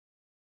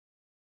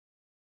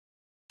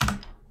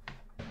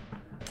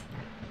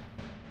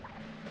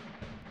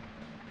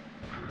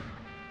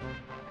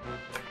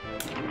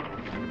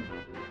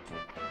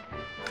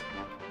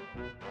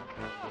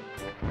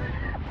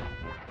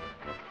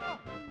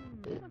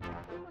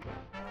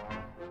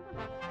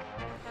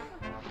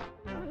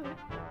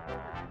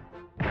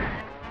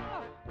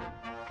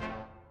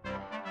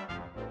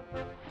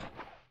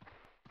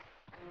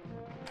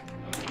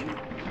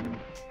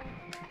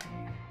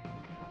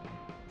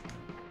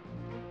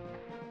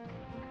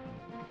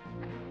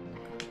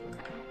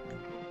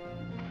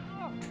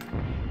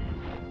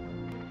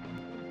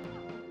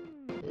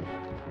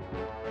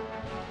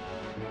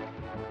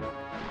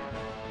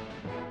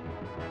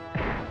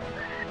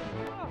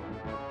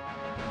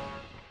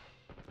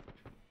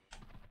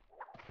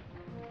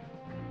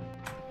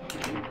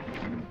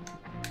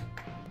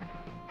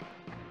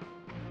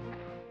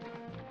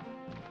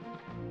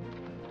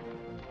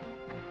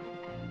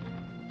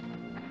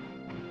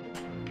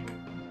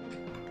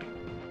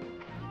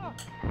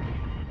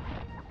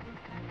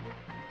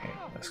Okay,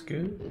 that's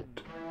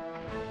good.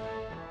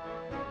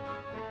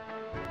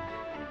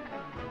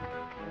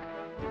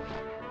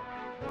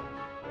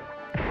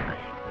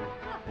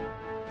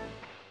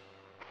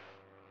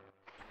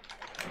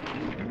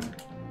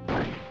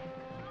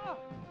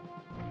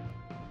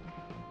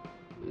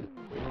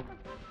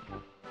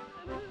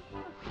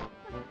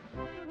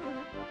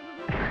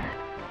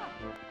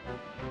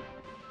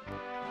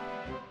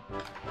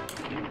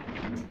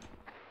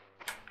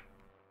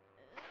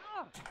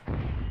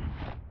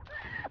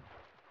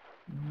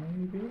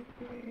 Maybe.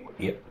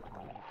 Yep.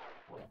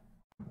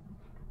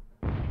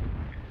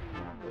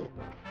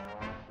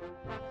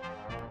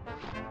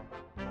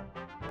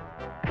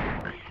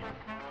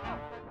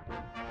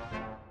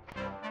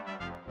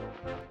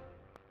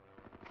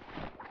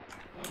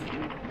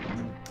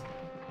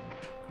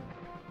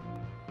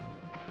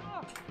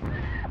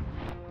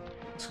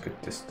 It's a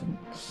good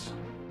distance.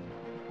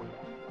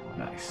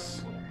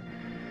 Nice.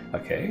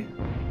 Okay.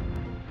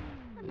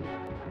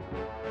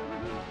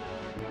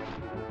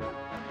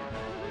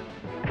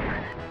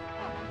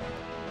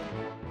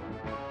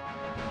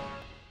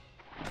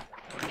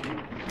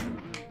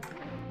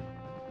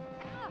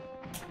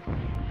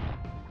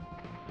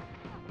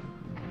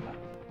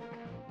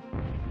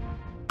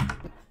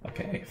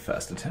 Okay,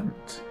 first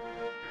attempt.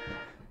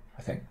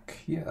 I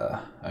think,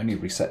 yeah, only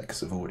reset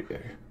because of audio.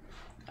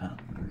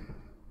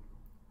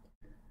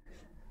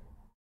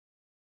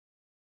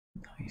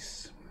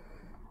 Nice.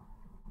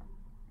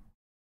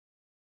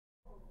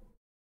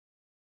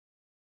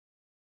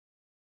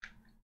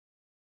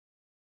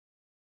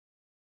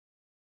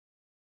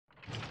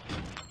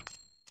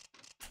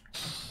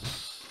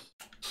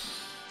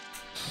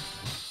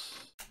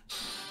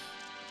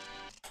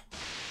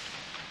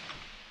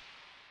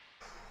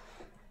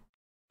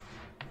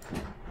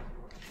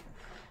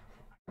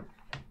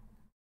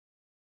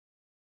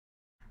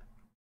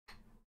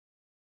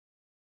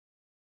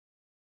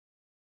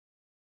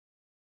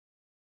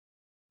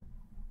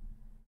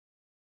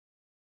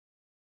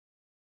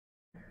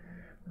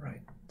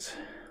 Right,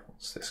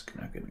 what's this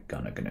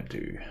gonna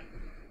do?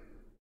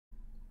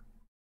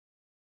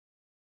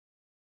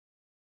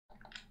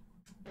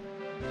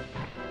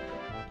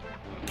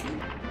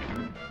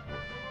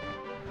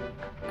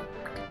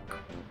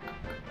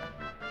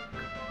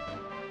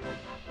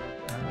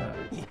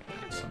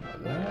 Somewhere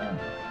there.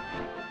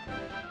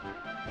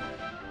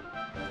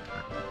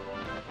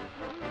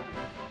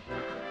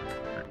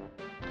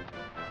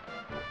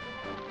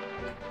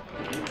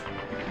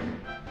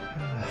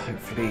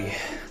 Hopefully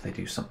they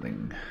do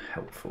something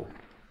helpful.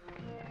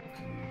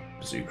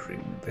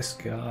 Bazookaing this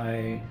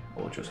guy,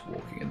 or just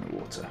walking in the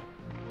water.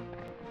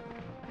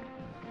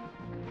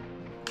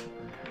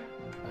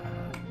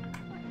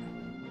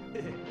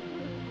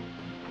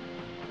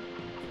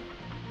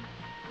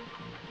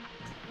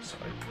 So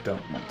I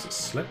don't want to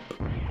slip.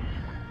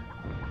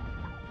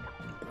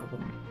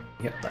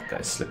 Yep, that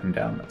guy's slipping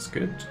down, that's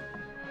good.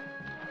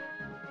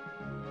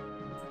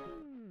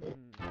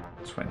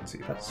 20,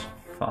 that's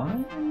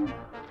fine.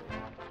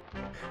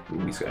 Ooh,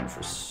 he's going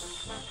for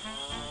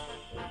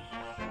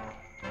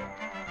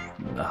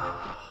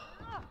nah.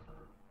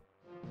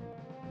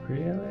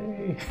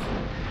 Really?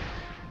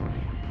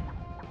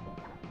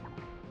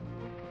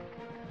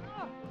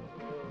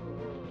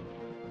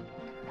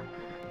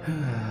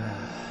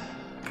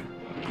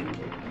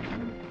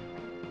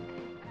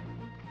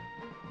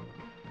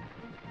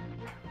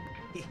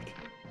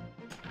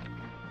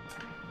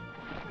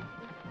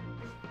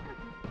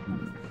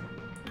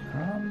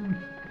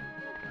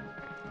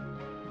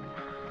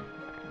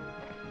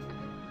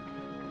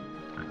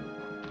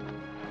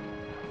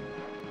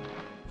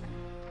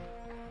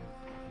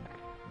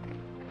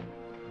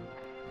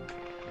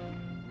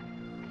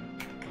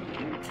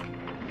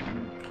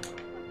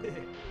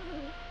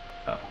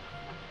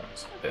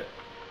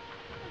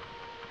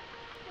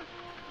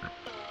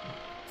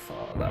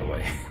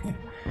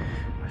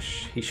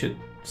 He should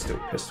still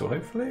pistol,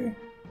 hopefully.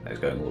 He's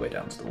going all the way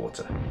down to the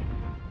water.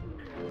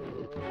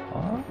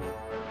 Huh?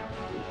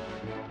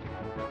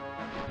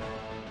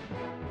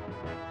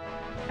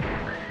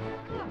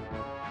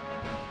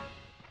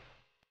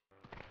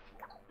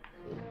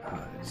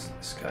 It's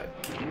this guy.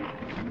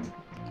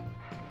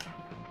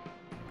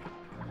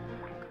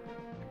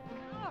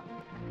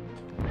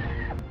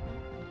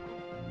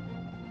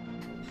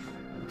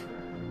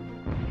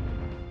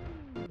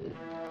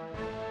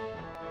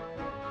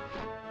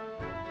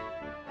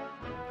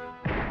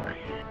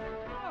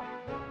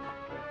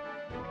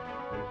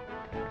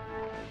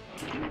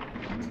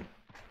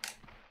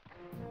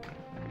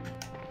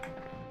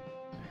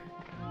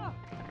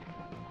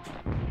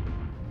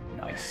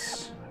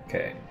 Nice.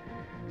 Okay.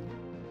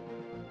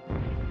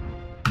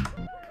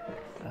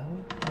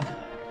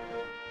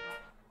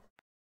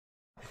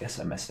 I guess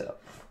I messed it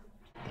up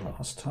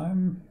last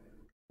time.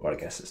 Or I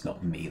guess it's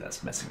not me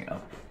that's messing it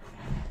up.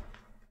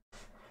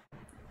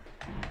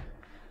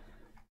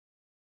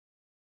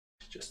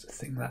 It's just a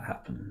thing that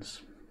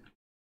happens.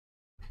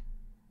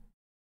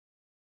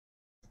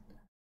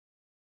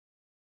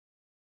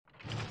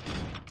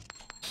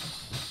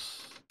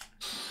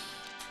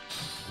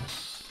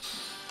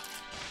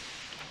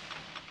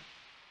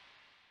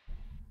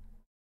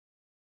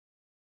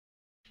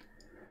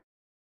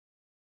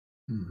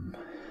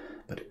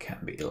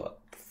 maybe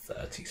like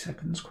 30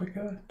 seconds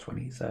quicker,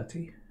 20,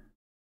 30.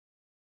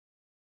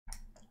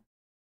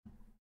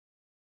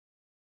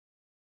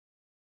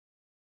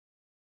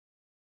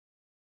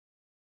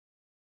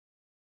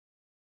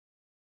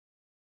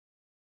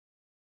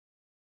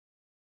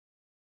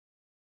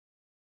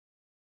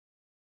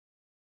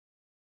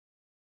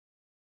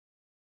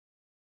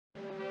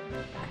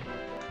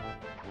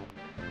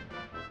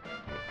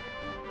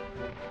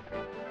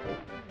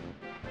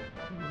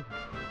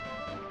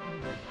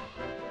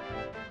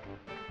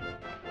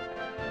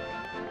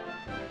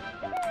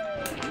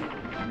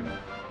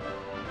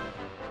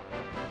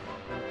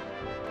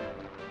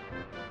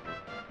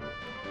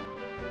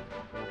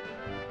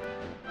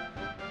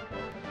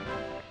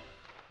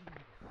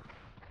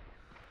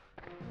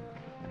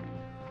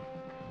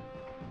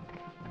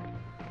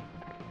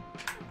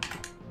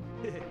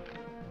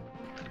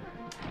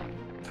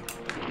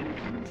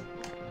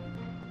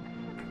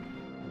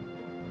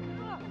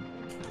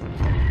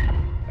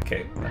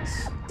 Okay,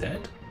 that's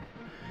dead.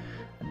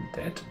 And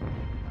dead.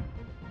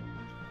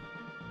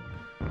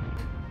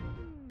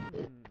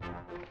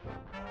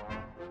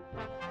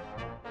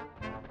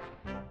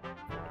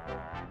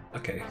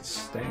 Okay,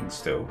 staying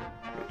still,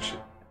 which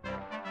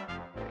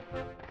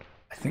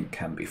I think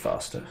can be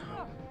faster.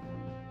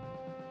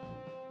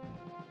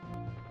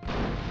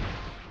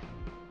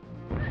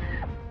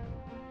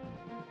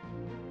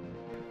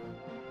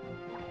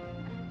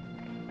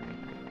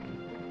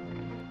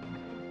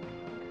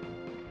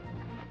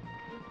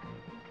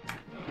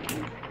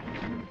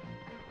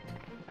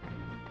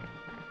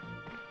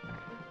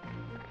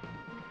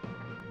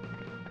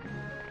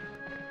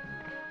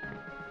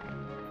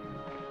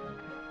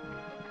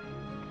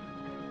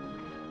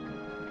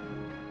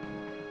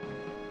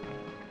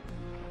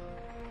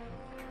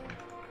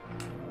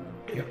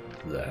 Yep,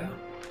 there.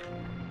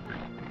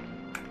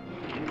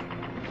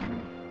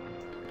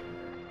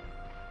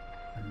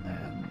 And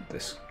then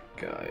this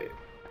guy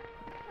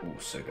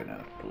also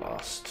gonna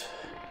blast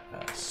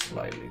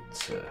slightly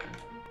to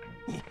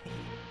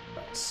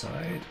that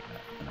side,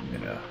 and I'm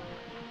gonna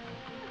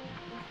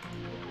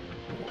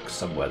walk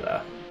somewhere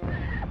there.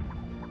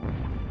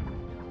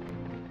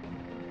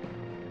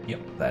 Yep,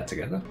 they're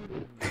together.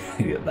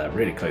 Yeah, they're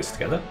really close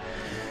together.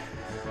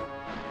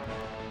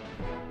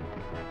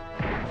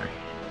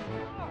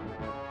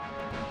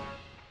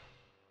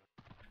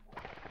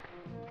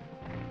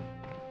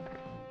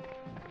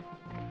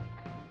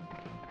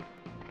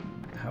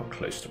 How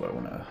close do I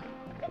want to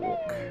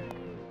walk?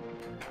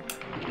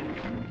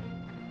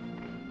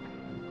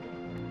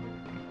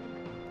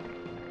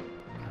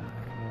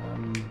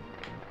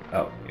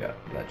 Oh, yeah,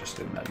 they're just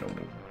in their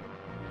normal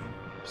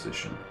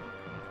position.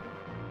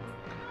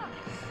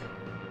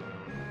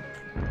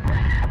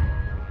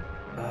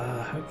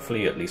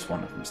 Hopefully at least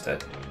one of them's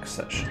dead, because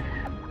that should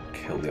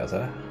kill the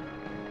other.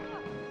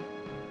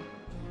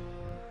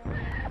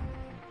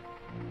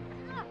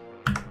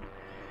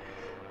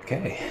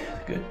 Okay,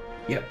 good.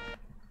 Yep.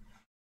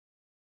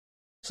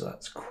 So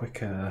that's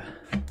quicker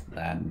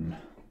than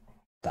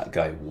that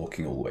guy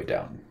walking all the way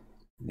down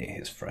near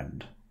his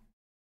friend.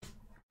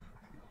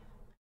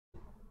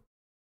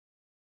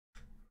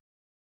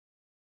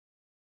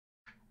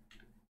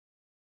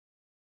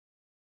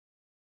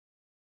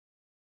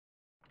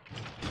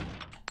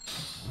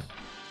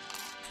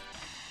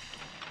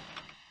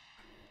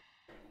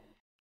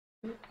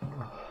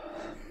 Oh,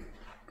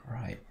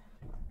 right.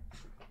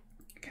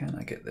 Can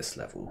I get this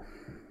level?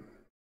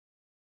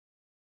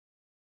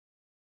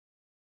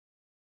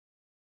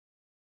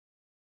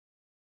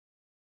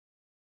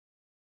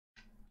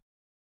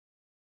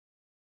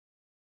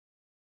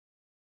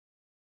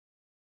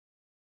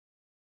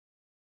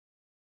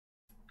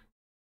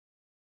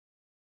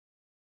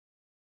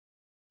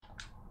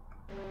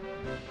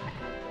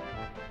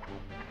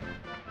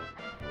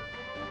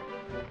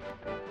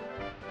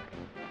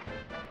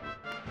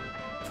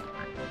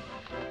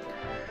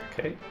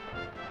 Okay,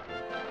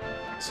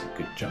 that's a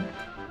good jump.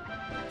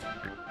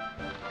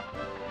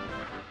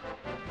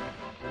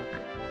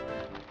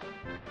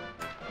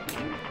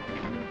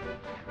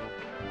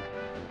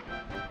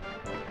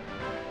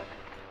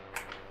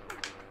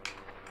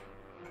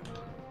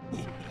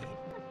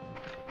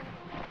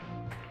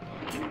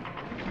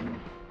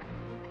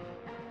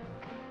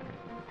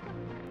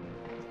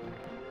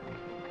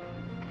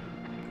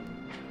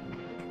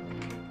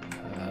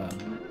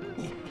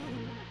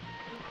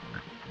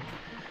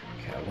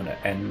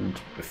 End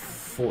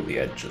before the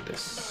edge of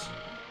this.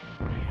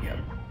 Yep,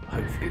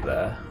 hopefully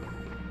there.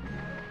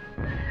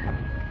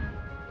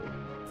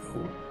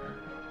 Ooh,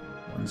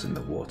 one's in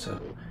the water.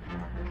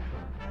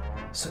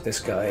 So this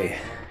guy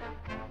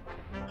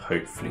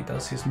hopefully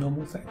does his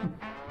normal thing.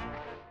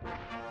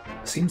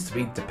 Seems to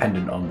be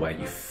dependent on where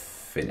you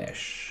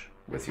finish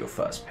with your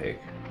first pig.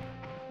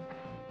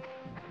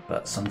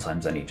 But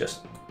sometimes then he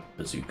just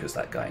bazookas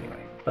that guy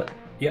anyway. But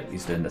yep,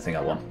 he's doing the thing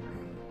I want.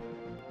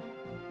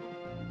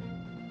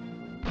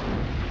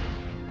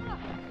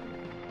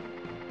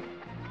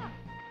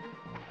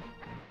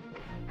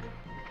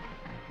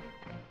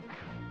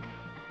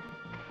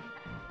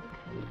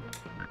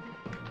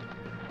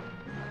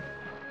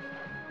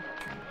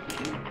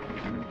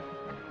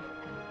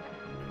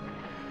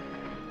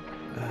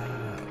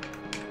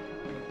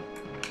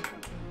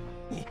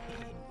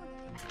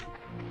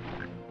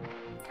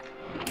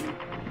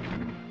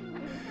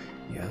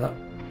 Yeah, that...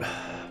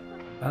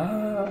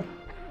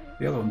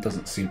 the other one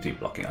doesn't seem to be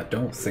blocking. I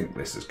don't think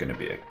this is going to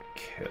be a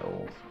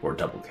kill, or a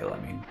double kill, I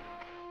mean.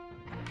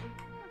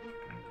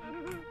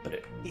 But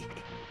it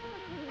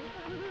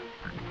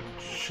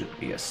should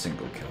be a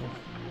single kill.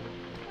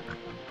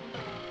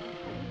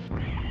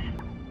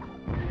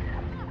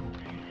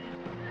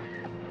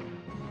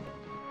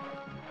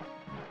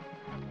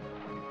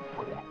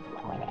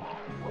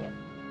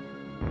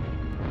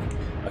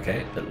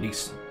 Okay, at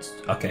least...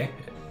 okay.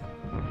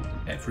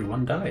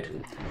 Everyone died.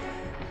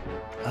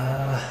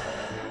 I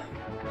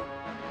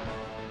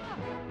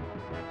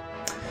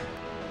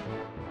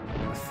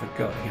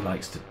forgot he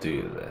likes to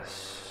do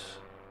this.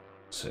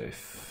 So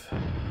if...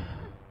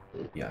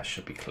 yeah, I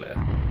should be clear.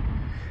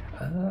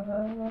 I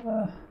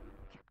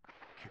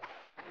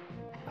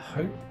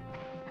hope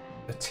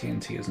the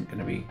TNT isn't going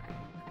to be...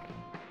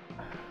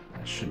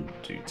 I shouldn't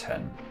do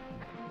 10.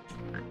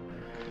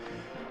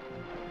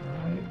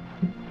 Right.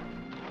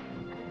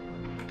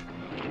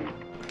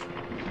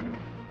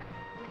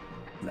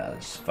 No,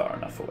 that's far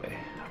enough away.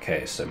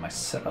 Okay, so my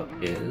setup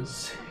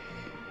is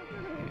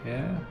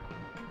here.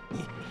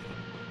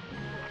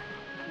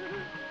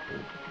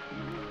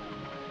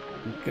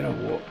 I'm gonna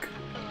walk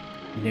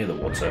near the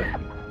water.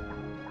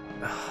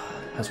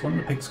 Has one of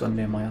the pigs gone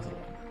near my other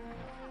one?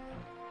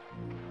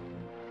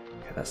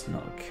 Okay, that's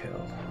not a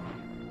kill.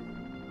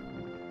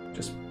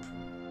 Just...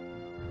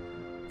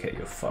 okay,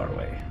 you're far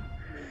away.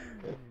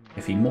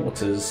 If he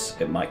mortars,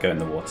 it might go in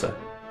the water.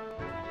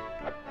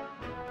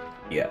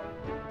 Yeah,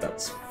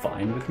 that's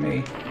fine with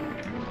me.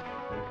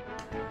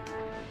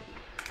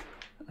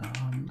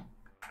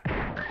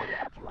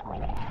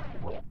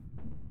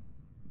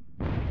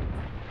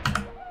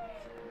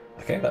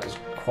 Okay, that was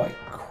quite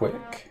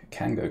quick. It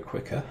can go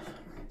quicker.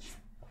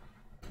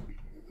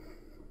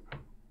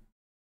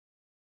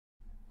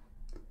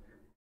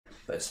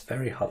 But it's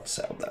very hard to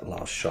set up that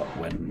last shot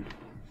when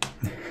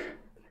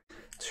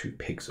two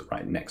pigs are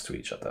right next to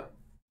each other.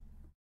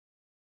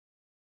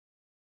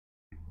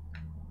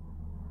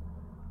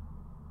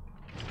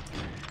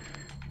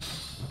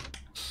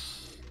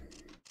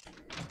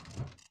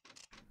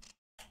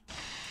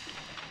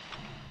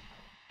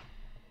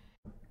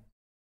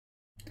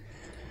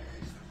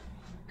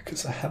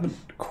 Because I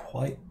haven't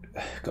quite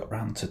got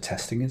around to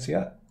testing it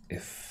yet,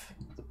 if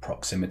the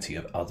proximity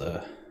of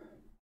other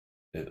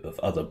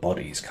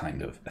bodies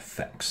kind of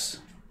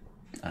affects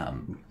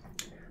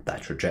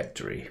that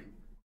trajectory.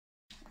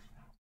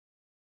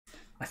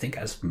 I think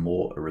as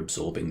more are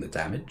absorbing the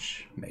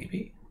damage,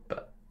 maybe,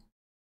 but...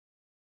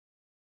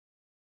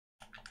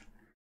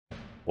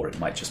 or it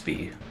might just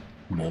be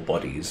more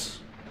bodies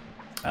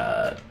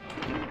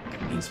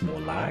means more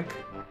lag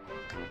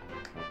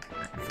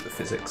for the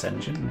physics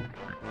engine.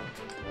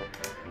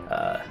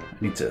 I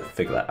need to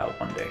figure that out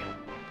one day.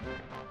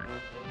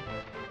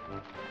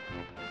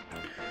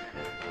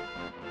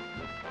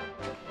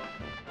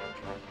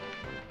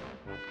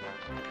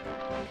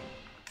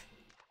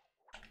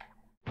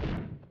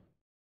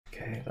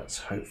 Okay, that's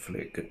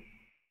hopefully a good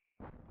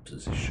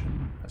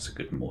position. That's a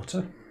good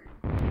mortar.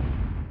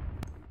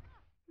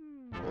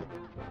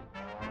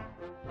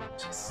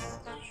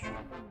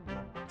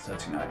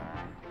 39.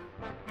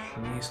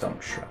 Please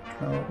don't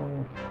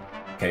shrapnel.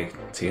 Okay,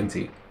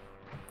 TNT.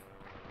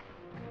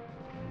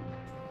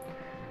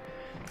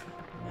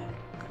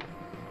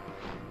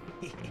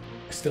 I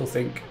still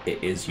think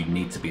it is you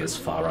need to be as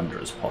far under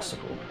as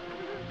possible.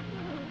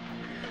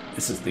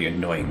 This is the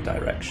annoying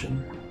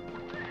direction.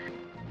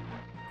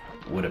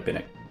 Would have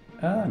been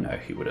a... no,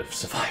 he would have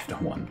survived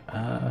on one.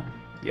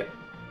 Yeah.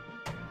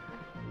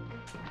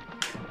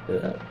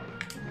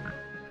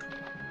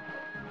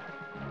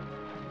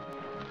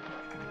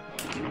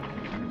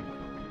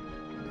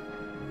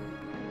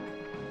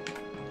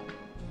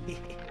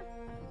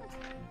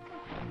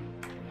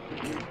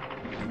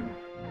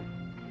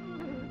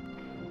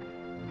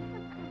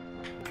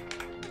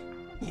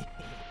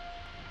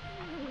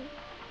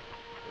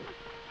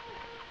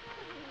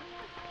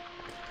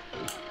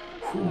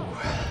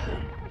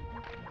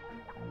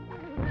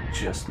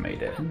 Just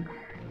made it in.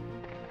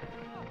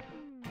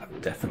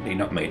 I've definitely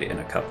not made it in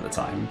a couple of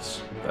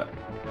times, but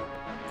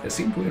it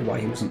seemed weird why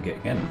he wasn't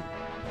getting in.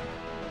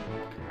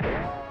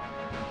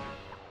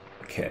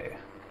 Okay,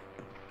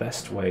 the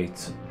best way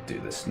to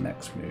do this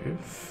next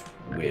move,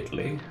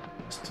 weirdly,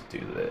 is to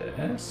do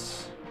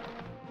this.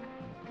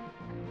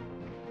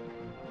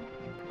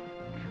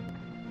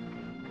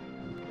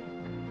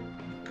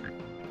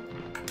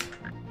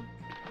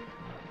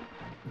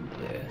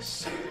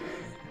 This.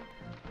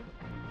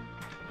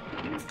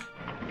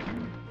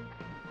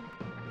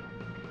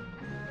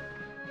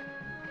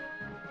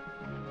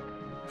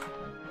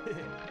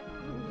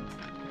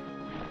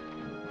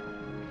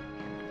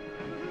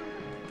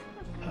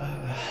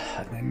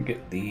 And then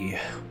get the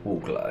wall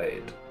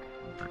glide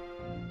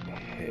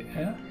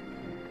here.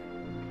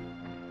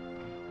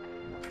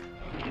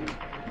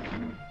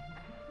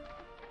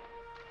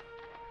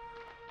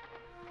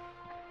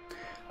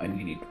 I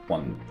need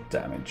 1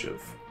 damage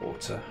of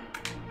water,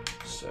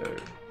 so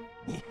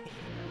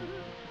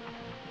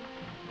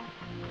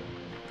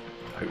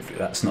hopefully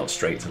that's not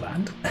straight to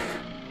land.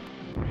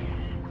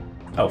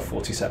 Oh,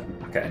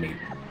 47. Okay, I need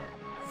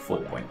 4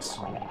 points.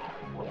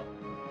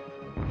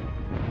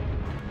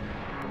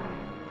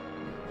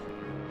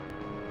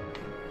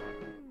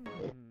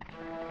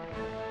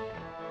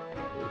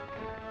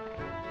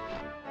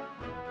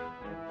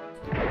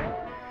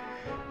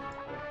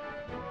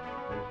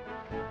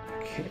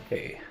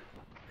 Okay.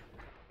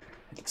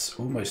 It's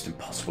almost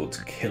impossible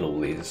to kill all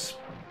these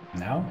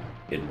now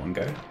in one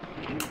go.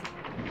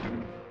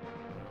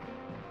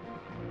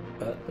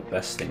 But the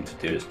best thing to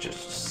do is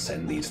just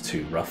send these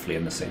 2 roughly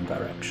in the same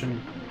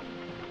direction.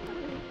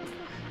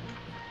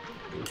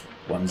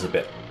 One's a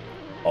bit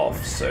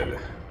off, so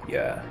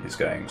yeah, he's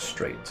going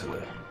straight to the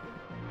thing.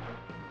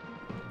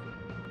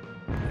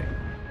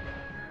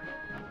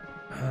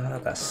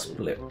 That's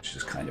split, which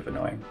is kind of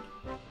annoying.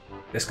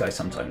 This guy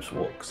sometimes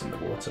walks in the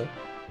water.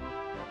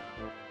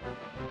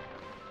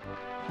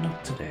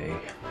 Not today.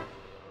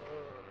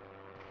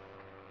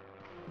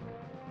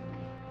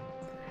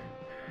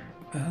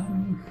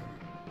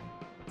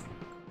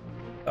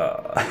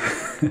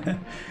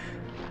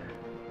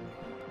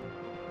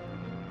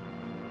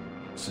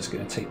 It's just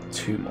going to take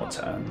 2 more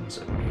turns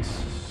at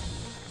least.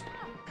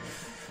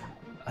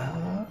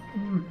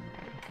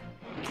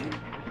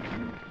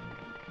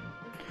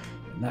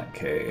 In that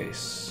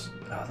case,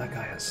 oh, that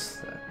guy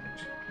has that.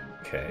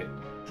 Okay.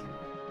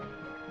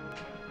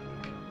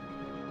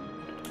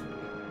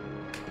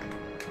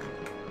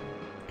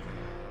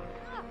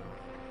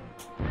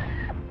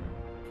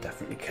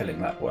 Definitely killing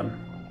that one.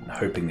 And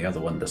hoping the other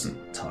one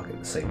doesn't target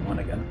the same one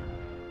again.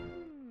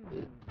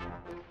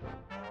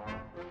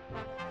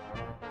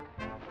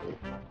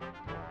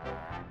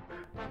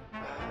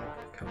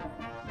 Come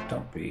on,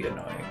 don't be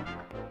annoying.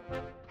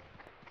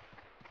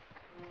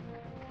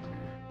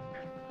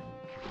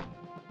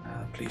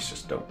 Please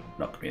just don't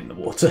knock me in the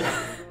water.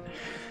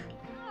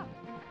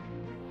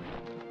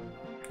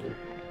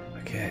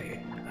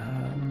 Okay.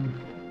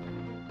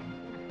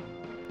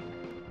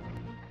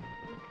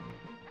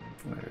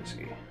 Where is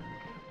he?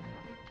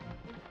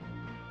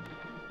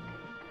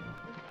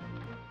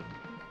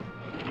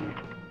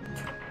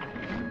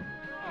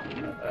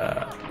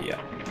 Yeah.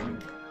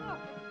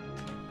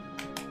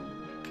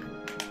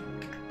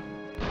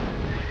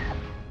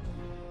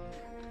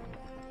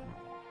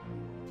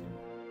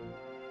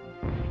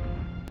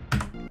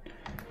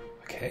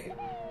 Okay.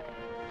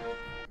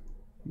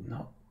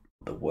 Not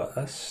the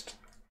worst.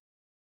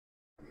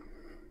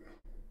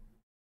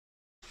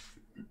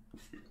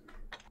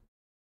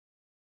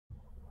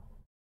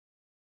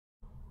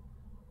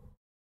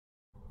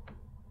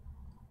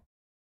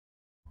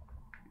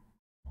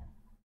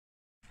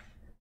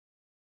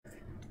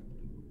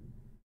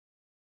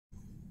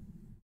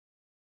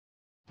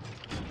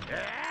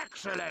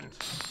 Excellent!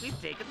 We've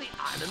taken the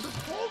island of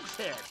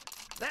Hogshead.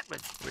 That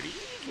was pretty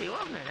easy,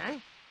 wasn't it, eh?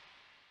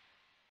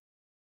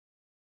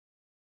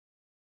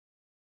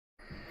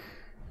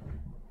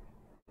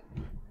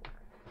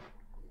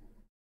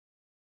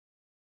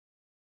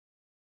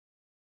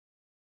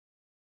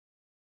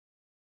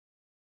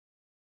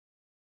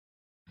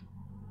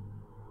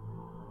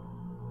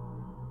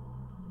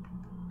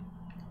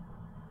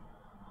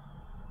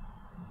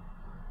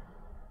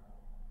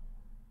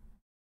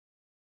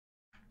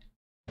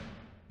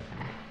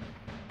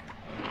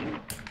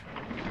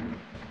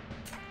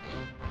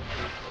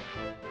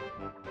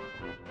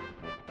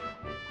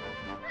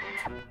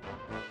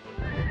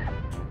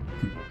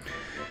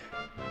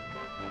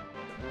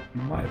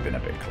 Might have been a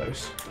bit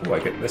close. Oh, I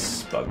get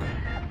this bug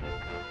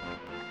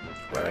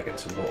where I get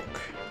to walk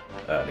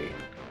early.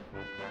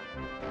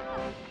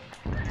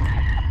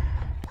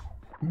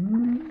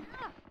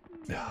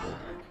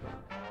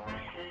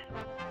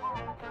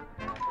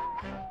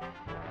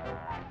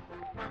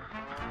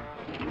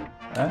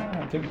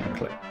 I didn't want to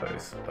click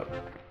both, but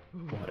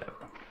whatever.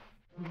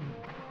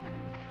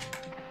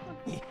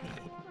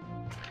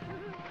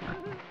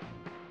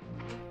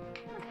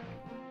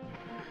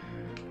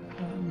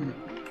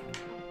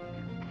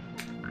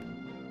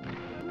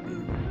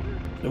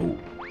 Oh.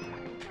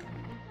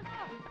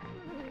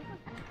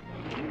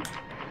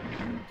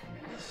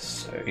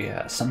 So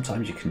yeah,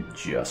 sometimes you can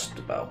just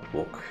about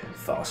walk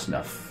fast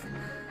enough.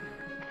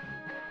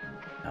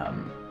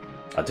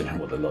 I don't know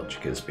what the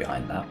logic is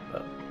behind that,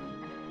 but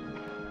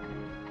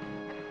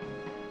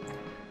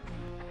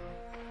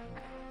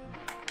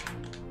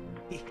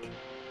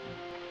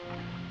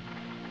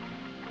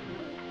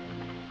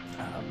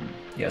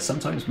yeah,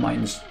 sometimes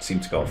mines seem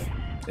to go off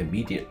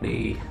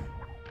immediately,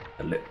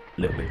 a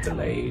little bit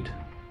delayed.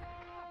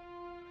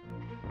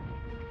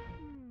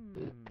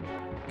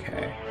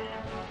 Okay.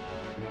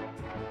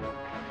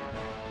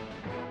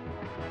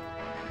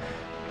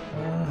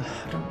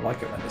 I don't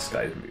like it when this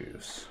guy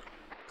moves,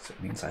 because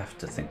it means I have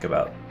to think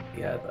about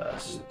the air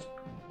burst.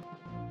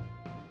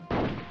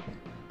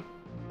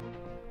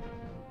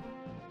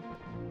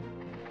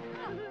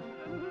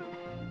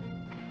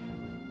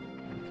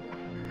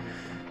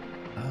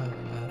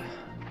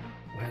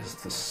 Where's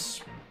the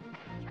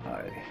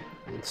spy?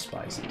 The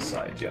spy's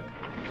inside, yep.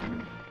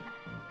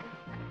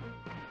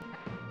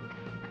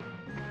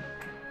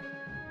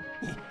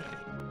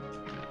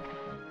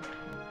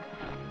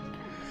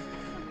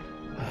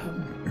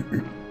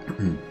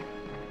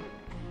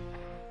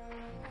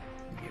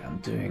 Yeah, I'm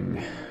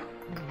doing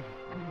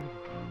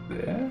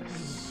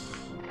this.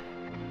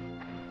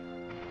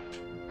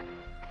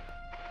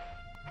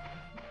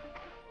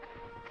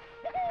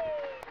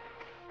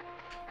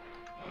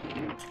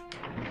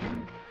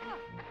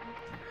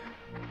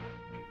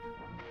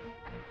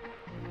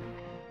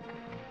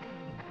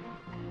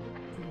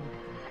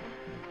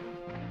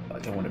 I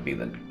don't want to be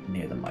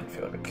near the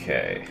minefield.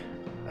 Okay.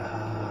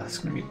 It's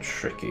going to be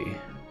tricky.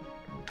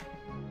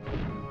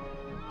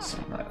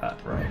 Something like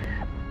that, right?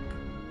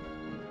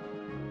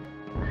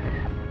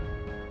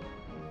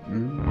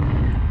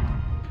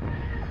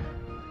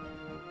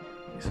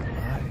 He's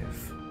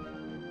alive.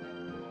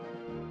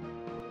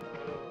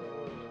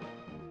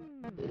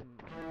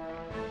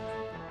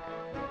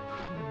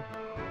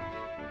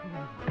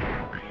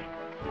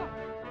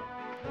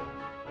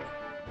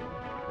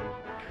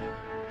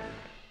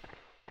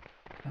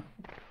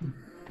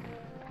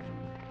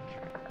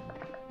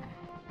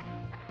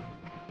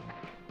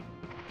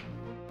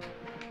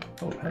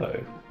 Oh,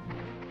 hello.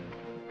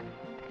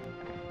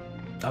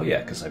 Oh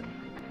yeah, because I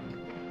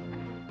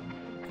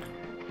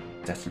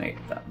detonated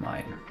that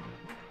mine.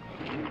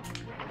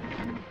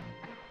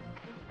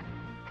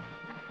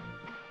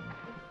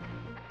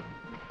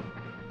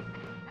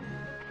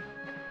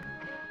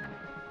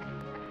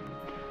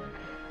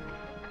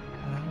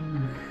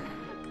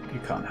 You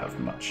can't have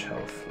much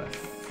health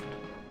left.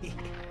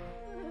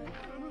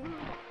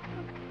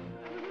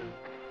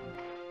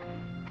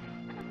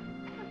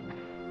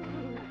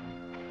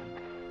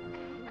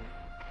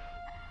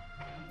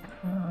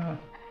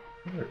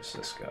 Where is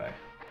this guy?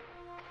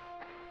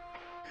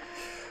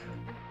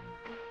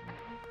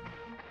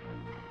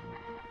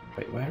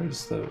 Wait, where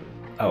is the...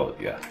 Oh,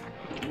 yeah.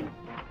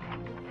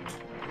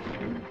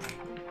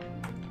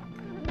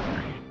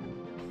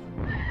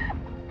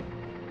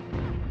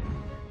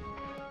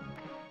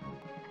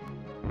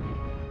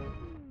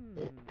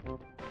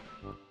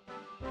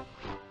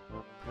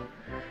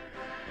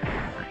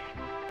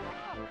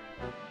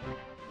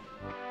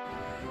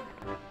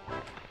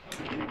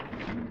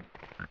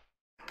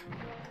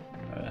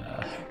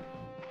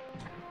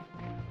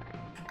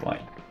 Why?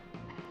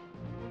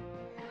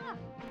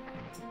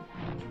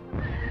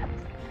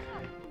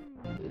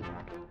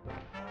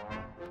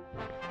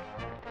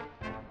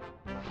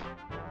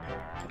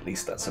 At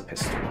least that's a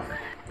pistol,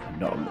 and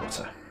not a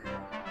mortar.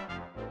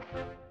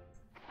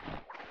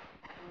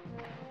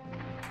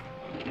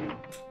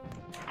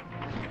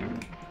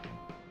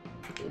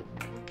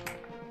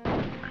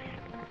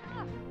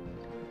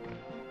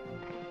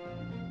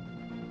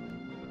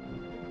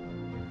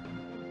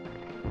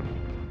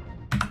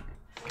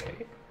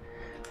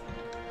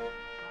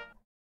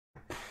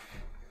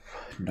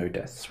 No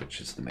deaths,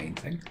 which is the main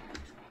thing.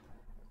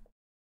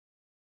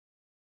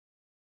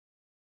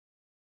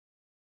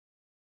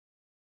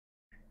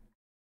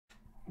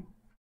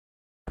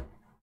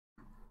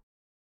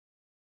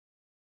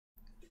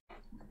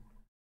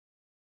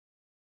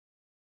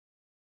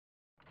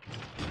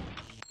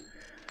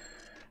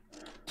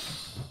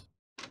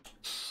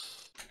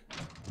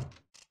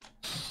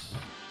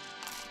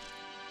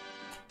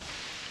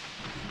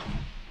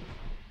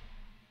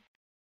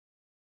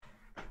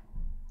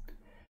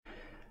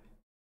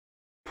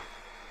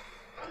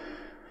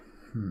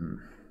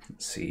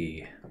 Let's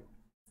see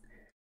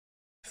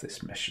if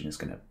this mission is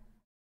going to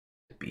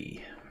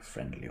be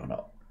friendly or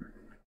not.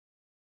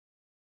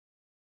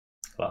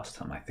 Last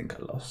time I think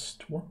I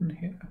lost one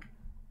here.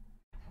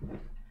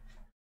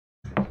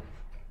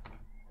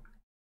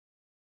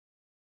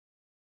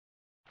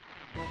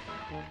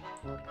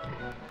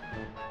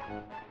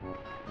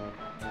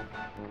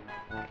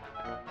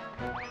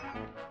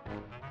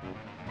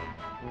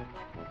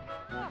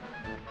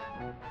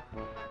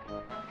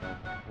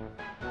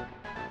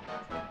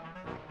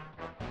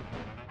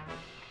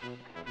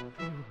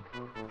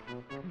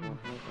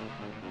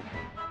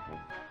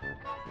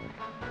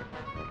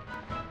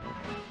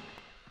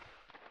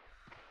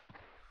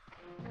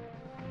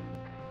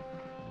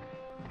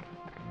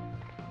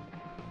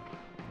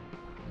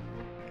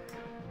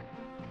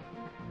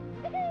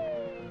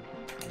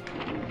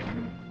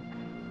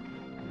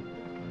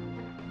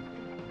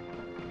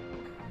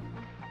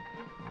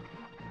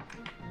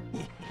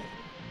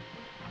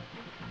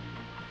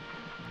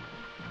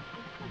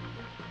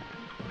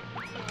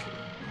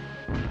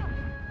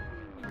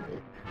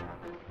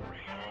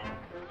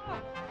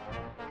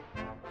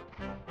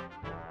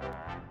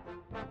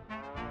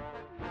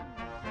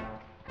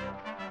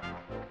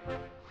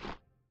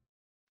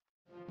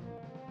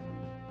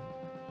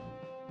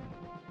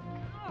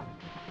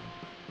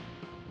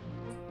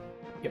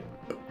 Yep.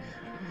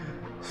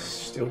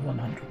 Still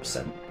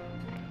 100%.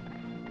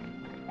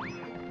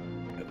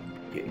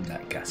 Getting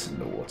that gas in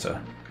the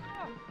water.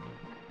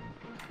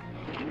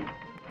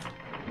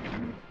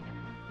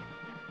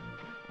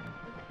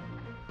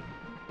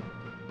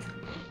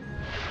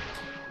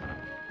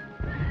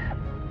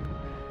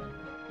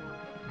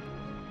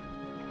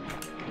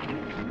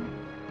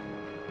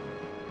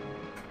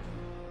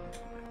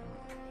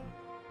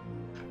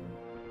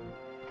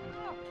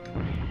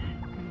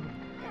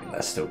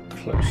 they're still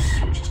close,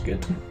 which is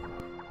good.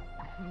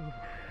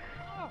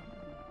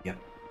 Yep.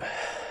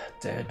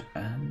 Dead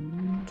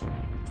and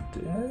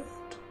dead.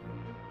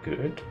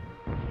 Good.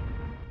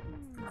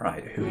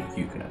 Right, who are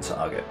you going to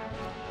target?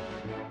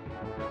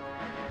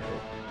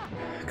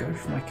 Go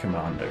for my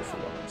commando for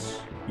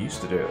once.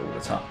 Used to do it all the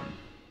time.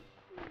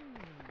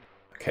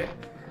 Okay.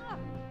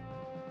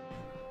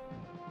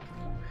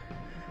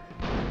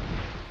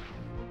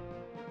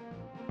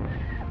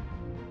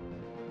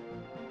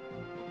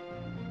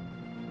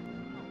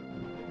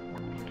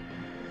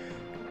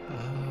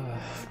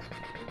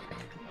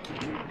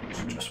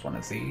 Just one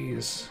of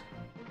these.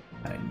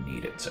 And I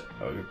need it to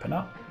open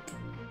up.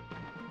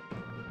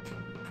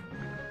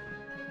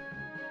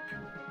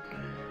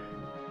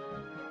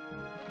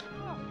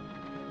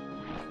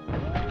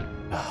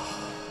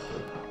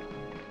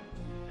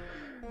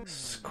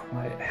 It's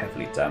quite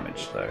heavily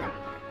damaged though.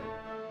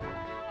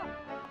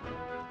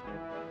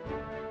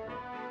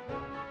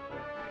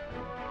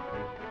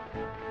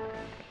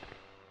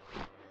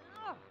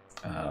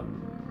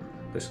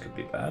 This could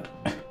be bad.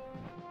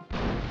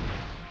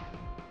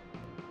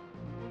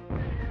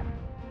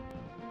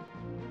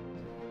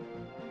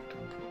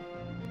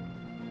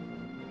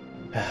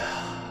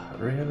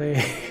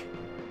 Really?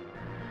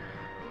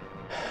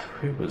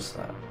 Who was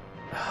that?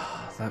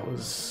 That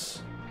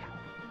was...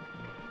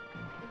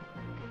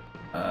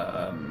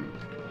 I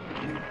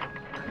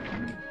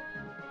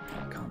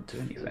can't do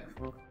anything.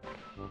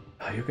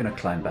 Oh, you're gonna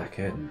climb back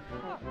in.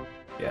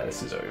 Yeah,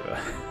 this is over.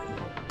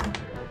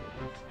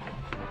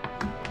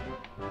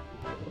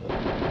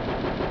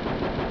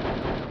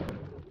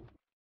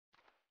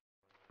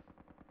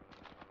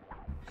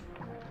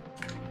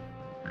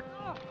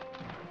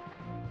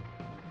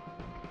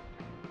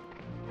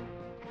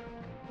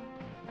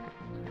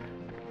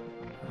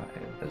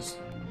 There's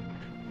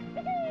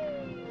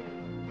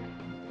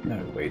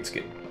no way to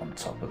get on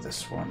top of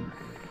this one.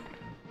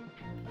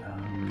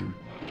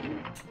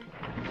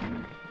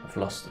 I've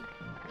lost a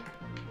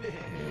pig.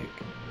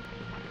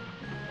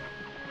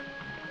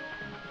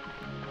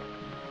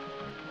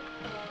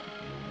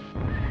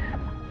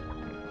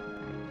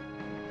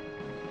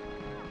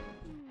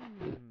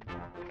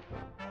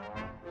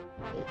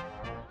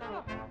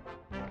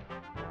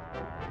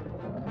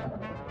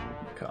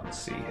 Can't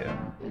see him.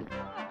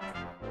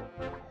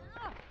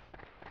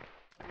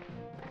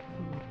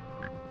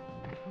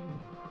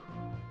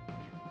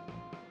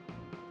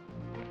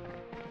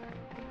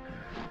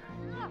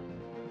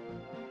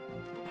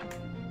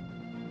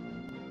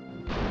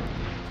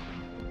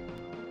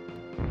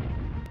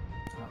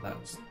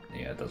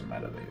 Yeah, it doesn't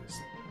matter that he's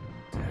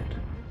dead.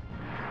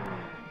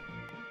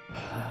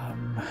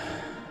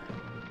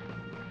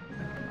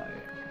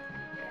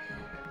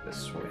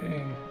 This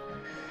way.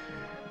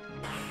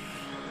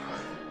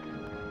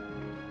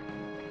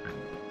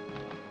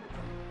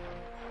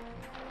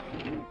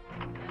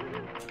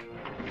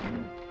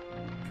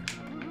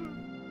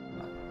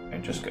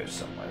 And just go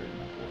somewhere in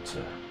the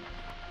water.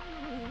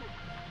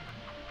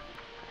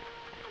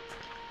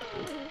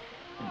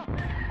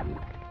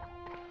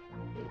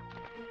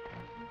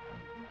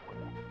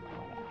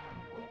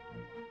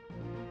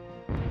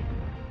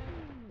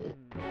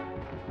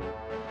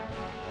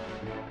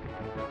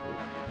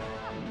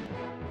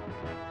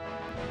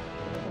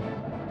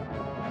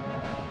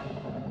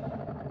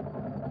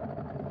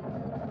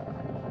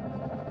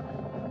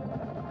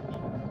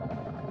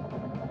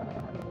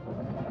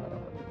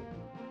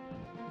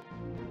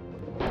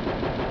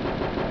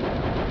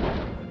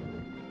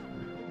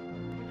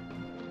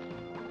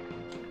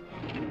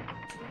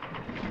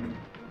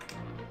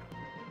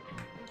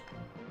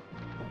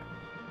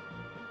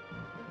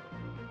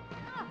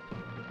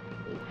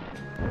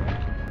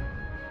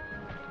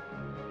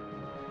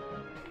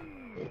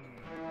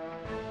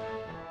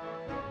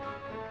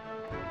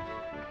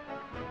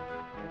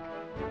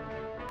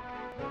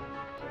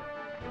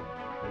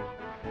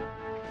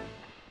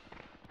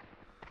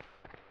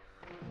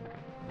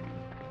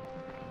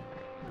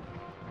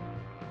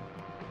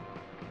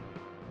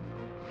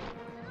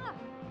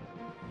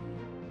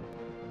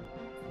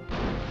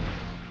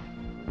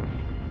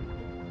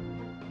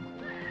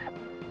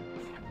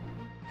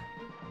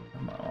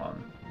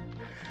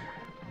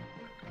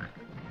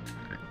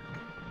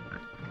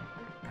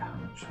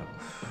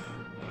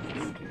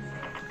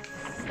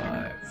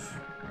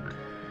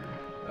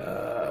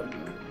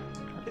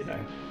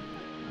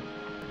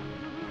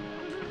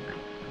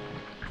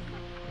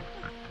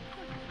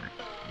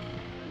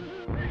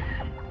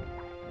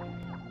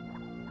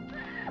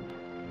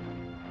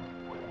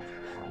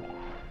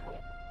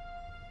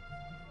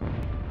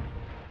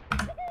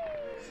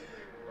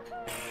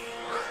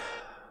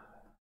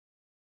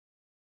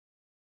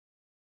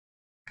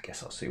 I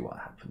guess I'll see what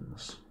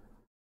happens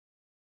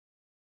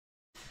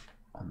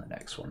on the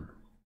next one,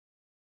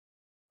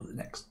 or the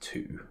next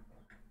two.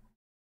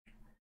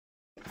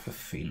 I have a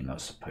feeling I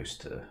was supposed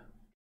to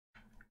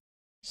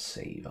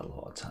save a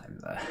lot of time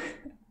there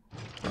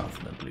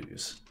rather than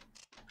lose.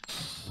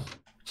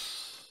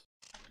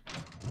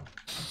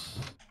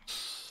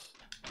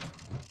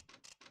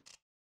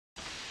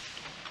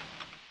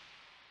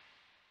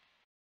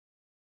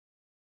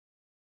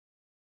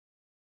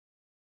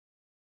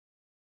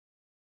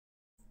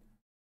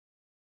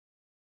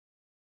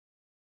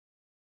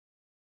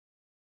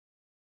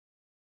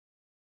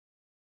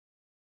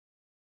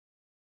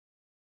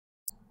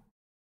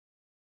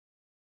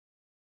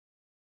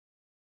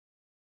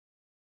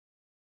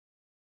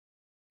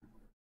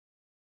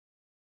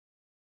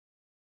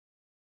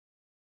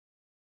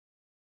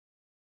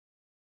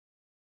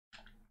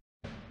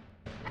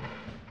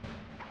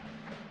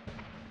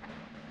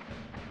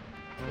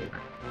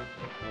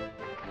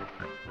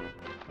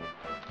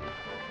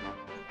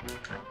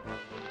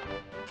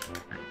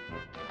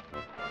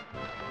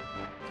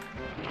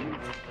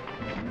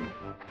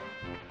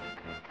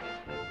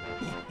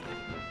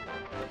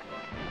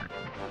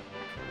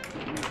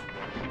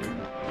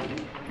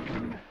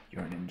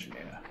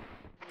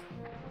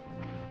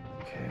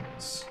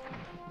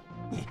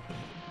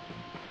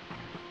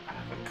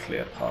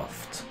 clear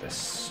path to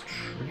this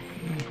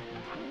tree.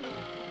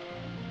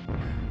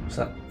 Was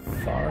that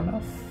far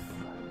enough?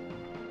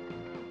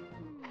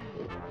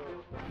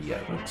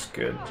 Yeah, looks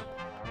good.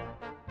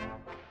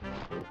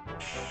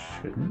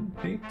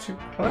 Shouldn't be too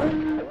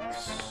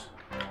close.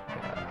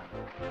 Yeah.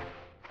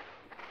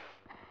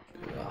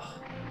 Ugh.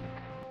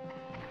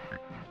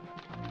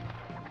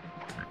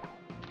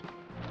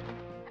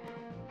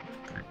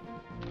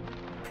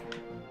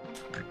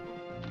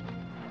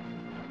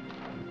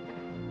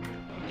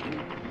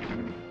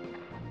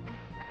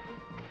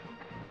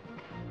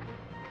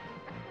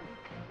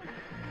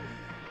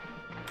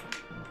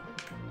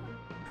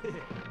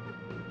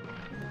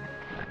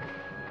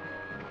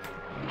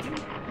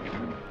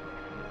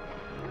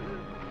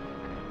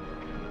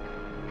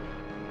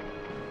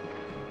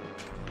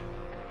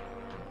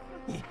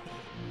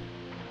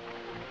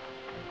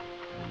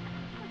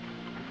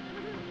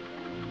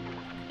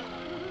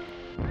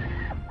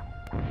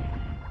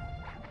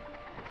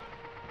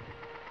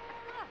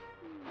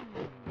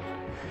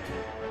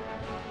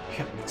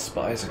 Yep, the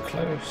spies are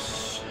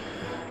close.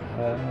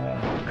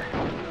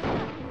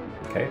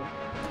 Okay,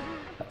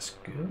 that's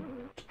good.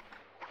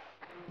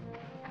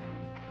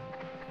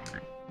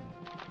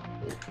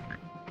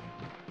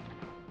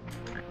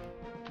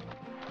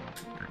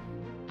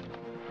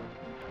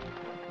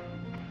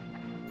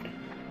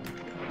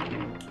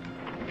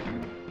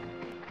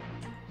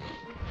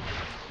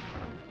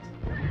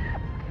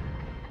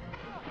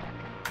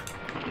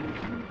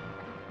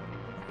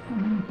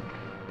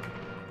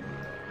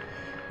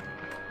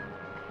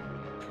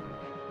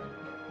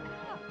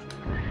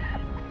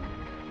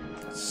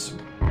 That's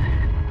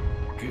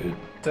good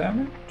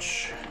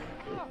damage.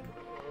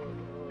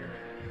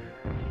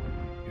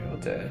 You're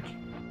dead.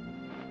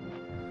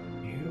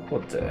 You're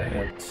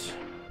dead.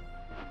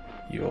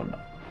 You're not.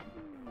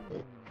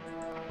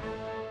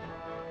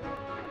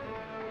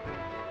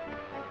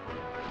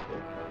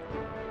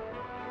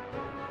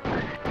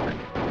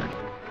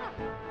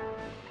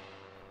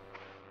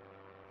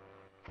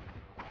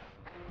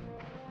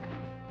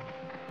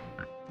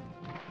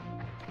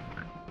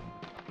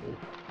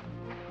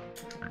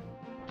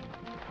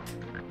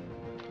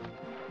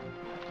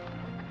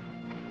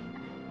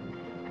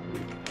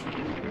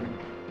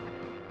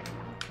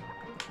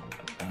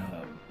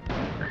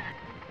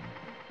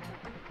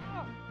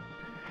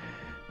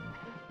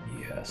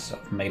 Yes,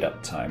 I've made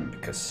up time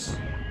because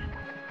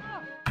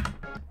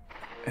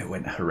it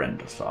went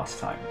horrendous last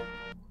time.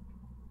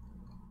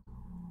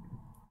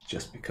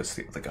 Just because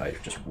the other guy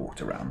just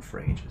walked around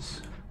for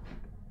ages.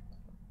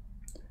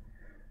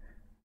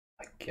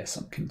 I guess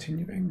I'm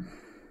continuing.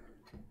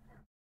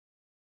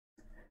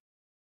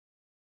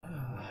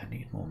 I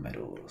need more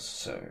medals,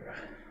 so...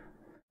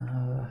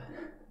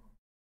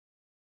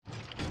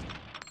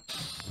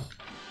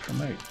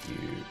 promote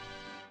you.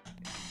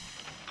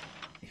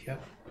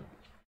 Yep.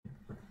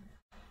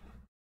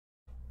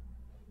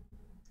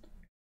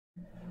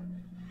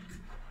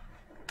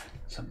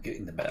 So I'm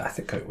getting the medal. I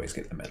think I always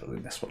get the medal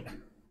in this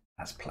one,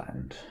 as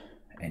planned,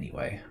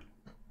 anyway.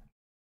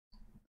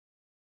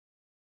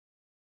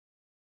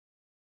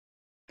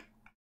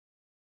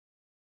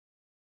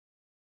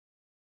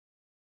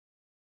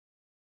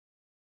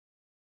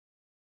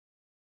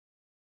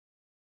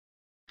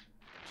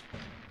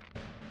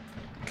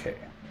 Okay.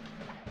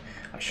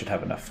 I should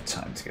have enough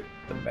time to get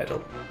the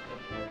medal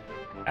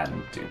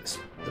and do this,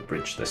 the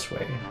bridge this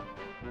way.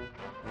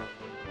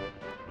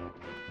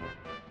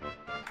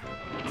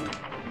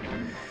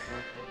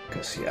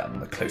 Because, yeah, I'm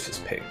the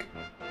closest pig.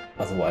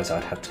 Otherwise,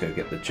 I'd have to go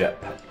get the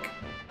jetpack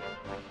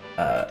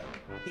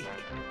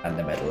and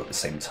the medal at the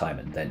same time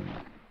and then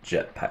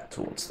jetpack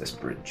towards this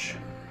bridge.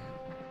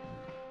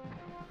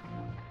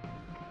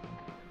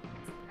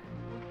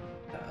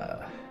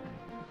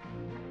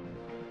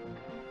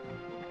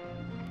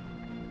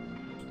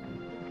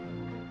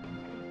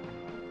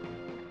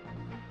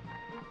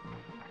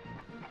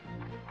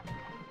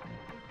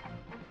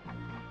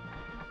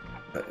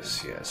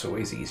 But yeah, it's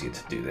always easier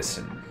to do this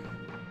in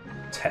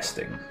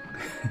testing.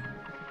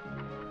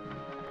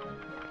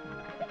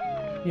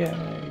 Yay!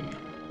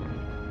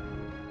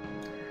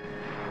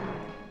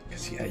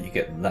 Because yeah, you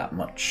get that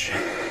much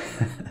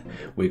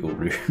wiggle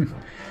room,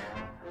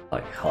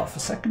 like half a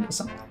second or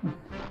something.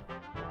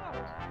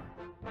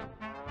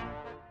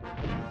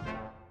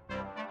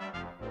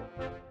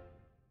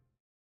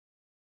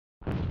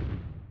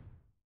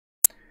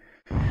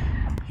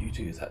 You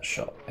do that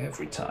shot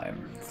every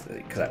time for the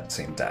exact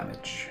same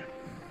damage.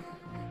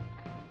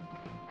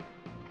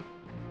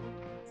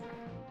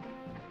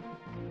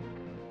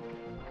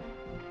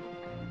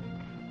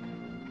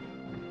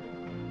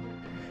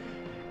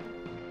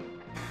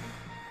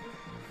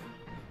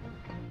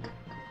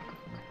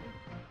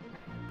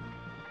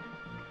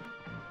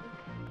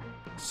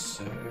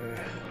 So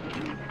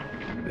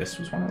this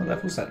was one of the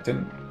levels that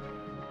didn't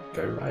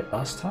go right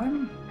last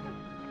time.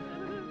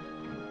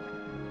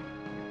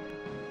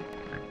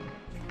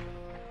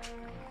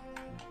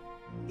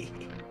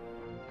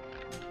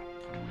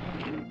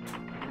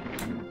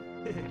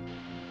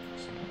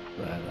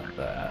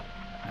 There,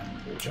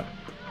 and jump.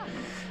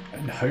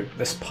 And hope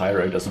this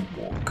pyro doesn't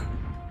walk.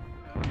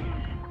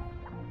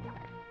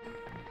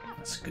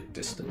 That's a good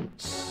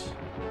distance.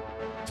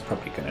 It's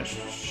probably gonna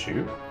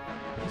shoot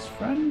his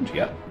friend.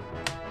 Yep.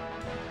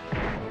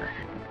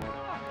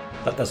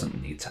 That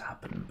doesn't need to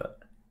happen, but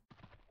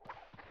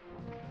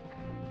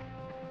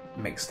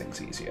makes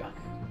things easier.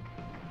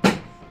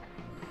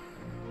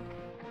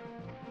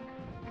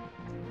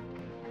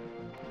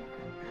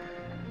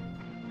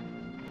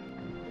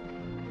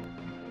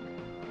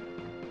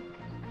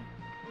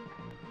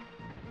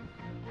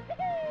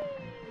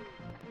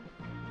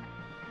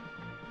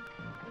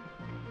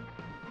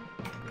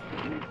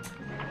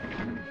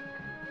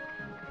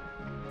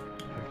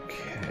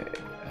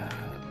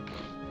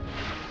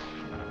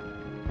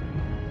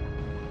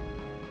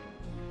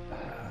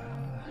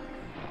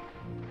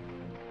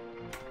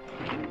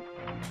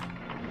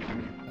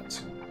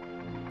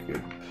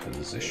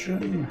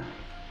 Position.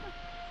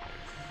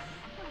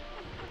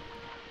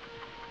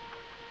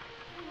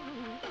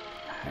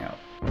 Hang on.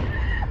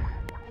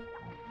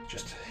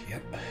 Just,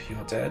 yep,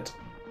 you're dead.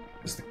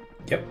 Is the,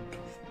 yep.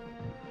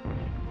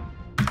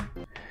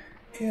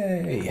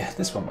 Yay,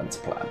 this one went to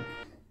plan.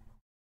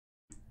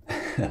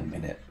 A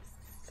minute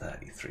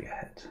 33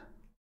 ahead.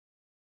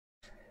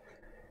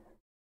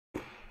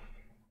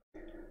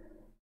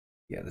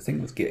 Yeah, the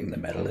thing with getting the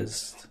medal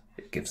is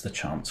it gives the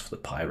chance for the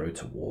pyro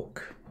to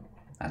walk.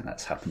 And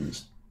that's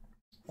happened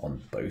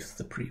on both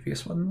the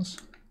previous ones.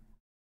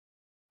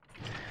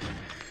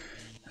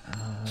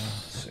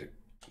 So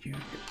you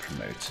get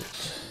promoted.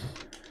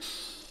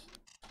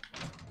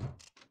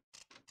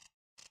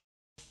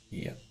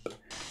 Yep.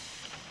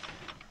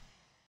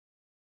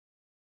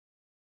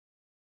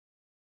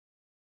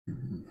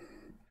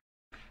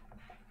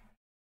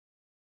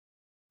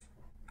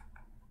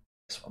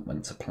 This one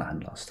went to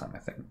plan last time, I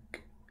think.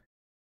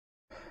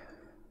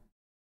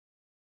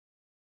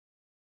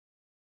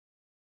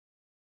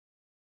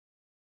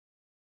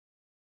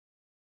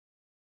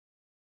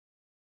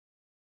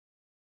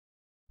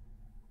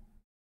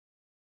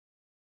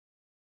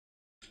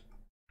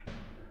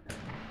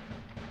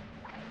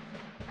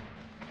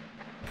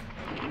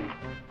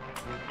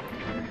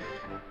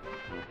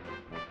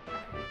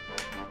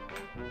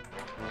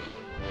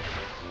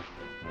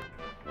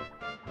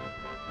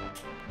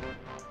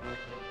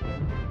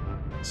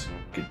 It's a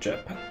good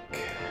jetpack.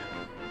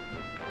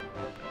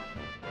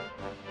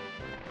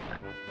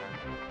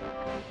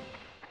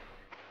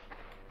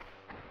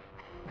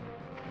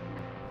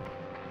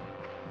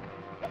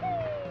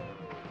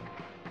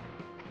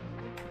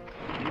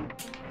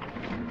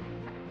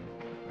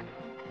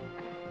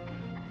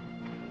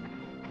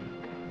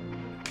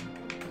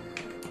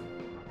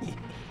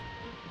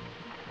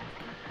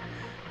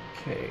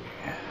 Okay.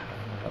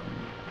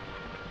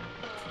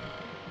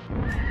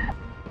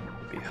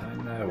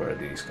 Behind there, where are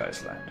these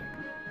guys landing?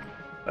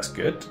 That's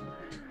good.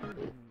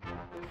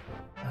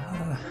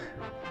 Are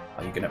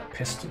you gonna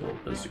pistol or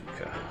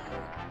bazooka?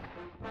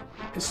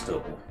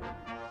 Pistol.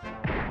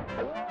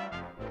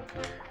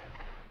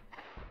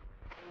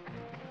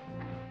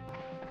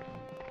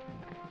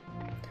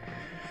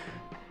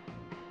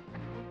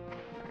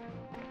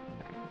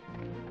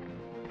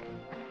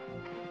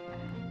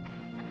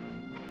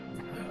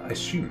 I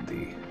assumed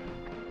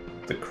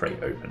the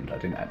crate opened. I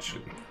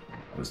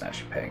wasn't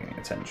actually paying any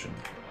attention.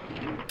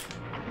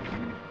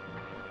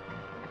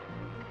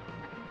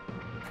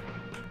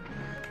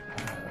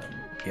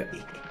 Yep.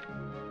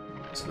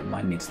 So the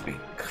mine needs to be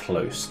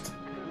close to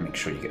make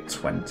sure you get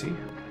 20.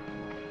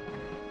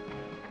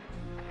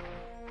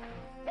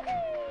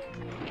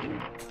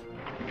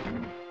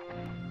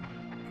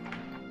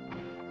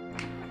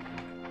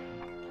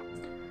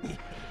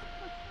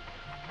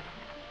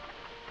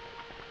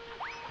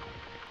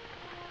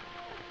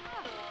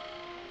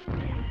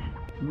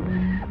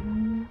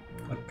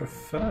 I'd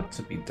prefer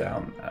to be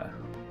down there.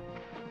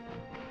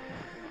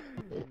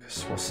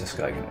 Because what's this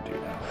guy going to do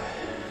now?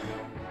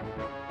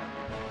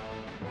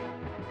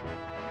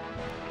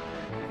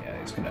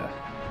 Yeah, he's going to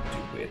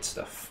do weird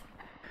stuff.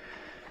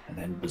 And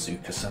then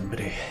bazooka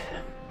somebody.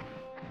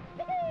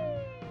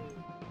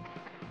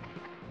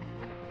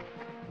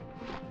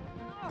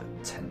 The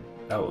 10.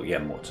 Oh, yeah,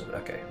 mortar.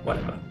 Okay,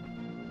 whatever.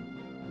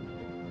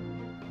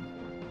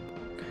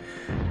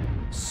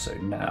 So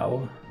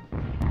now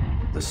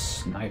the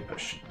sniper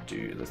should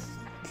do the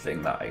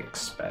thing that I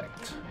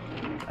expect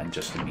and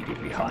just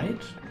immediately hide.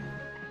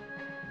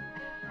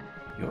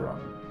 You're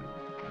on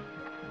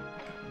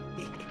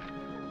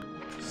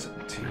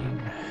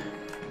 17.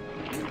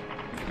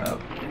 Oh.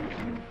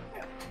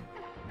 Yeah.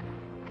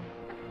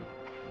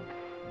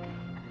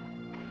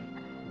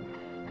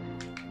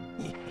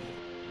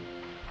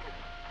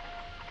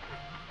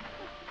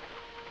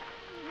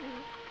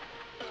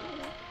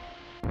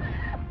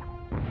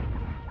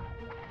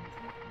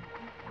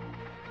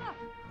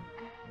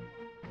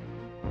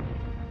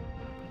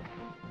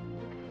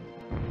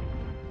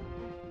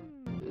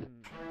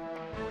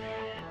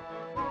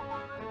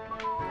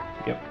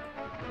 Yep.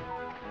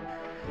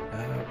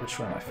 Which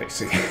one am I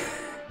fixing?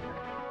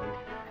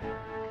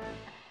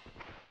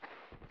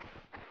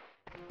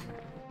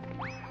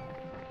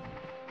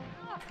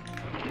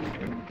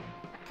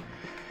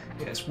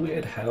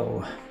 weird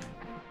how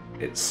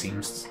it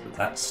seems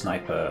that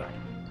sniper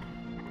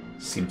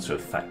seems to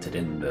have factored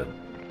in the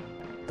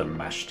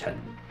mash tent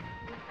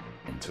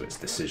into its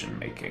decision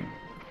making.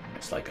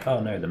 It's like, oh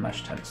no, the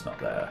mash tent's not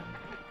there.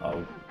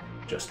 I'll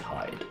just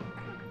hide.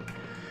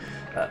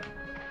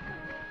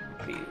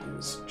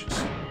 Please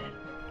just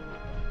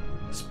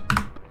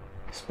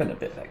spend a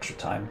bit of extra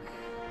time.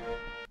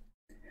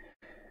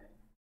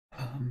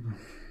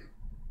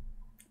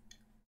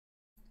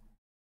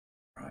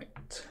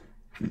 Right.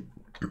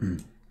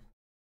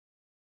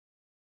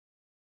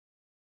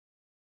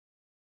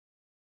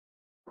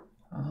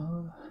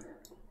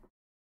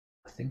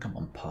 I think I'm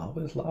on par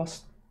with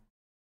last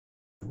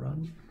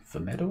run for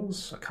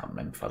medals. I can't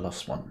remember if I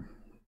lost one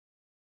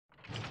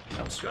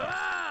elsewhere.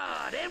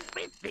 Good!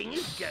 Everything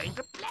is going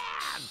to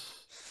plan!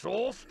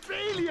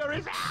 Australia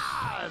is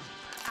ours!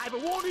 I've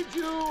awarded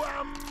you,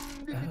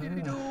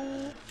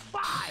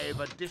 5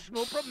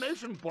 additional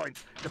promotion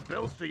points to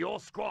bolster your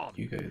squad.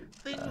 You go.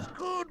 Things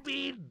could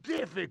be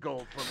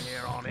difficult from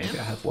here on in. Maybe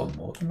I have one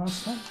more than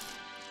last time.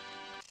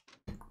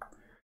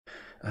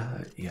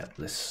 Yeah,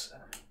 this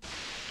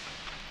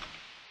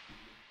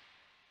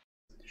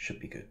should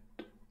be good.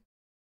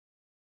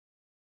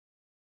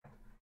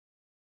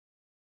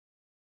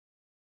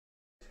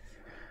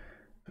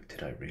 But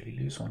did I really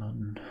lose one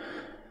on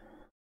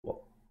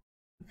what?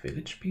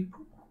 Village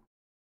people?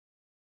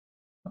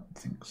 I don't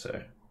think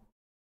so.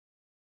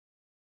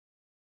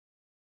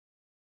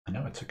 I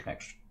know I took an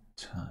extra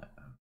time.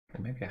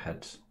 Or maybe I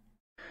had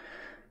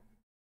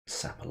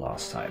Sapper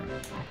last time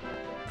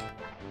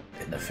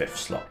in the 5th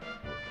slot.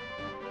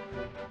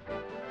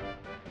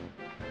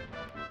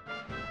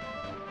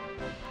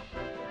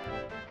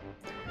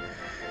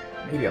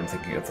 Maybe I'm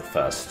thinking of the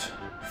first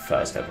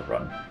ever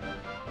run.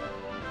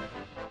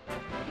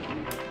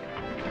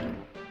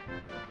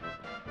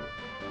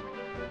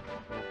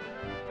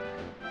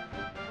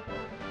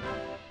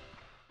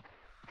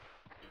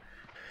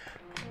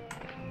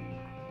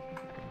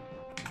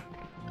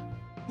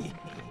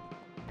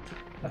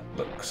 That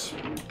looks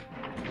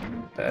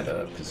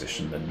better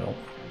position than north.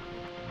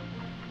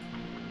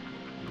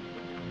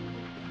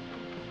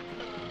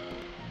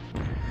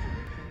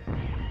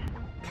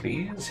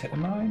 Please hit a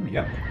mine.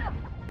 Yep.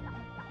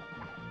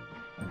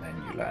 And then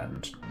you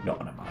land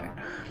not on a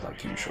mine,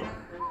 like usual.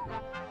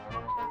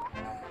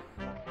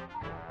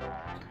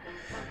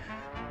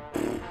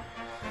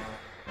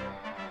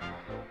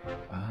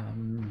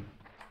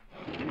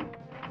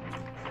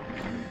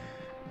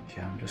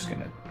 Yeah, I'm just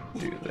gonna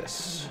do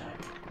this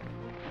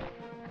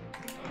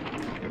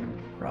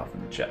rather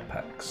than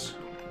jetpacks.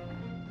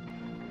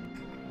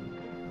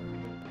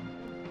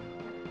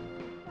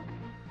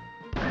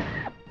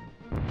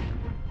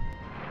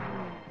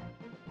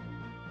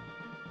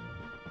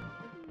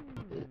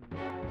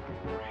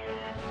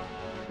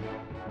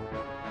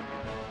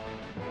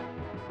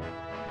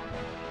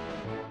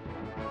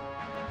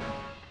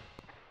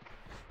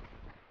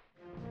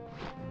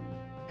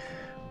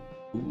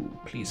 Ooh,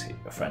 please hit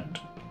your friend.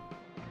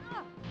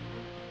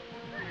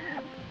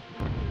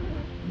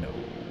 No.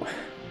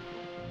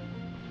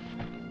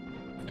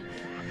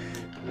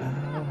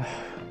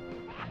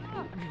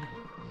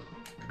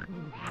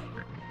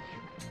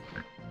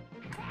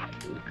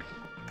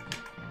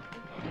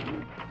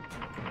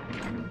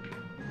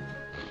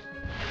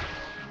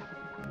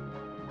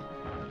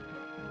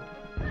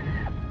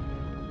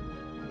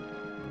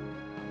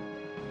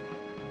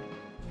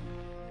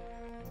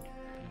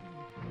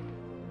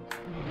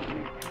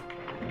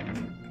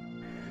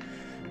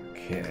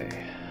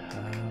 Okay,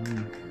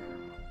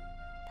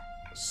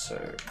 so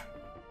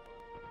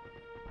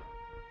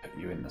put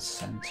you in the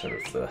center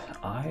of the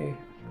eye,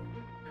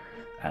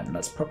 and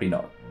that's probably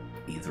not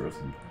either of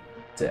them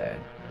dead.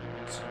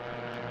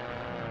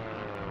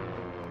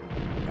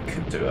 I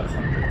could do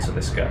 100 to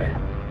this guy,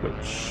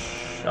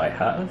 which I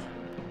have,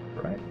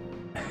 right?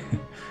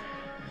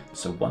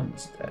 So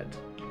one's dead.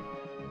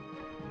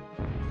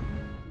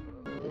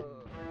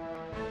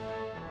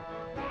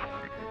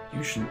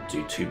 You shouldn't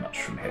do too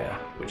much from here,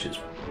 which is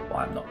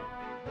why I'm not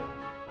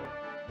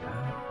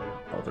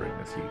bothering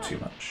with you too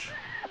much.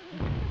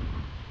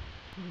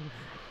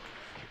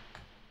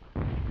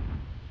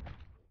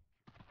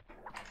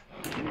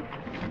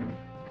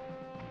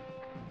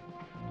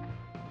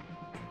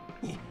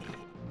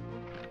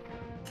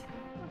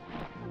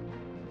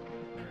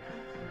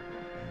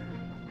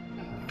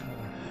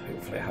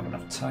 Hopefully I have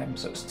enough time,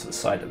 so it's to the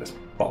side of this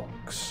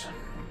box.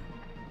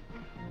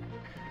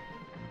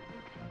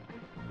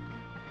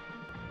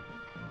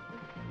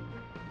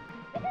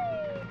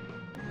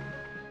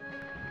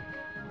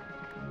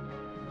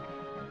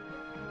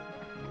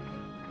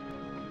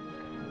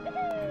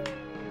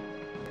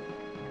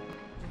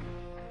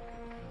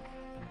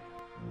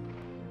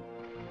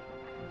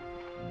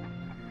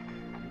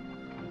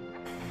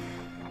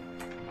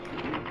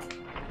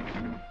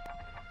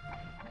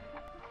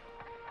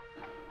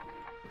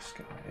 This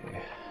guy.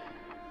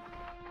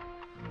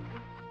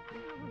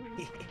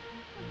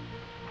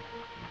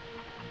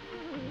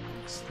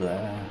 It's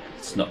there.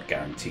 It's not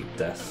guaranteed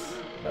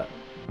death, but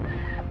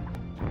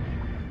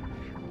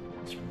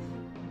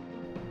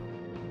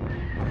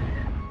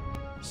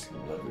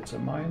Loads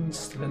of mines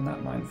still in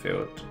that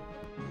minefield.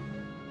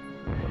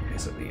 One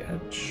is at the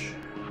edge.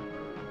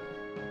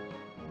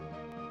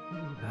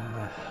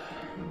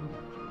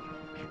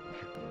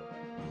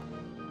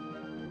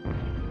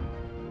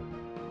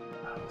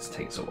 This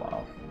takes a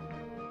while.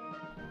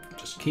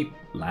 Just keep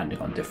landing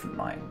on different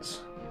mines,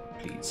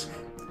 please.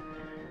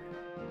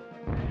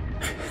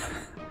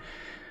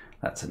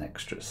 That's an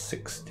extra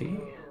 60.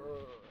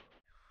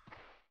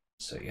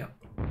 So, yep.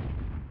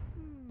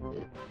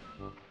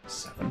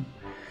 7.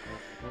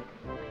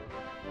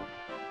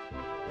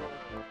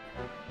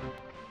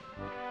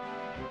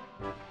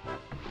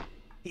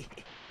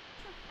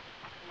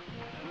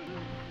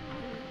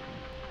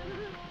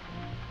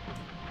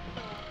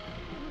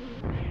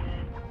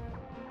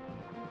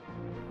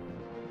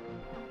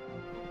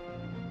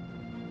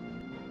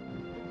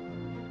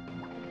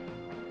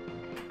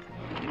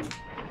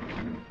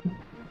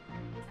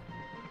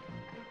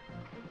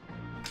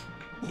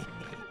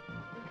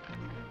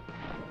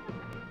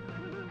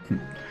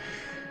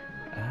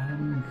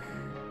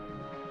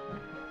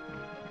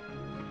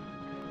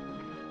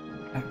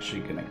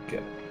 Actually gonna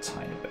get a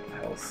tiny bit of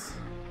health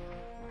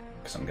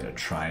because I'm gonna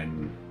try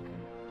and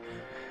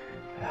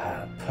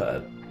put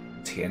a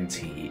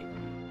TNT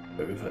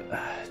over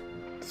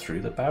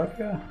through the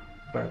barrier.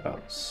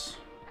 Whereabouts?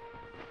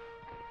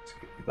 Let's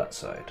get that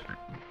side.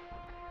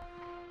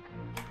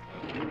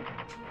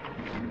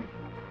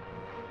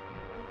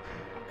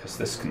 Because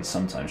this can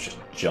sometimes just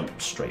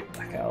jump straight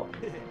back out.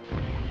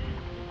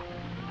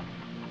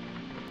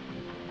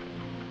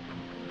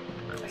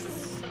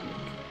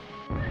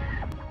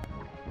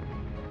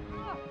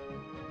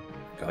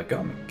 I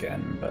got him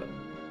again, but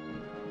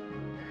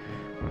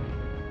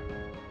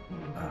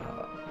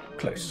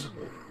close.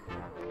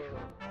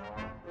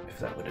 If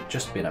that would have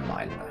just been a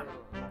mine there.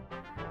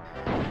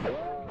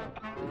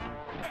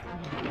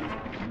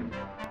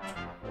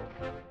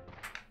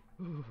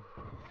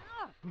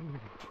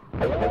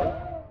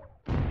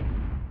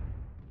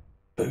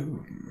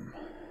 Boom.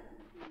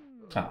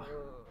 Ah,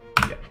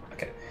 yeah,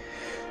 okay.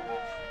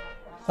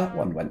 That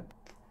one went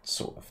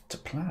sort of to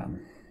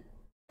plan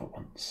for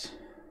once.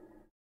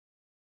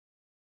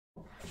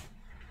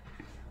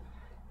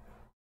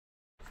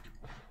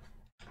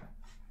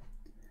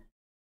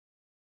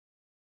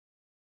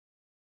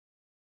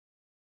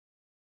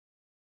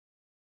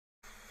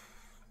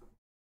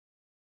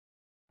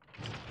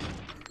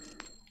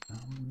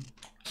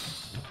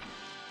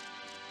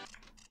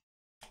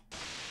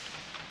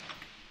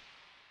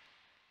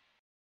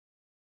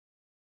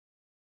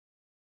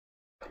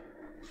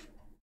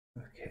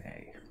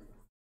 Okay.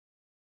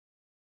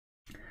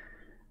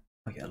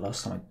 Oh yeah,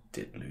 last time I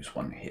did lose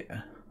one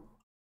here.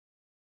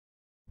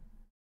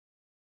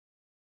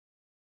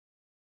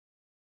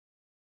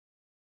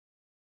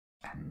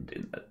 And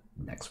in the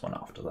next one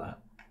after that.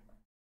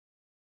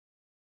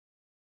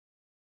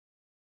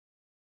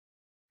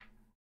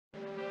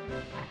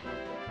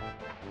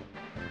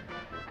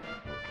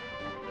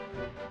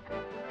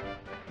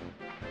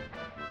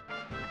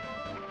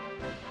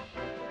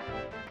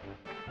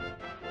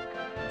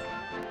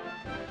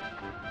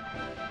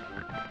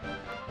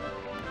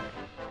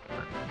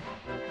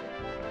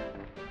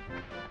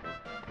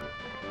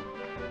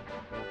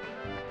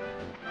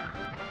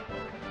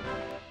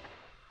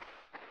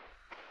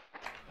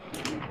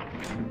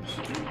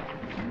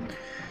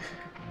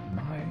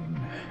 Mine.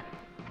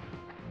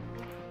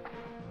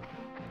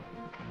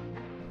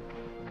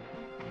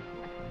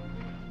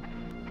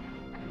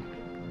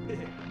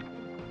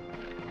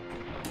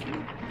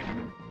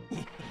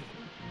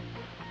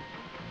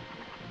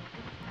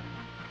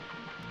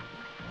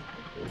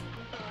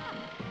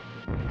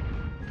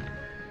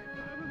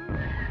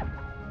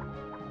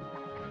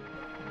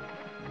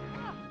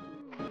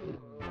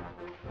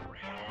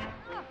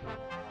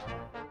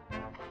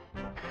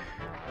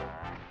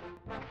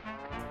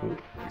 Ooh,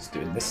 he's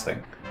doing this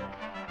thing,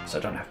 so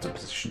I don't have to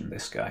position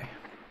this guy.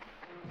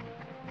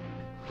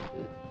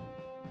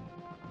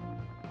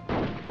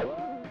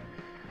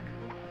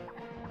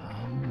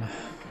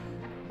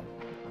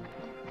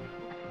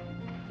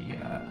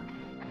 Yeah.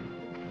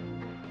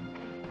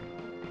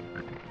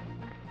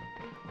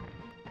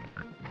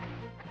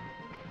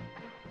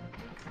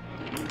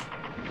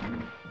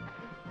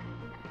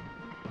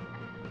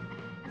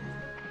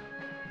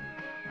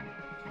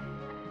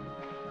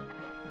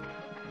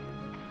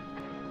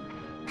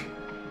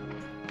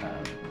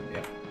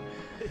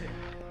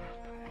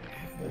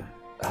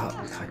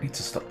 I need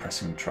to stop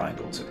pressing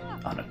triangle to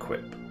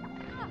unequip.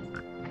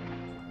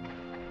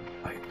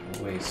 I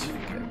always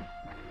forget.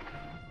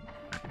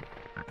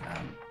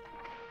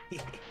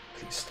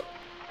 Please stop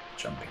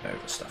jumping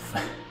over stuff.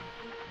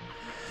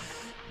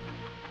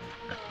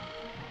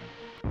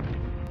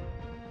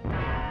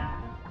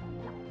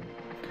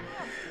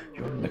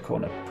 You're in the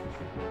corner.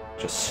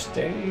 Just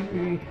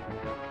stay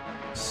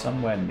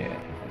somewhere near here.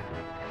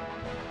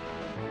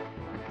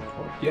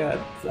 Oh,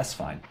 yeah, that's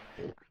fine.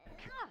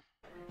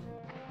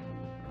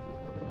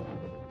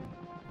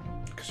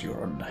 Because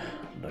you're on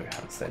low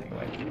health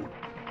anyway.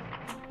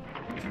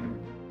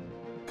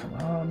 Come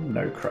on,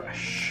 no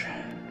crash.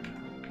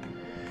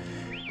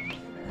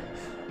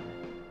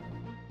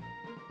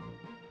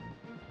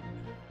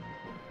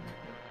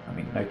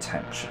 no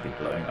tank should be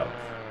blowing up,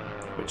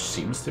 which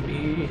seems to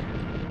be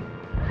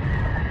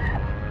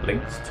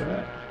linked to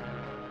it.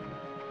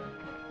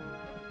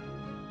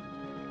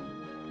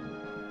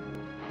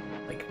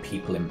 Like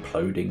people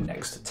imploding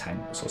next to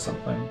tanks or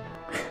something.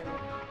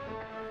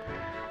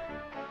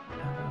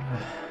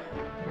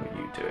 What are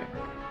you doing?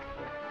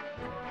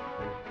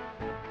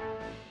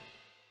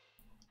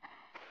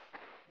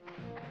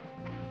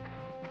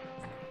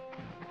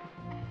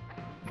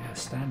 Yeah,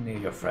 stand near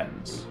your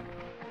friends.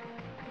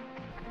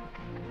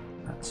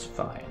 That's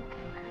fine.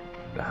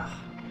 Ugh.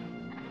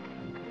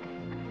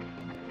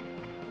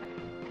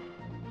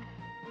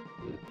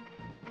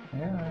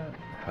 Yeah.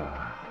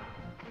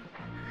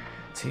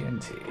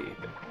 TNT.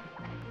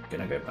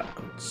 Gonna go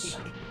backwards.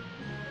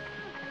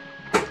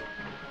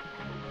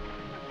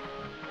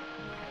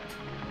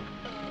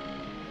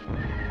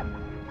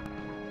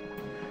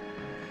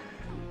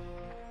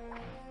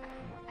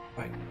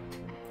 Right.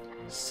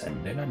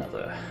 Send in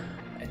another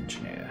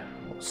engineer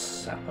or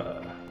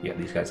sapper. Yeah,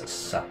 these guys are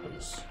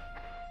sappers.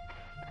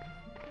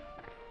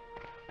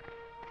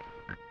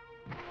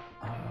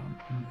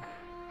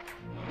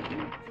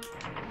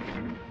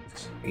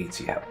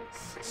 80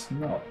 health. It's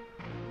not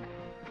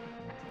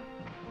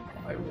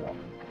what I want,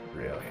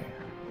 really.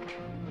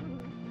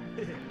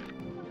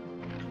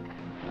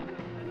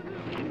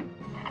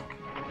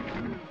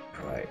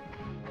 Right.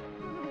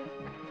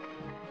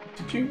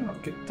 Did you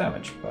not get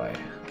damaged by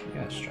the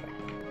airstrike?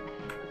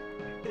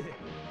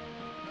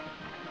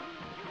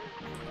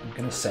 I'm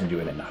gonna send you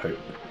in the hope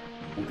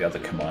all the other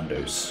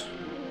commandos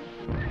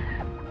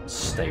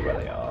stay where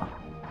they are.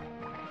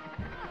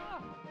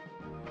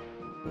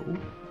 Ooh.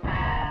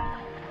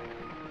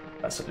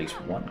 That's at least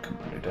one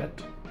commando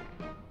dead.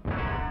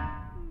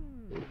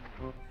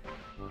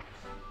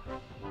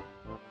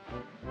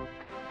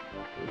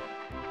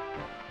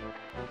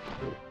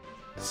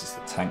 This is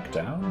the tank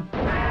down.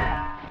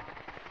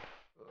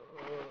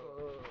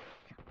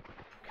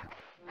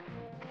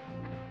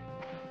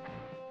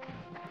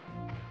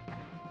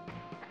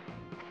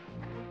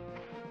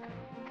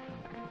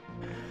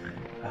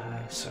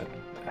 So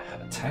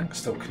a tank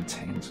still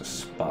contains a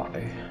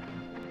spy.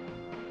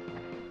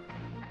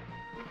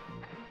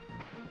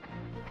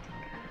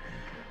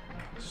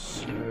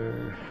 So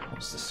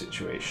what's the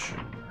situation?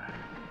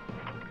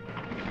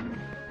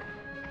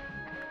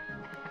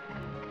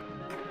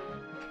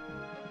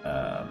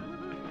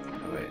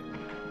 Wait.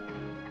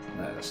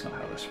 No, that's not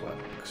how this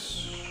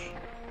works.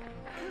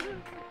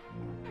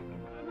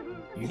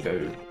 You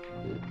go.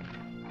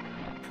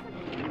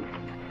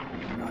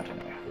 I don't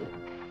know.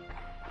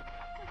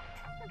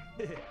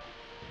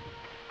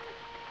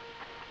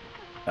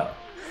 Oh,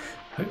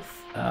 hope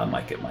I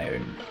might get my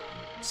own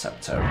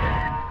saboteur.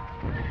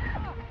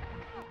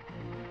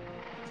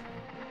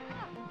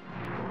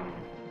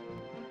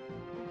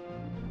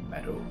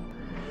 Medal.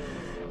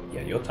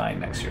 Yeah, you're dying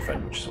next to your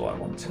friend, which is what I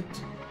wanted.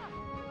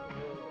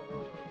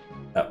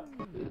 Oh,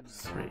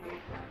 3.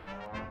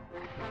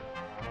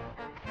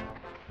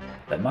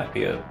 There might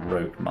be a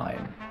rogue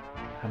mine.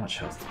 How much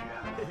health do you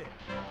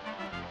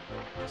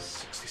have?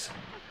 67.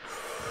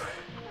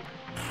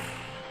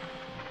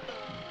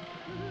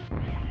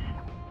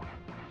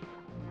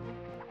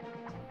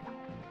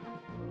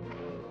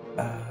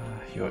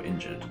 You're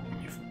injured.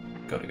 You've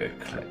got to go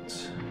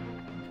collect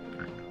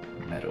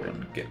medal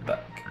and get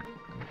back.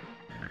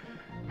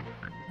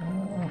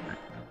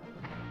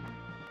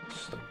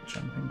 Stop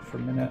jumping for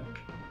a minute.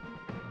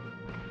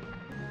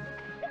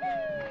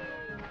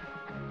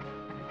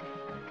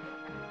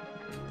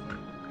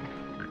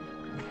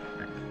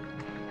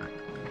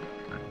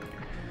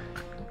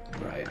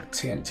 Right,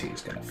 TNT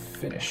is going to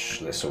finish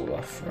this all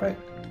off, right?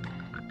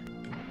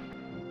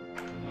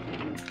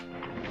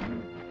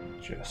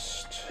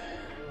 Just...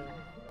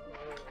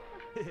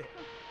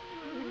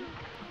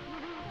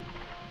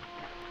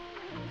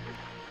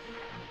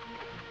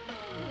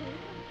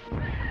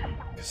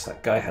 because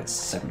that guy had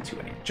 70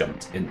 when he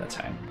jumped in the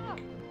tank.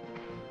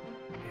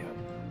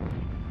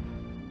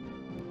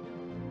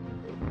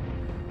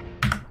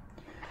 Yeah.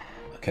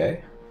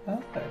 Okay.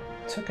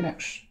 It took an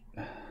extra...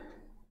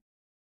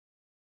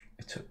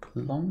 It took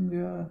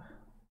longer,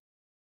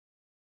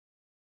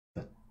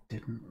 but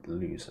didn't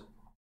lose a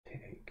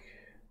pig.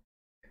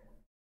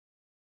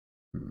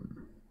 I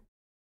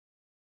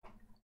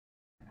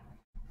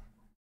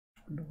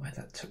wonder why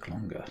that took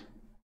longer.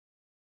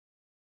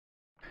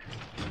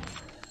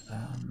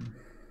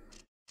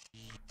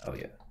 Oh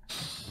yeah.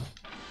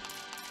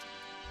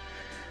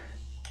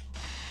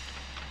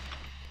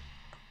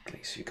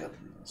 Glacier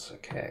Guns,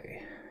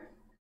 okay.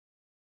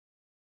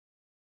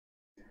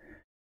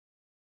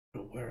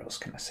 But where else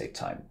can I save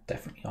time?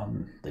 Definitely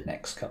on the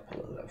next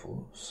couple of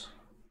levels.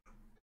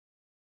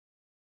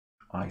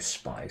 I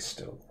spy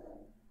still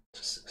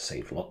to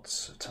save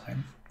lots of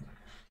time.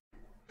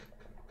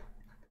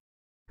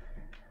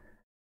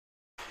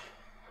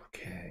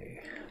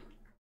 Okay.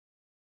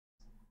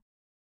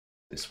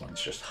 This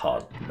one's just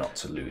hard not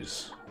to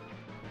lose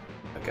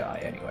a guy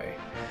anyway.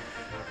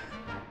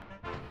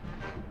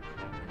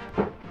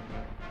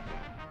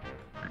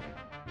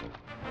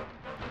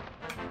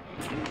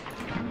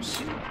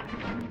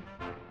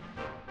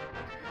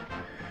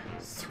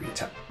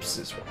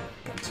 This is what I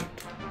wanted.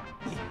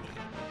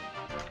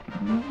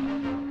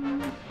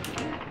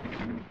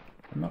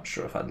 I'm not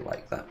sure if I'd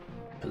like that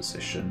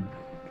position.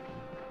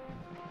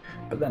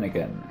 But then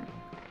again,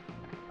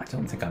 I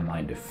don't think I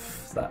mind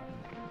if the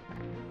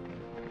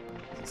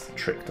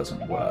trick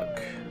doesn't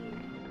work.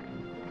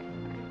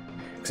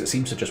 Because it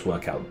seems to just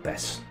work out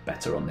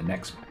better on the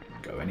next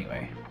go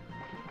anyway.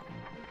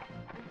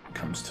 It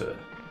comes to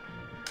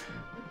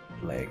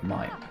laying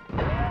mine.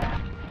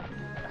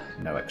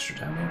 No extra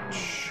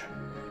damage.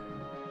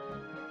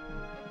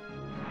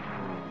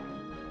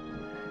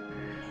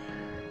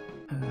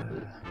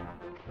 And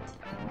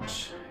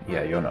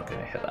yeah, you're not going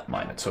to hit that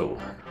mine at all,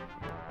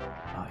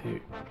 are you?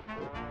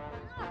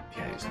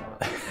 Yeah, he's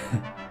not.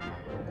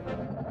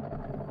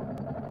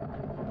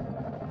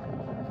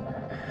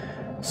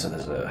 So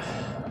there's a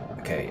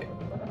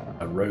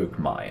rogue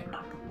mine.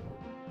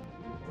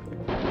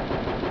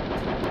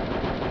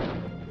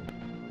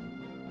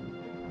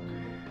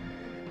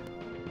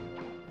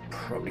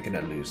 Probably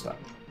gonna lose that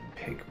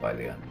pig by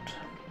the end.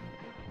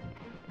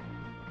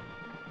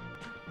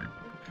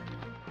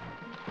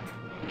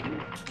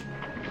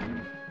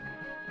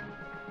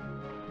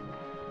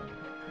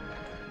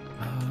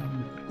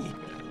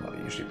 I'll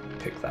usually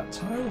pick that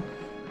tile.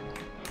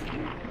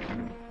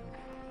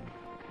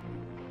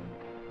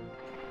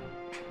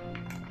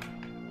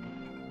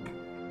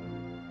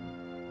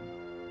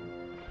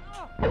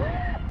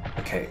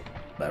 Okay,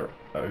 they're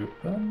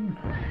open.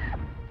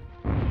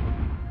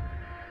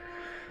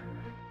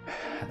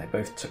 And they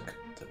both took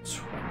the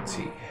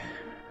 20,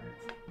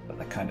 but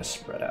they're kind of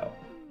spread out.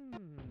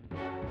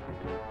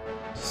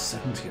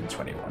 70 and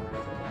 21.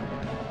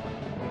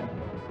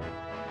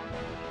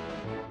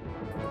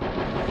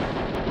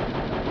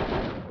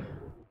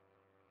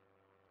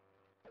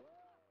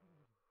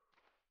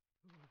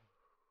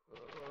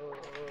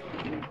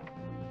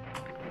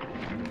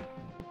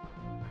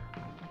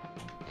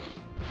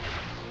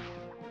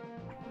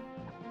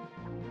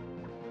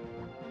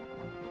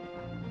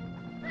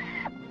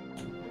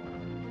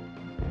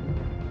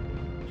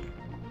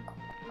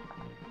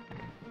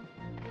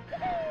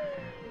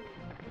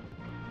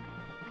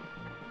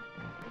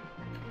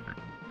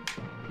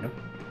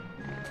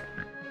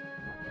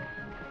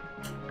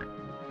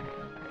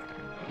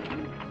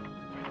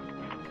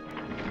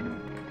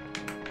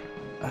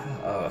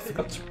 I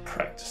forgot to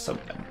practice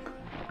something.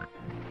 I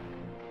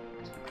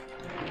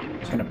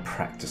was going to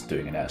practice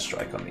doing an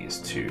airstrike on these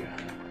two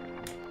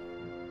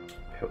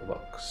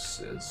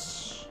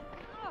pillboxes,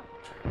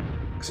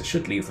 because it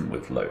should leave them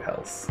with low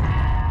health,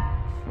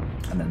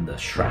 and then the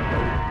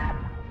shrapnel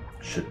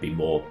should be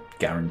more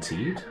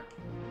guaranteed.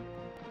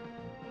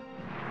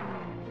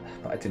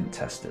 But I didn't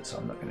test it, so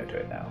I'm not going to do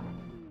it now.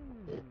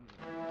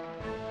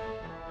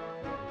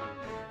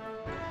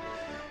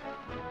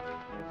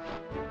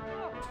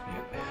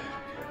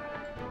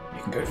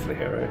 You can go for the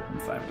hero, I'm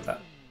fine with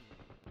that.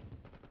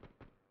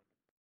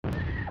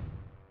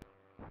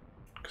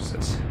 Because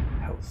there's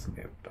health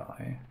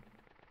nearby.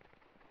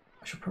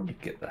 I should probably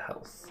get the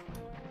health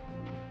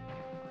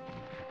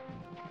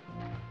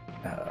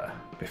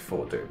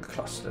before doing the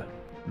cluster.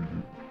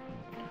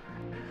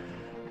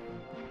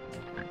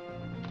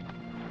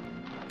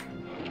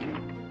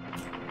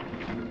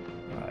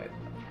 Right,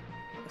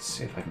 let's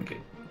see if I can get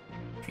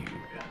you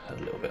a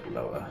little bit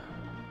lower.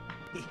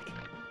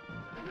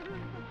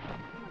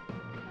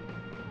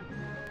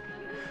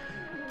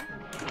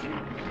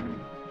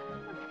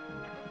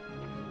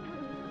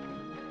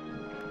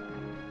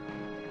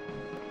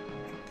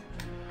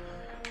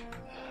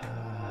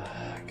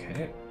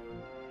 Okay,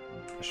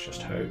 let's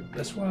just hope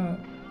this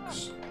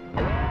works.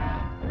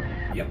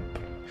 Yep.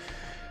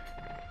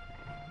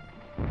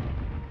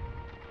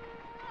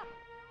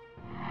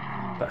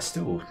 But I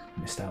still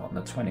missed out on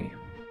the 20.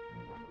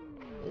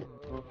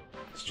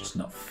 It's just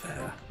not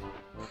fair.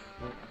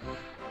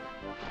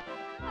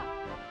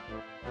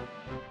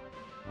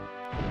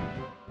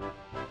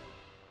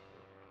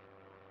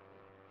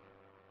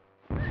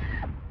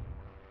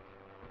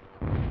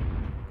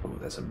 Oh,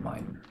 there's a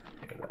mine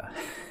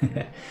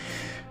there.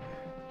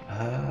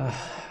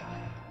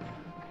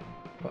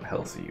 What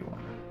health are you on?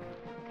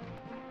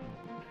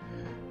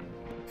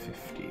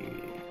 50.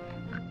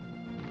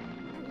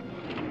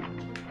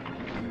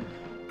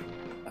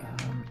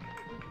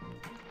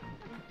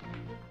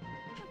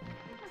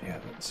 Yeah,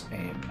 let's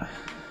aim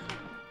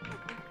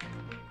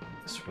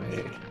this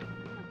way.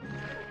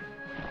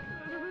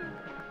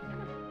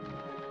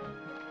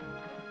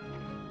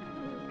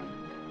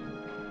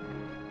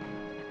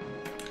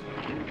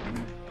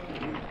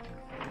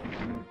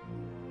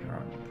 You're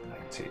on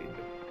 90.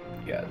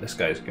 Yeah, this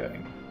guy's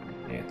going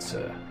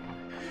into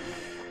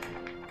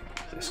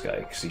this guy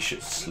because he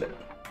should slip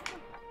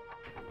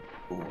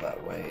all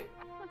that way.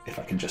 If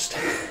I can just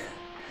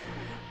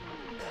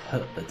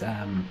put the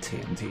damn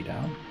TNT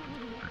down.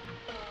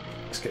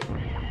 Let's get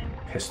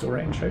pistol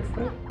range,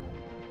 hopefully.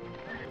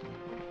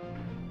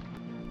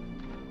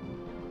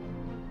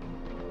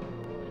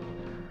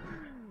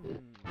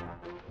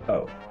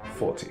 Oh,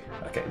 40.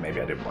 Okay, maybe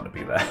I didn't want to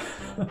be there.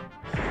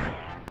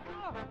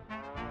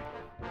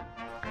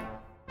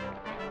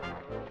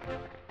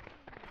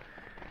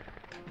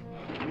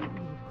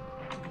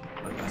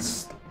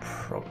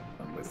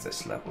 with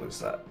this level is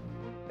that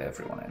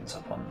everyone ends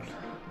up on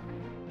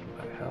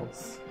low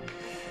health.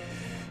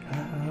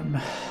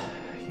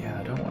 Yeah,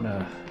 I don't want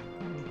to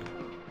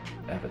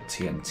ever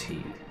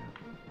TNT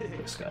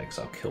this guy because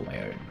I'll kill my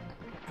own.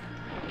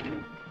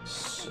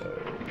 So...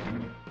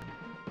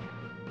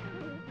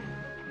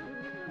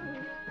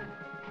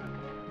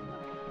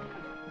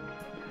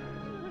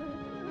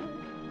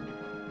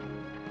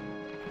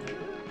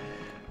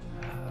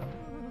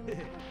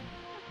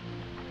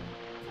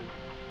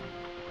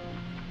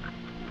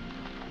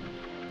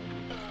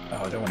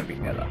 oh, I don't want to be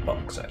near that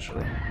box,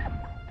 actually.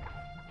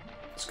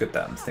 It's good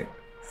that I'm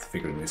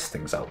figuring these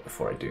things out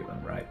before I do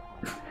them, right?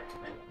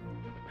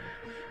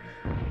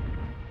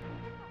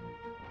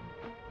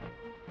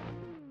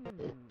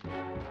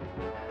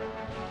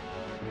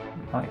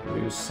 Might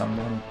lose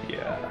someone,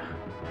 yeah.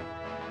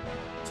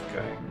 It's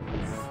going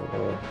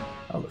for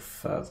the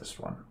furthest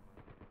one.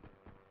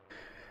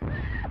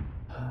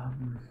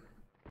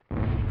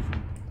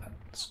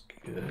 That's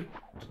good.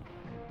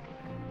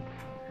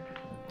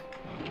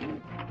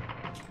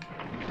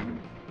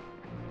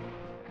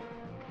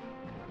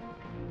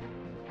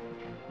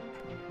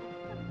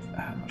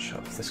 How much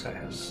health this guy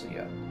has?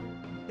 Yeah.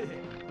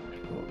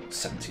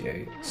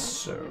 78,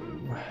 so...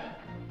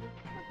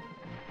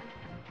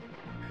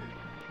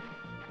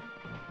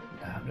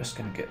 I'm just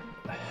gonna get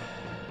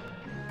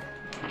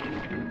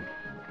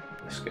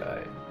this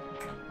guy.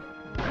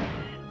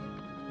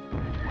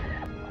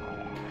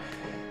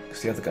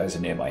 Because the other guys are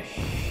near my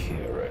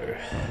hero.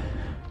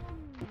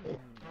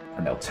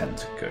 And they'll tend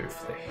to go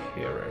for the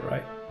hero,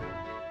 right?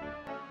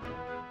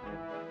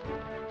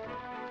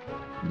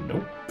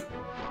 Nope.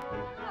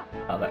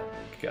 Oh, that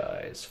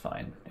guy is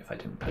fine if I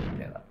didn't put him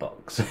near that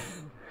box.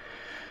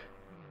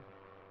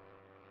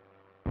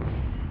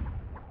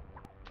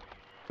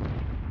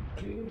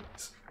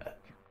 Please.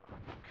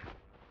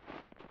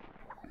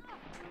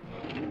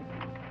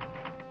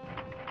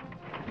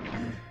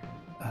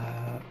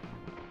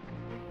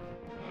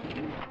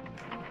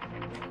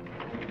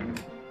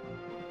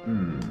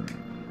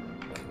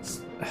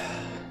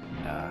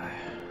 I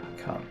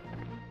can't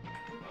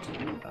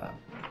do that.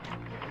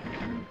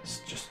 It's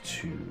just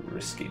too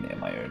risky near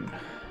my own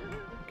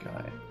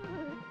guy.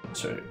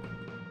 So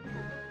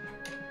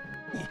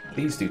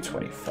these do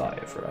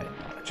 25, right?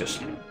 I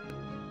just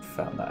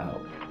found that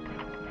out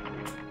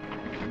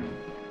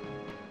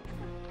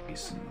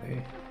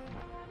recently.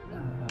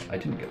 I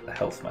didn't get the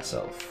health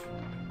myself.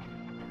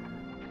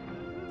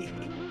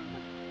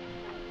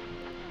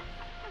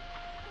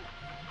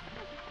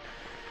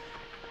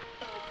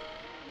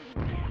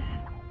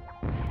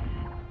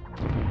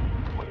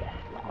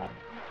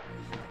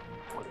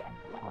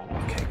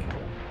 Okay,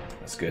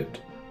 that's good.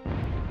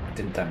 I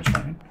didn't damage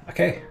mine.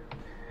 Okay.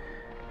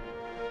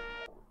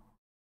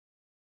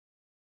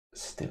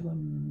 Still a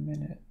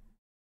minute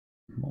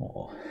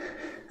more.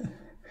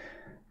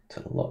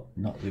 To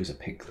not lose a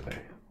pig though.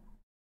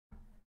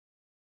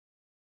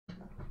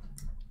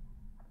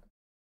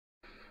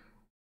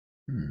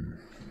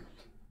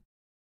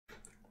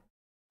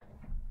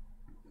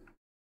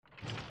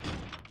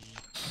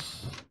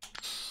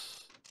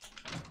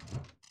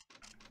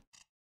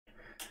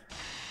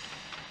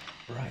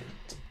 Right.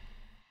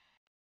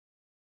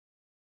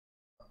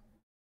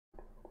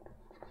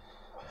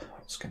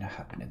 What's going to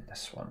happen in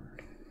this one?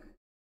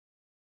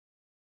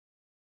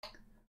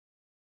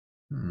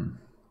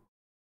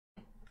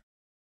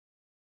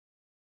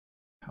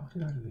 How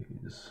did I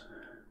lose?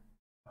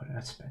 Why did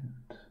I spend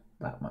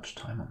that much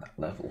time on that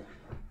level?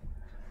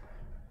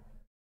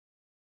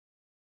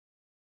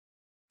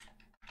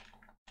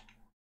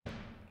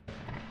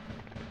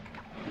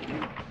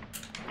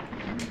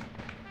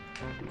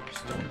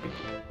 Just don't want to be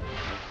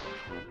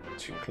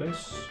too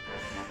close.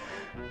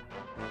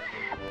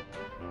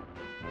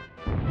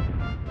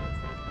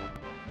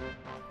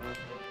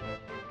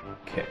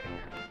 Okay,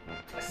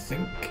 I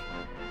think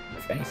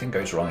if anything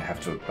goes wrong, I have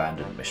to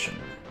abandon mission.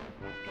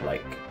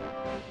 Like,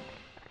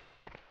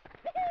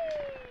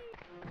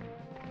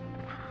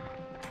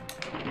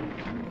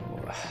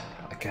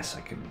 I guess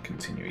I can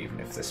continue even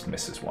if this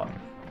misses one,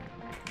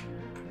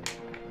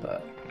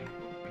 but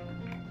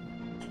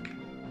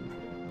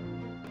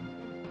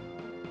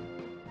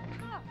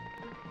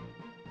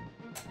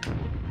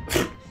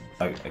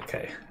oh,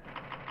 okay.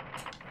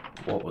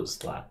 What was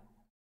that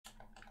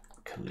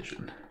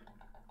collision?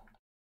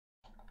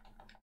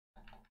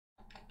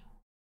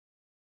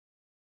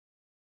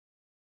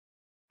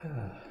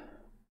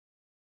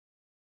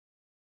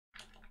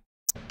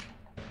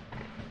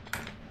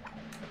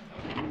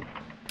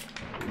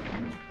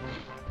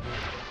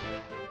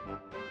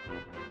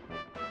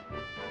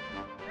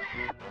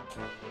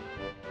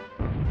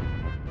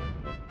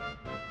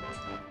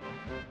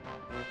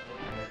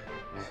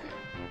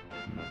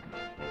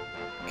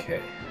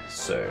 Okay,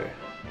 so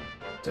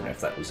don't know if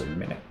that was a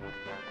minute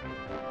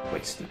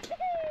wasted.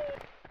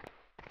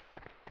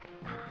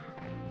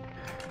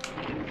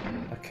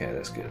 Okay,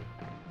 that's good.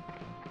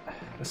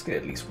 Let's get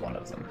at least one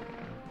of them.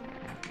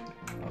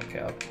 Okay,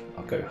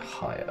 I'll go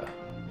higher.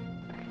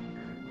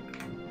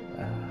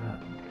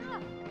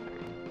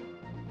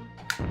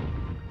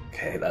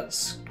 Okay,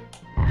 that's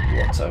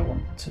what I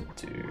want to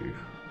do.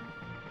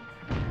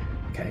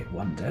 Okay,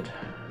 one dead.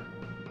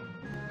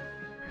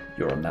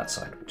 You're on that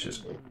side, which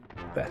is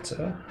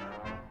better.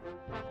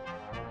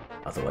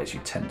 Otherwise you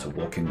tend to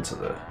walk into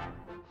the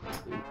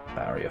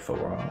barrier for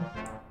a while.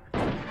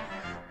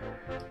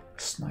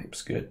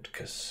 Snipe's good,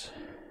 because...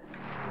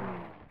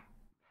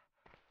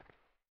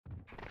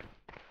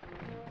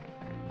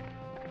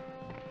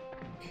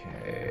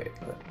 Okay,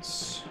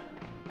 let's...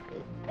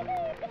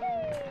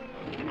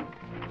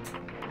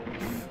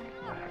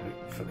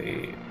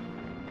 Hopefully...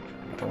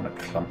 I don't want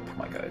to clump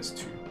my guys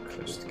too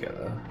close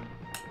together.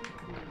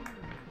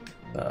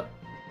 But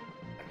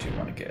I do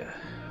want to get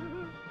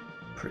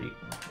pretty...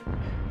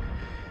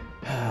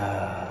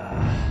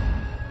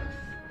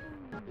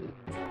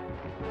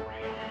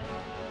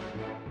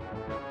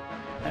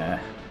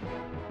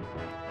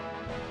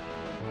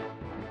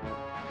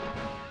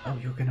 Oh,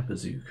 you're gonna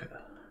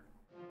bazooka.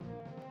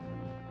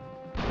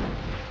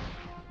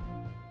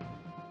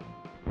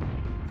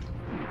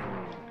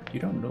 You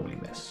don't normally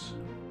miss.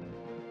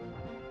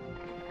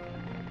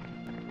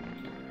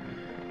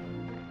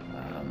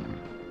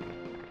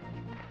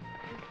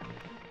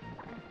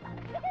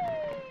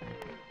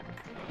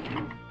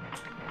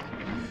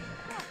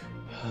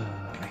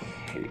 I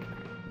hate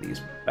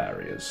these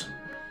barriers.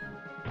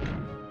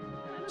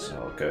 So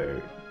I'll go...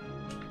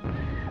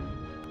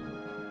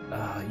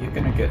 you're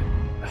gonna get...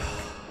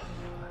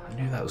 I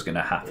knew that was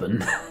gonna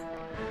happen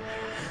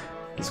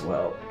as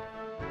well.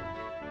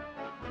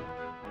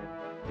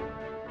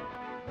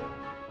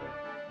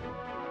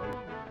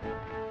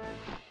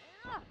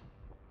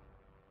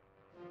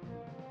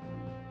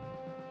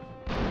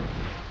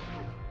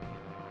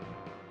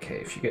 Okay,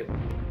 if you get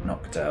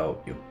knocked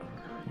out,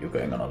 you're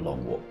going on a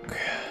long walk.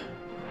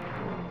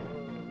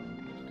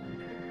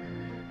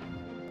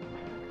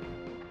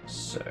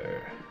 So,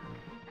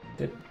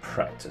 did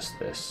practice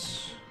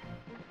this.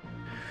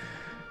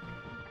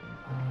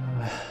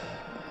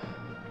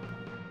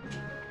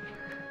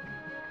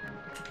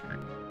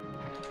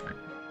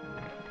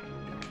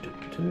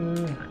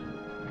 And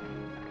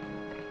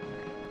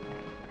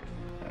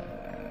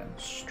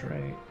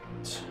straight.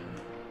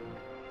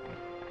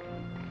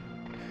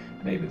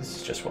 Maybe this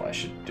is just what I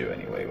should do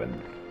anyway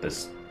when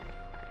there's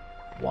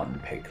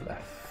one pig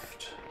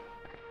left.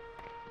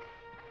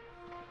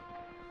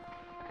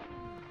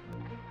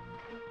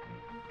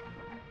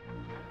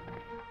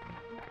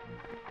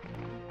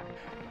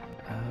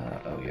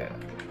 Oh yeah.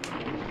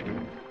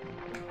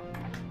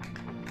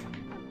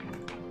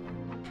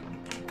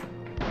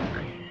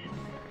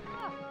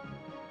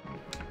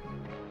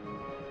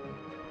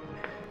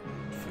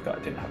 Forgot I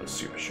didn't have a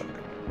super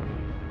shotgun.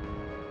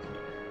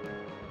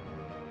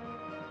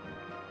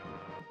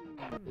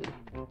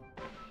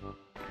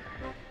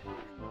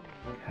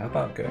 How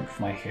about going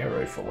for my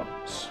hero for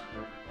once?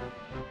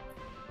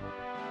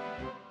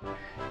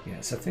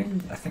 Yes, I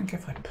think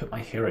if I put my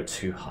hero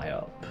too high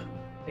up,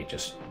 they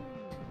just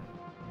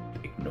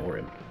ignore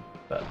him.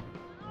 But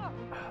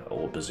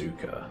or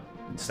bazooka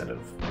instead of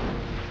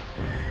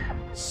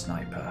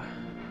sniper.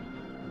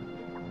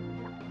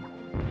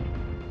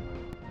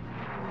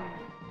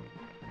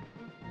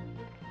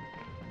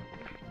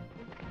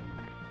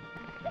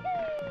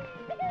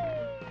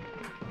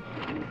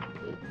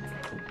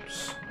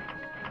 Oops.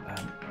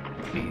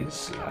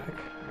 Please, lag.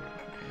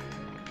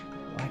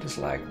 Why does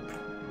lag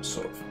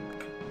sort of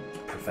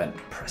prevent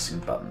pressing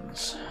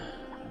buttons?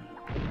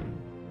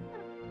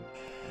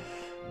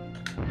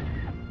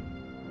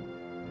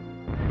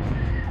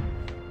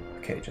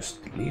 Okay, just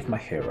leave my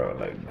hero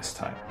alone this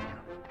time.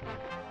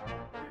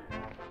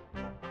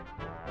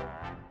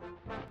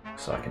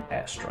 So I can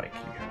airstrike you.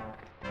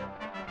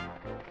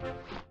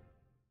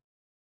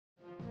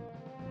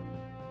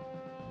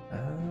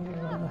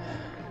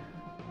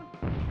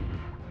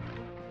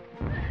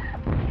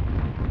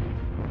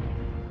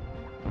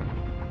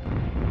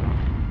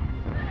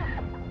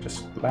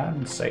 Just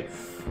land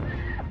safe.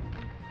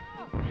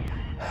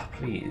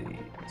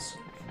 Please.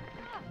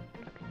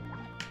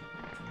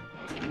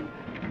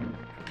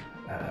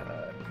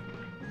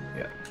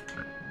 Yeah.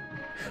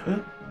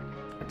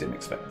 I didn't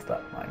expect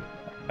that line.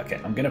 Okay,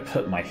 I'm gonna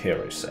put my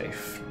hero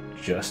safe,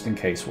 just in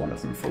case one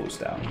of them falls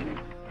down.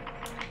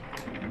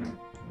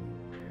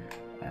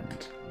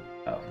 And...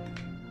 oh.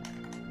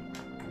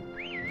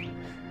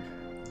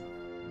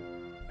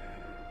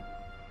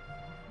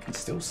 Can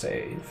still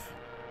save.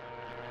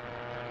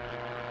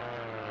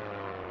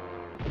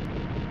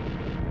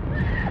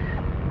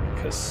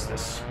 Because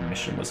this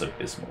mission was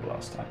abysmal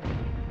last time.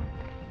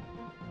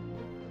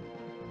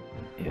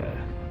 Yeah,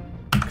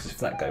 because if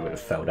that guy would have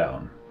fell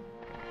down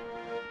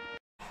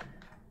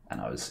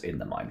and I was in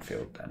the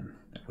minefield, then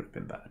it would have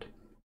been bad.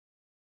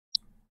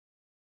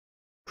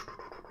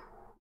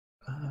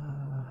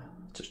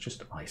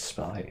 Just I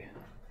Spy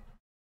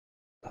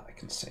that I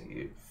can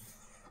save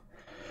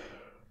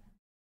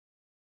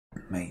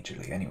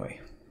majorly anyway.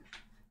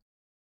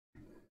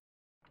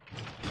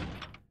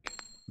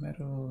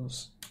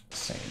 Medals,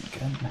 same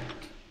again.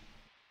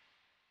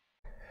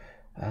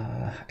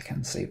 I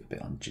can save a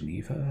bit on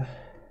Geneva.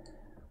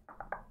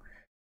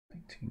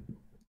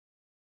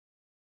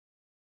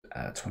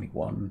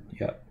 21,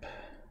 yep,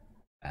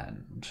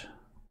 and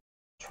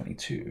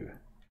 22.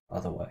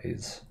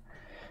 Otherwise,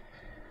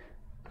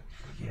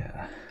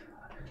 yeah,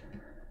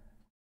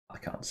 I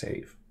can't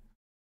save.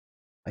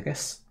 I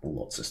guess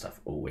lots of stuff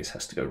always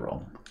has to go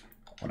wrong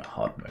on a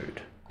hard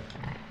mode.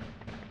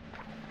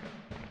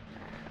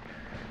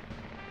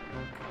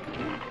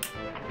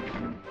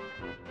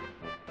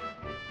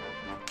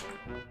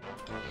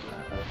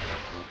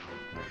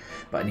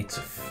 But I need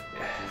to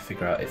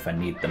figure out if I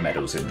need the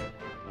medals in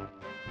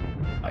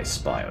I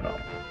Spy or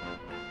not.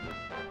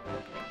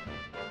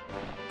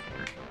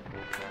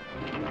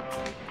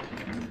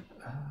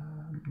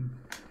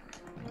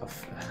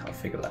 I'll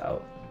figure that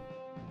out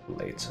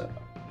later.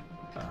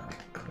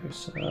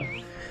 Closer.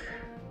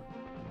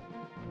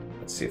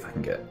 Let's see if I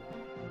can get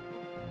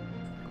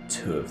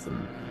 2 of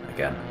them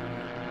again.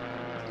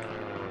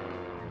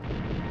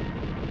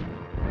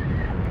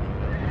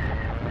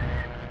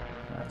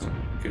 That's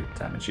good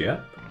damage,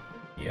 yep.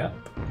 Yep.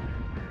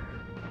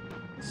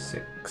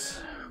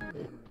 6.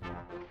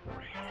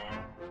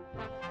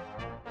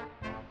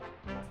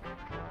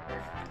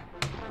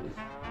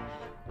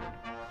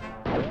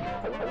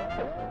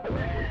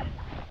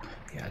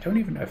 Yeah, I don't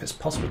even know if it's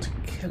possible to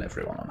kill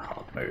everyone on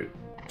hard mode.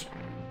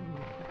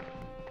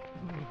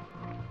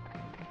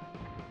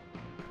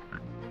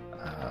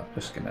 I'm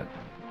just gonna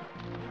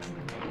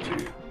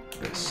do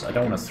this. I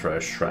don't want to throw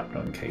a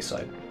shrapnel in case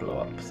I blow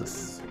up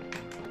this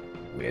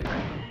weird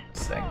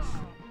thing.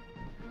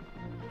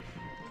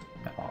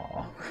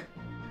 Aww.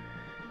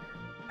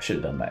 I should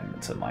have done that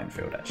into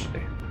minefield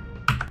actually.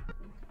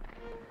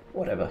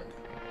 Whatever.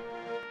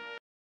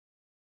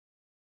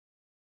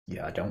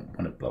 Yeah, I don't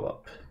want to blow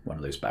up one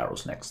of those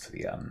barrels next to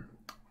the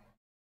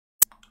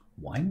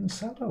wine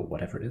cellar or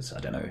whatever it is. I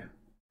don't know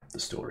the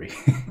story.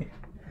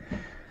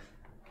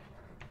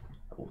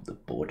 Or the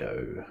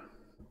Bordeaux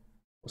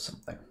or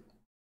something.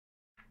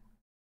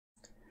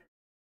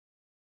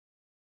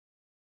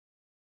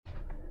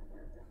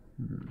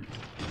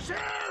 So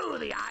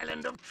the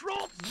island of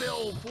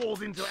Trottsville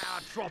falls into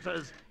our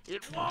trotters.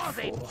 It was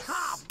a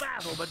tough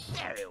battle, but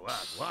very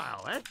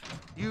worthwhile, eh?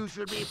 You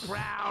should be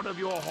proud of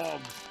your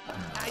hogs.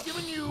 I've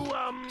given you,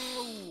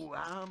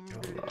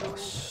 You're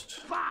lost.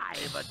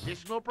 5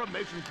 additional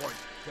promotion points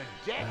to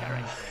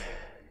decorate.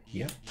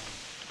 Yep.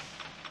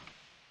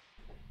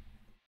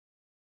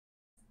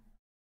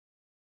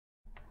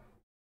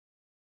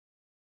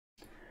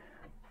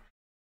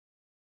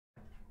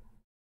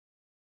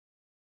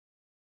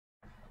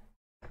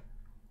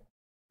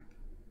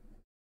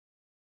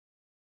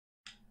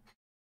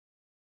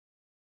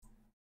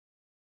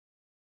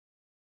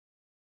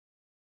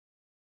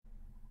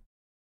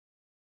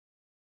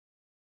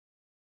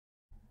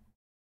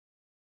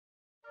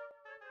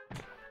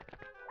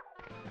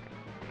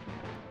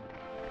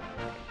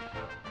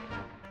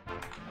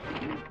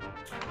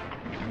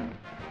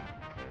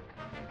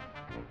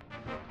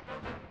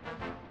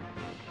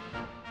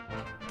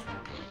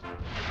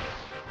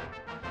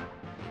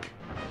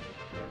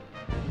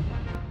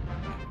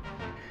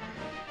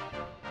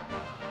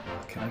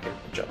 Can I get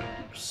the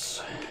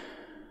jumps?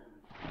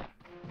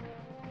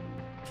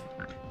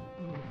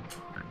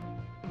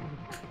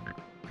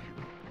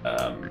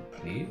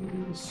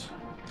 Please?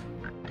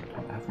 I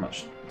don't have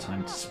much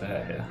time to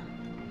spare here.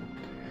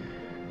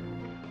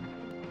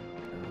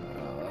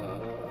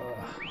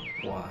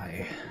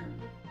 Why?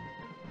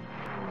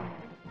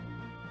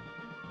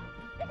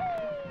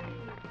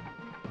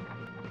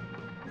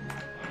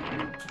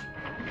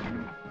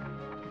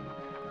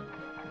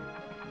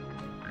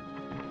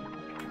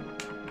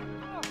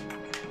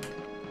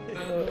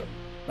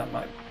 That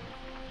might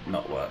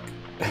not work.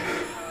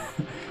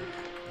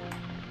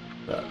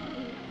 But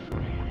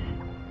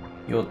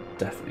you're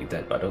definitely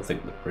dead, but I don't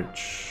think the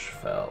bridge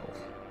fell.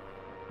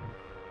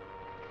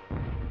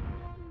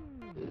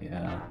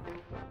 Yeah.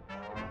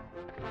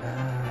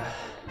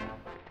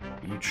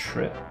 You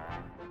trip.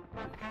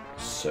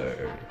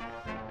 So.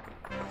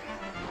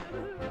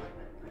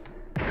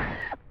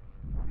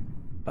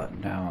 But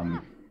now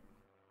I'm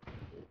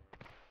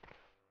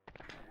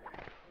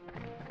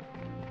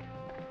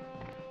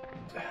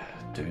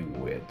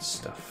doing weird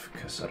stuff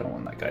because I don't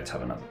want that guy to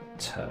have another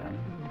turn.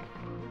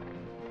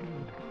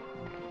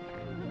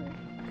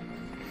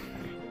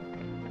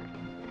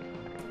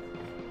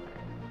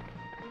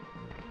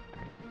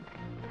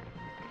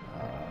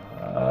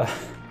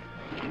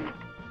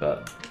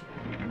 But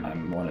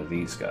I'm one of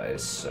these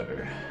guys, so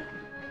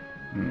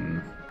I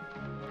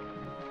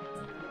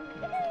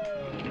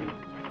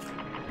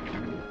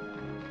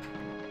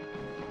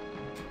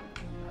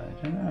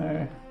don't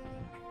know.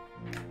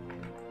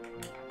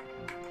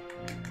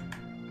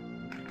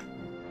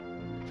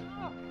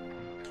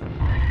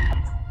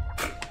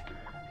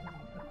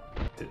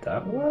 Did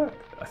that work?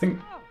 I think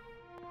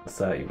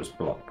 30 was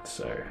blocked,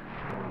 so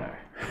no.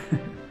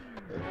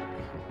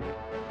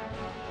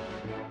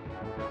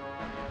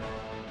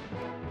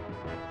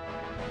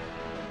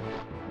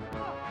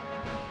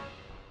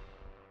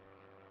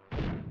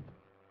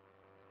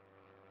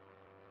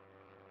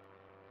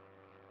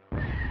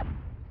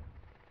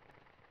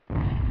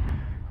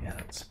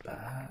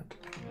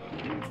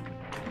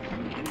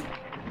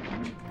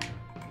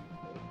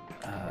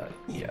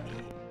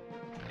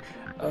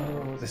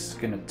 Oh, this is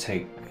gonna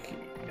take...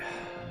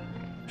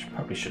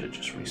 Probably should have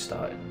just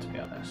restarted, to be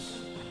honest.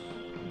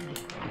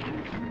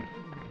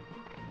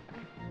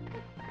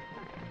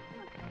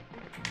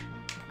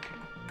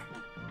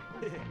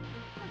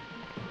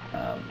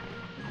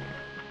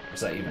 Was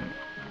that even...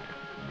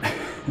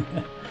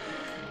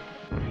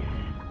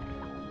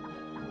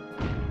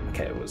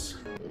 Okay, it was.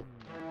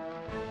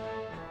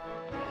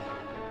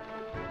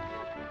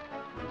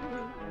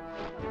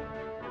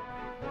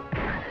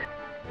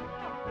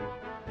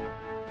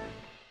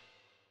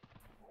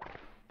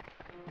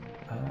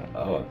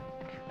 Oh,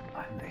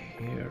 I'm the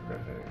hero.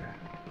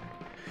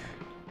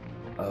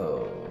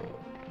 Oh.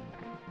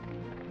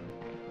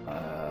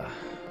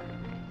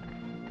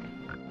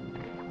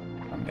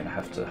 I'm gonna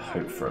have to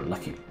hope for a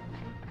lucky...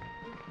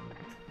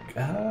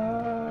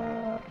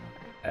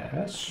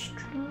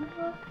 Astra?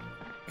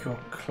 Your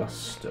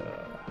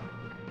cluster.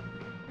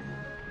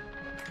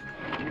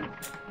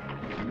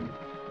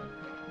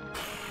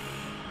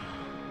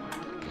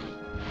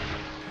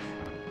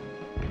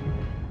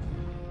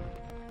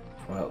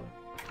 Well,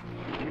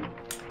 I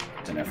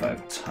don't know if I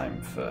have time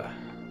for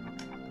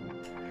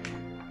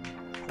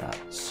that,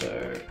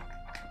 so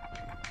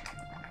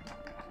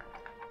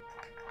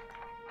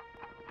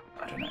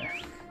I don't know.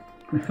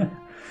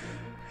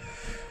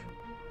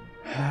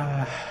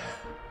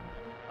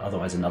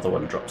 Otherwise another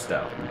one drops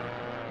down,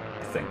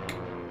 I think.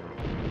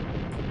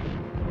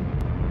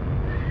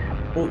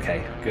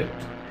 Okay, good.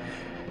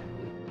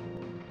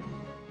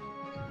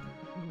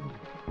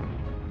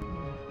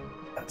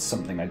 That's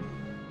something I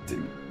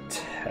didn't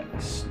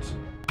test.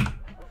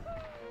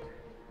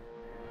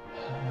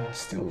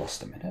 Still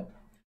lost a minute.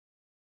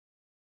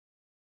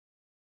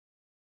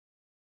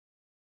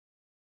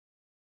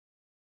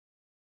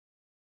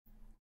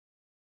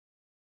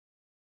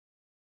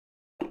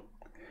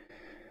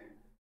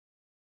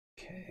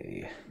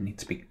 Okay, need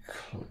to be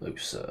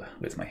closer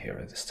with my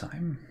hero this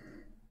time.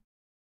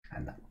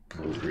 And that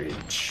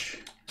bridge.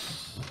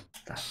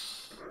 That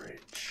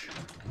bridge.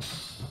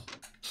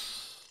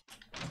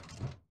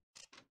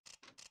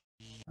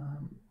 Yep.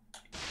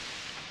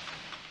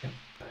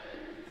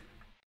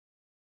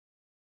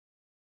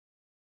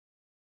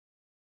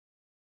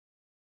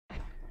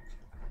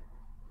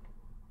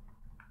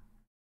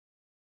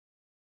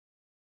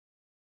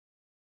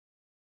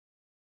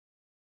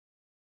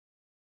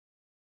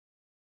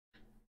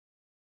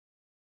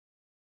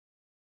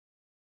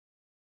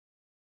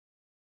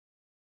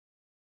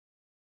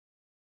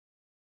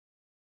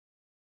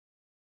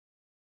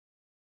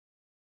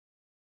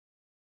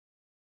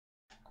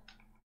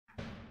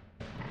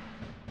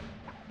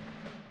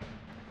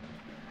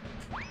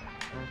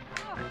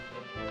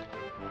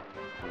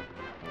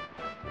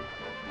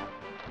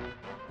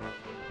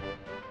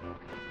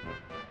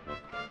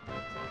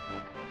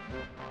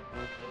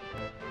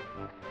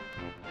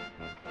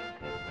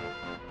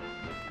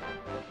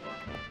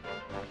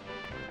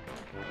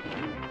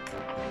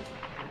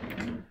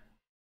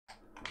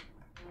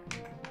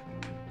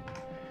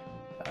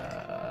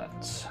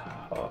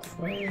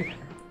 Halfway.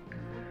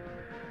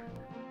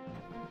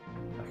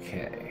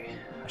 Okay,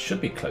 I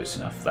should be close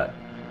enough that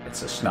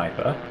it's a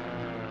sniper.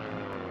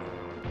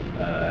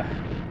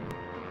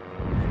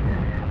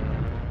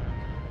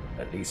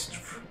 At least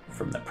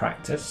from the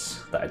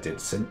practice that I did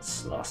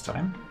since last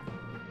time.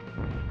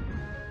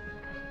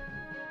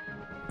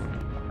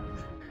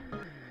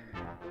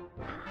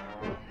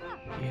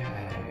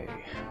 Yay.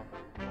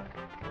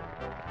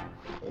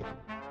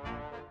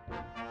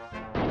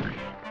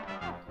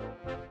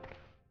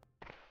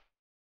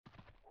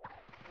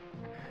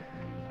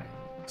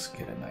 Let's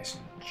get a nice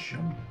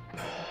jump.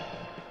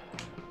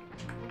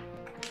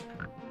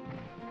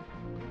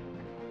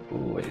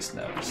 Always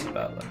nervous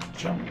about that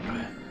jump.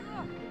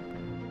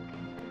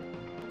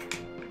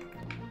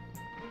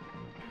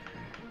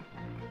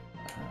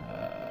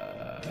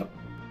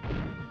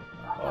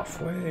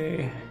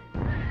 Halfway.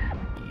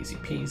 Easy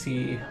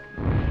peasy.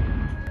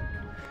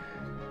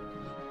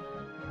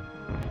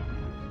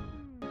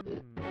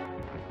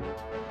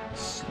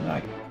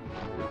 Snipe.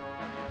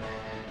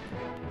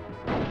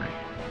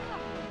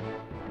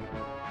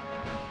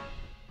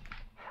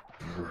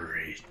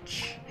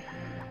 Bridge.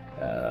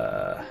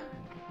 Yeah,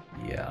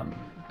 I'm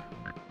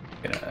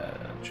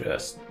gonna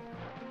just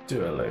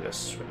do a load of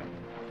swimming.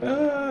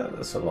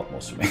 That's a lot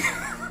more swimming.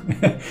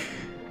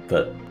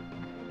 But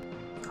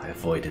I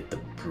avoided the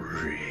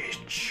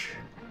bridge.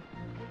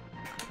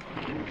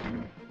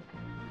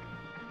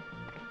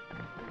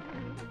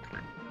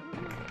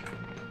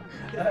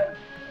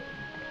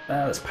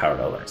 That's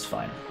parallel, that's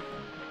fine.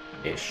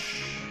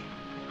 Ish.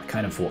 I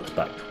kind of walked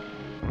back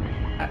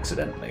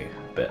accidentally,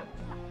 but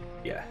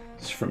yeah,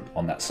 it's from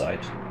on that side.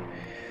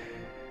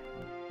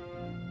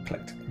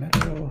 Collecting the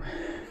metal.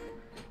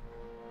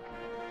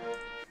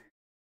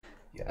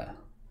 Yeah.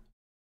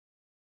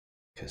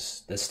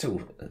 Because there's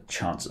still a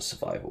chance of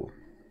survival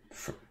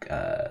for,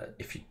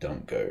 if you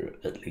don't go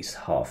at least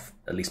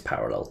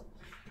parallel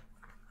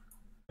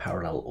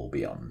or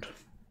beyond.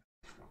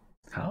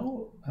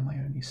 How am I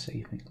only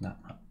saving that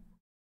much?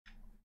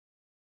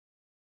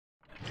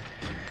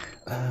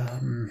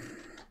 So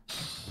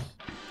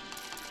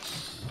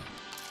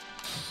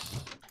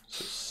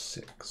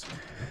 6.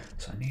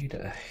 So I need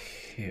a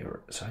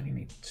hero. So I only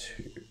need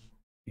 2.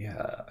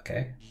 Yeah,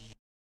 okay.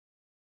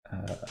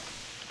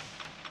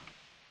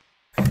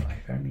 I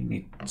only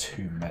need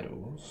 2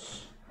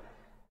 medals.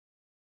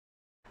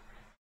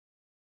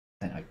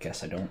 Then I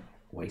guess I don't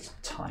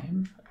waste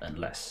time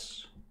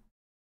unless...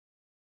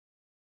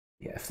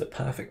 Yeah, if the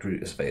perfect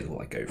route is available,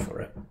 I go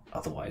for it.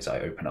 Otherwise, I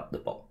open up the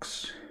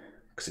box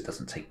because it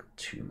doesn't take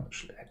too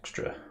much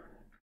extra.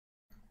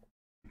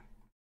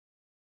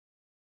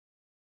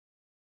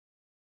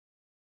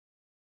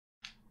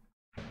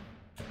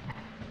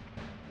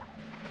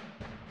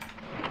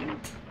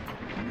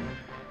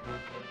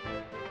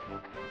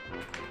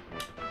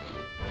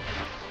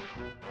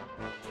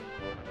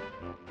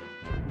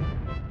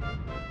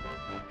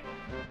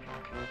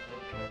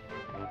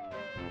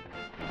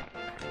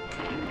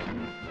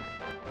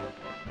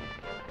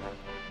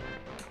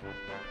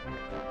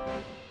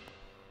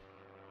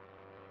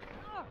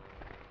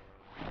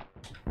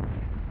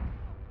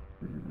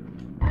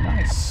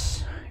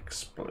 Nice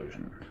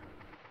explosion.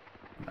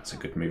 That's a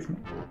good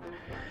movement.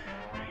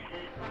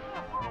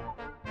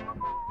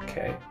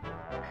 Okay.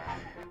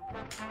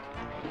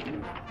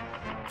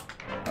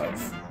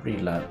 I've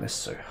relearned this,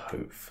 so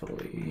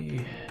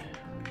hopefully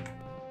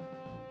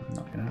I'm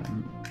not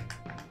gonna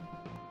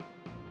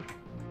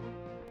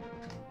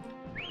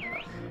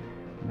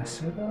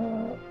mess it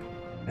up.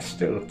 It's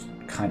still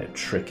kind of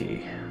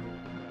tricky.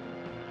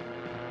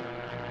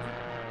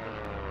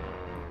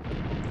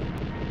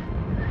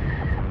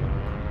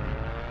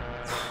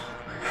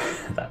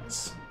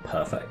 That's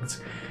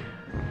perfect.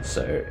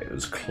 So it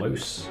was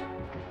close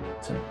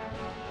to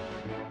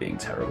being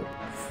terrible.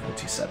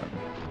 47.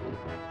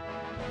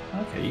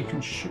 Okay, you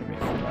can shoot me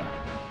from there.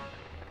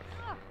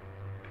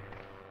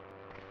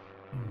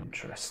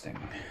 Interesting.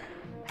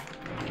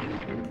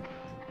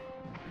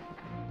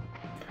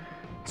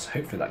 So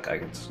hopefully that guy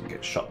doesn't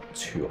get shot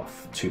too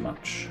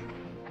much.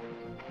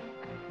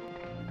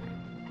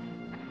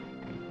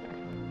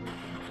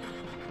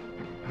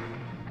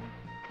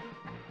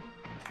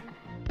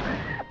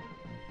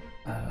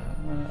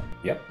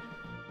 Yep.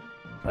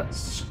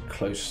 That's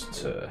close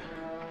to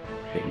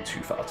being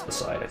too far to the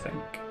side, I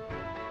think.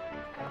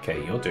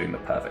 Okay, you're doing the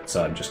perfect,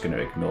 so I'm just going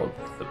to ignore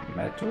the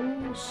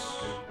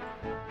medals.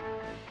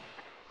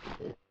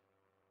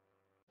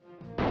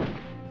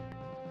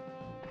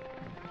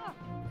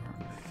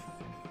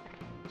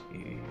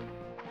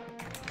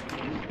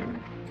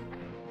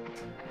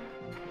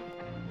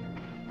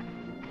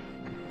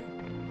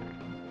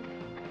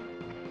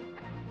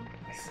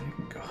 I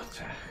think, God,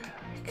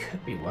 it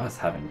could be worth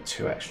having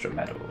 2 extra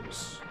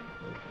medals.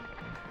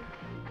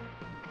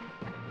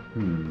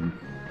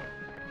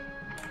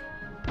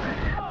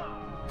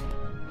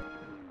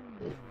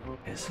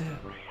 Is it?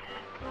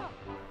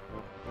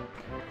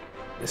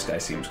 This guy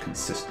seems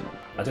consistent.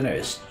 I don't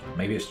know,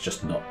 maybe it's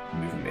just not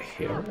moving the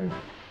hero?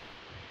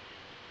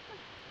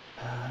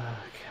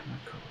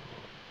 Chemical.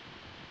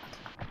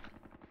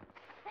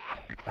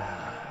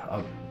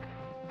 I'll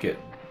get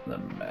the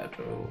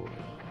medals,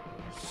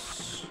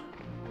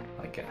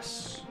 I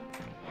guess.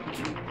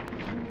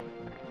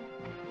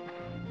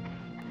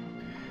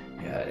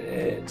 Yeah,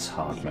 it's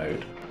hard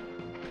mode.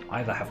 I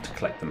either have to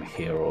collect them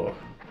here or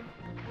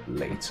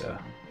later.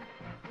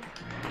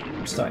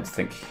 I'm starting to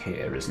think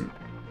here isn't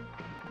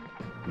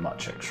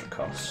much extra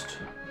cost.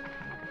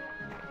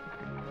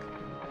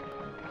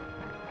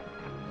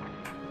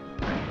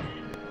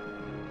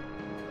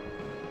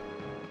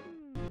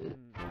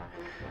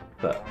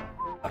 But,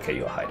 okay,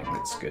 you're hiding,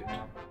 that's good.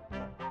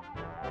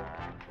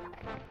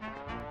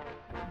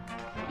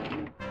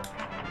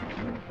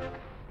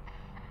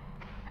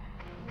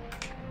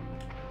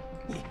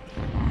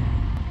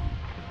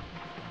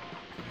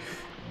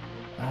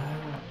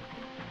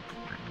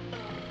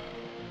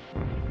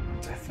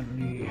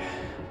 Definitely.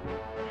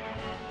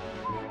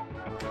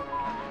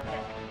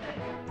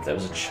 There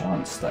was a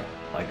chance that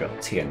I got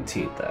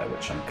TNT'd there,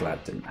 which I'm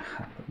glad didn't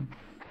happen.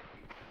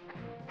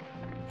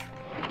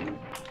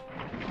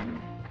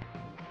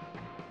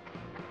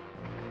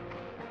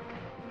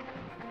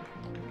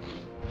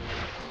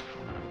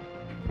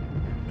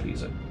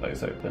 Please are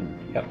both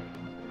open. Yep.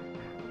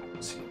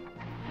 Let's see.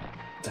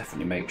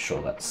 Definitely make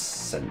sure that's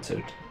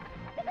centered.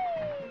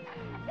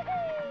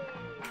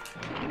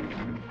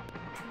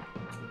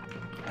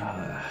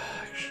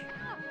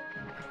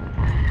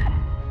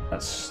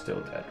 That's still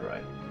dead,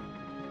 right?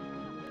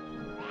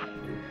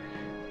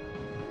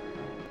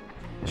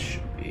 This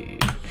should be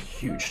a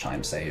huge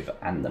time save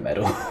and the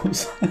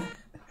medals.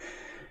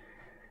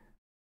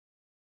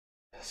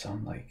 So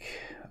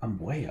I'm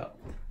way up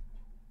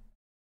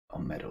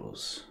on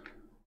medals.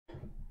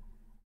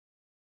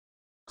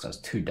 Because I was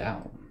 2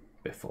 down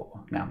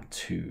before. Now I'm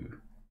 2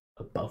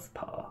 above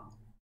par.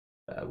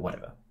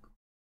 Whatever.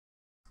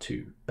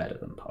 2 better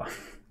than par.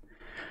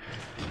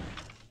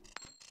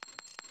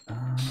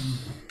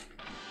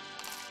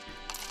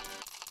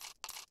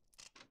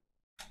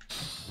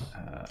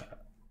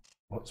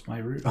 What's my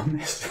route on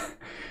this?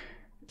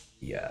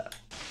 Yeah,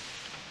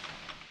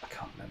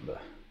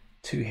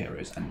 2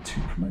 heroes and 2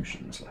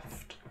 promotions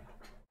left.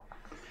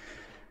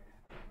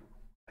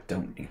 I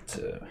don't need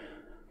to...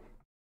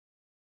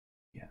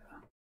 Yeah.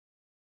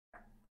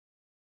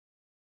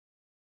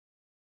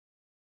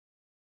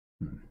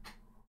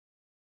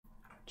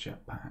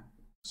 Jetpack.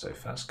 So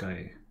first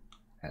guy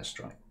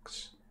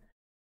airstrikes.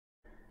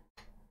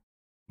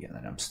 Yeah,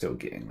 then I'm still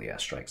getting the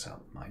airstrikes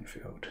out of the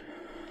minefield.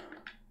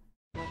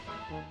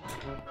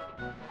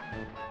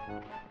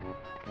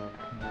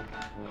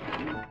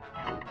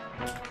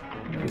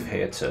 Move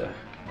here to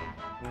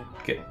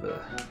get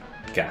the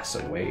gas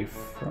away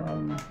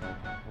from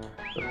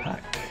the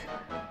pack.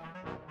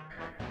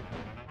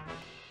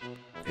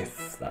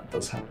 If that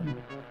does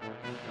happen.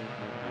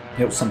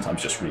 He'll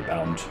sometimes just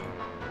rebound.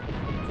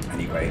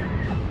 Anyway.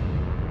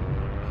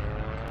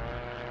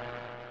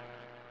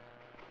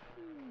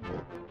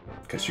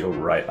 Because you're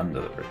right under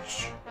the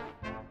bridge,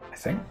 I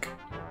think.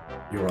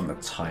 You're on the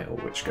tile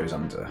which goes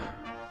under.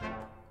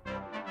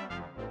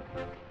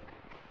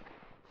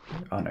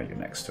 Oh no, you're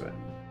next to it.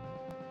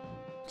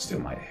 Still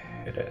might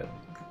hit it.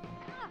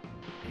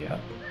 Yep.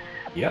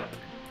 Yep.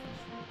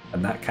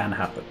 And that can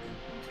happen.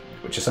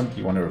 Which is something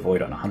you want to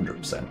avoid on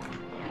 100%.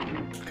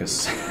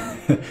 Because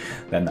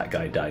then that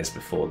guy dies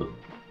before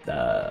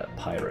the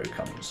pyro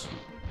comes.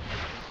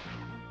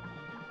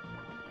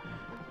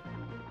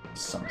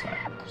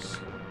 Sometimes.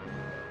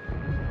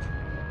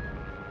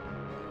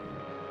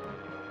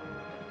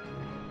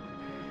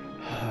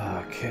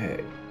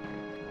 Okay.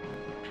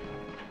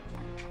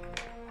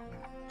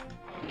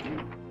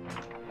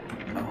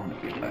 I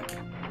want to be back.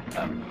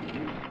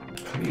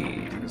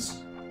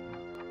 Please.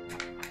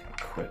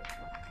 Quit.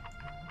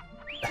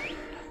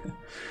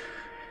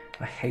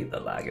 I hate the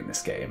lag in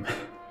this game.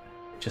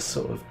 It just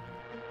sort of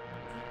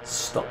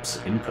stops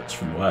inputs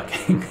from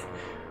working.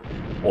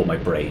 Or my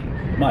brain.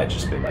 It might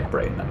just be my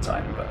brain that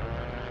time, but...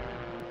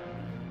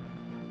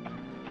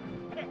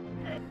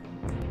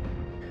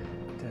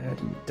 Dead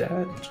and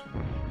dead.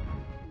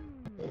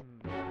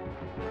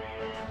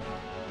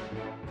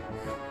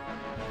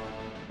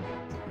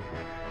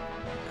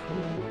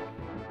 Cool.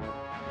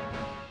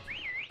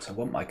 So I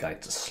want my guy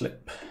to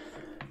slip.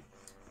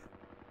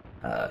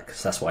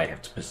 Because that's why I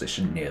have to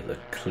position near the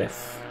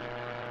cliff.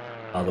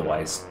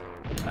 Otherwise,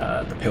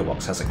 the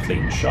pillbox has a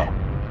clean shot.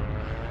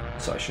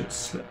 So I should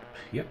slip.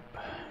 Yep.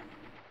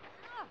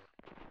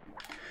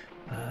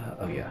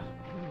 Oh yeah.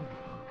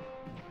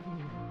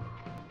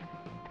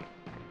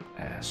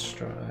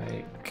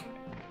 Airstrike.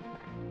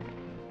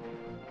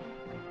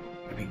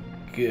 It'd be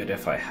good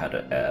if I had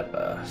an air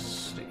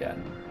burst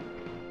again,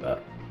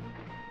 but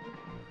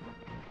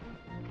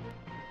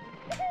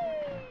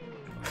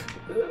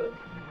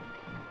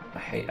I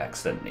hate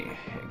accidentally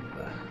hitting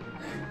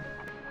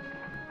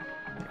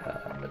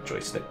the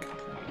joystick.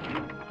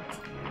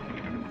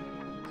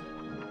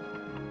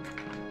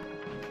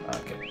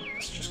 Okay,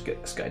 let's just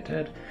get this guy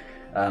dead.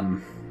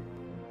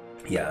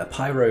 Yeah, a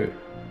pyro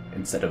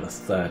instead of a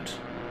third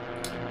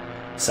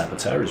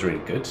saboteur is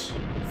really good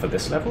for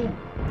this level,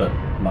 but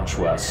much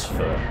worse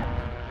for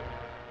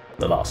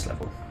the last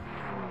level.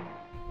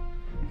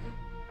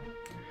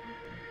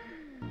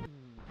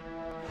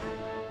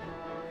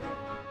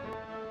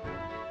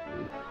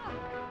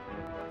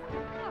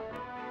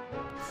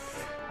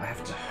 I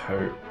have to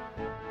hope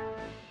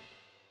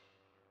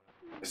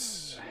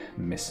this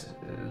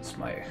misses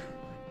my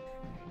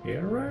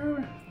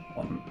hero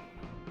on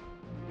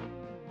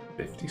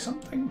 50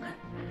 something.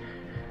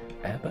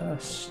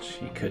 Airburst,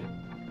 he could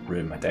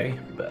ruin my day,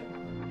 but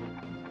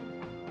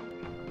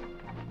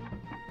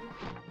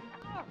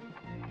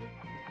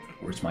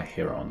where's my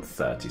hero on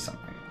 30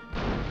 something?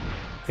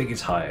 I think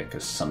it's higher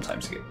because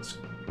sometimes he gets,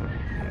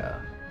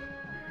 yeah.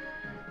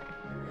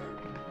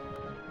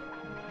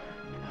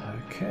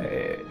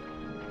 Okay.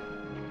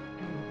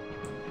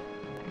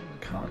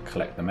 Can't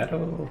collect the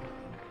medal.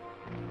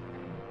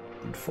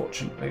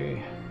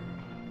 Unfortunately,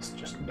 it's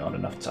just not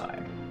enough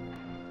time.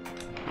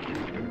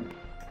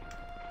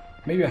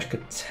 Maybe I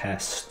could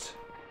test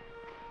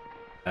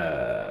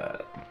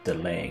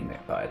delaying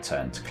it by a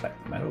turn to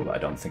collect the medal, but I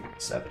don't think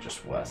it's ever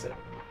just worth it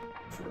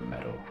for a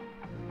medal.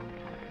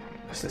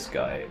 Because this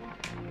guy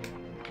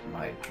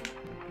might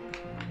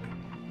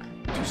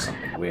do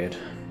something weird.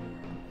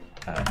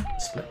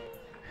 Split.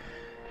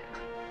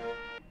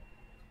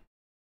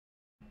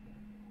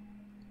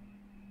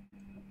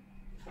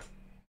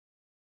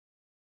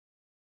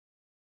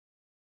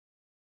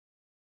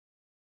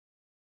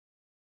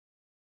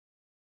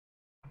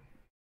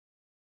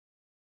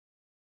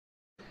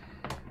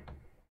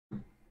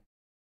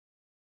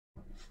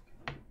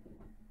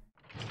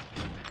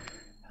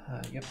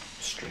 Yep,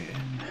 straight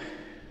in.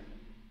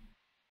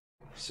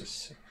 This is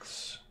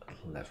 6,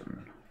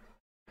 11.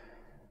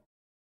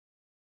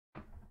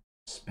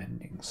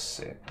 Spending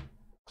 6,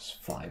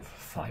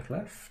 5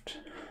 left.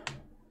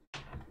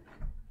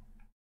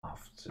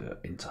 After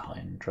into high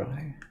and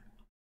dry.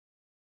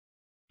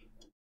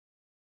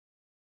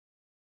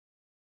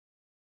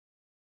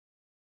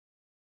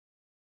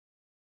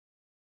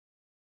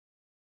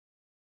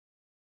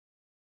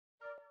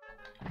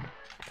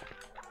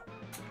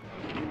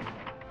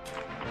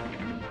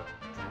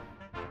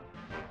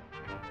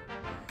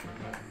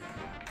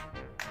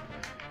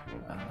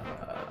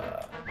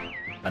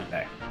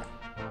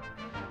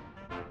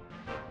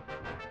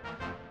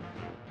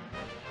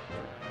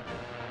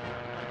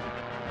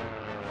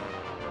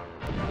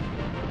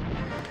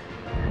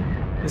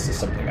 This is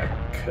something I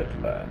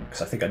could learn,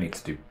 because I think I need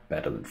to do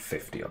better than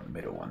 50 on the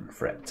middle one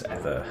for it to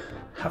ever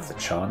have the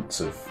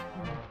chance of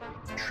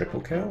triple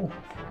kill.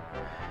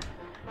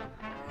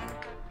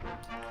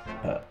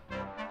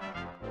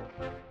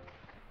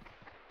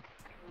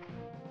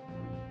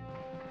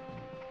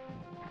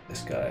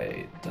 This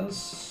guy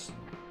does...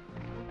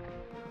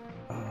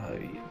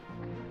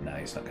 no,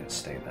 he's not going to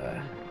stay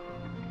there.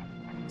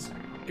 He's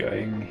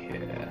going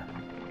here.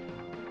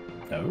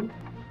 No?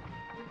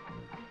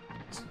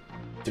 He's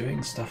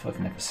doing stuff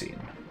I've never seen.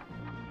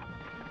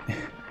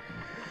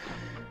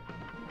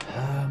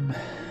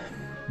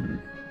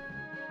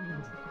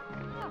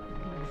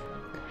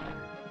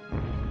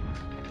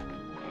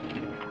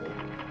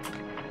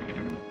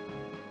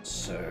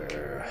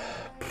 So...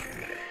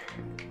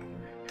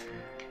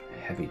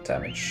 heavy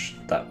damage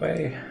that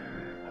way,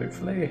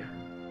 hopefully.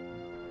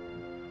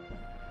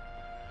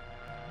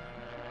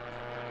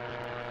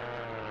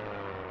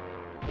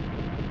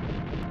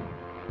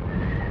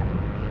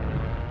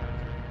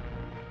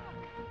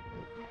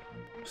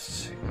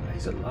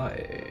 He's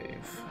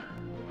alive.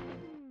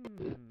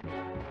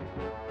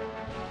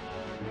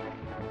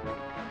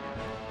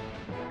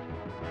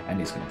 And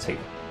he's going to take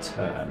a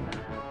turn.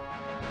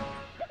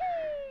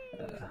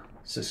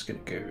 So this is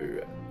going to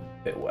go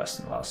a bit worse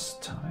than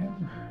last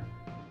time.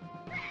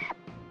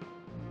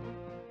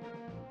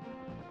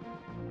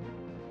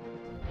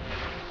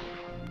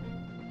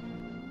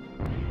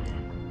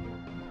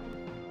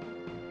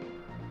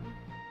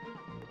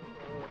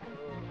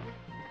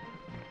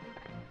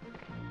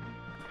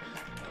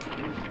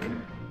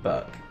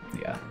 But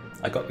yeah,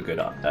 I got the good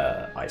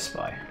I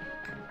Spy,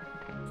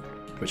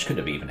 which could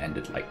have even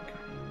ended like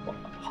what,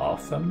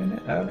 half a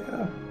minute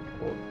earlier,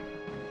 or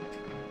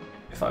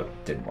if I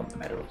didn't want the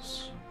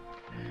medals.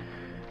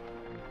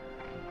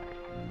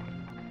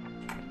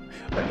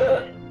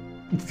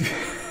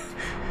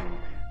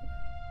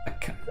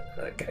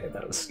 Okay,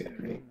 that was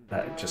scary.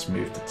 That just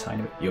moved a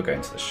tiny bit. You're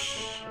going to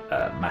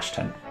the mash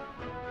tent,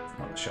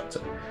 not the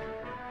shelter.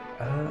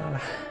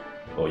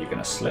 Or you're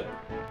gonna slip.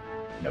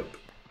 Nope.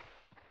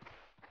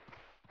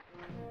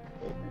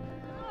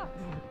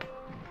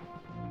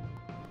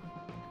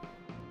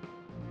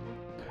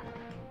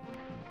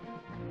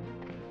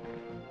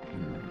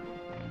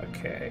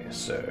 Okay,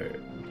 so...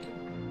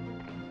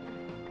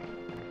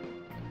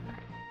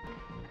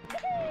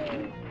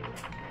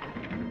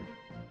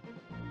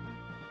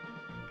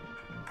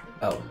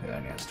 oh, it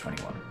only has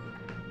 21.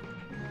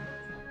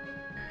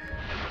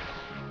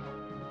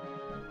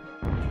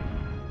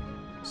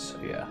 So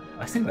yeah,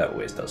 I think that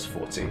always does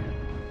 40.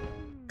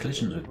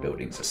 Collisions with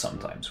buildings are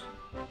sometimes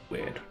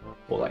weird,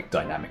 or like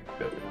dynamic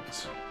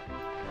buildings,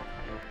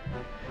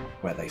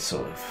 where they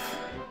sort of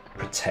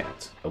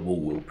protect, a wall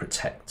will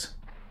protect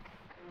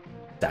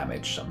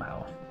damage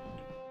somehow,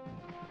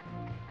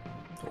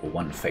 or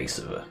one face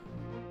of a...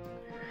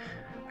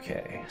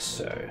 okay,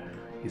 so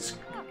he's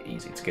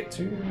easy to get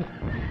to.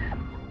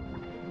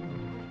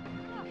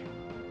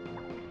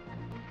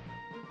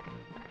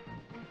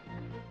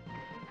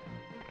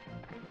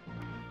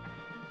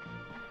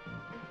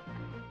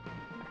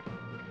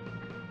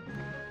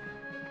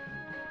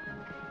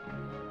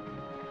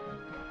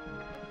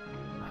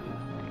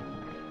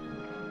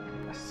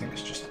 I think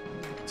it's just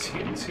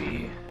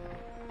TNT.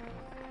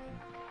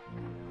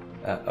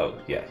 Oh,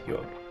 yeah,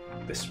 you're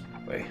this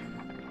way.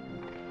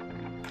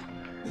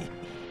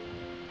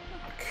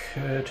 I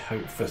could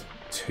hope for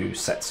 2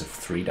 sets of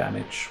 3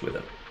 damage with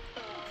a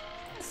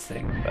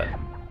thing, but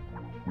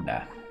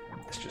nah,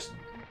 it's just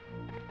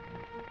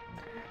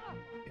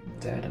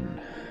dead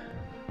and...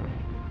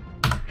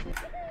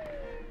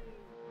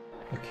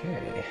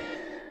 okay,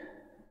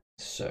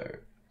 so...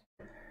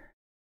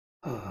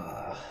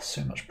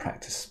 so much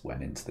practice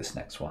went into this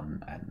next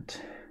one, and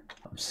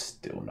I'm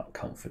still not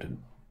confident.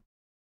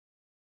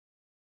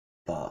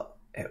 But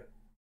it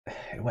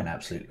went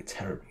absolutely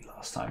terribly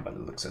last time by the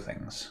looks of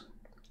things.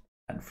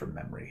 And from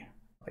memory,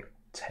 like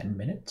 10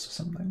 minutes or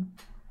something.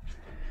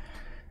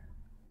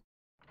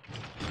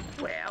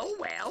 Well,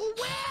 well,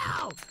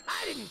 well!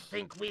 I didn't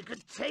think we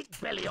could take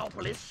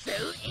Belliopolis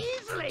so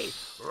easily!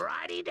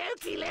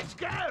 Righty-dokie, let's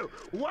go!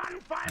 One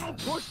final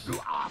push through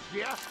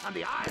Austria, and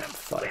the Isle of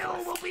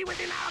Spill will be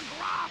within our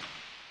grasp!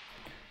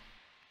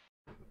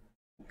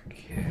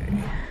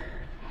 Okay.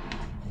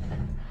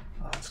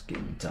 Oh, it's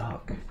getting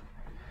dark.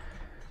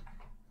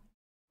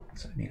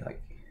 It's only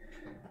like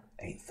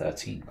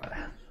 8:13, but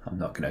I'm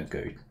not gonna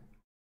go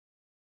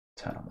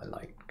turn on my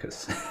light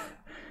because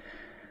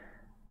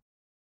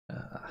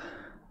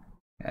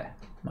yeah,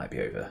 might be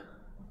over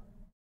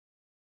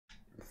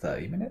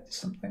 30 minutes,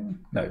 something.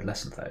 No,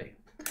 less than 30.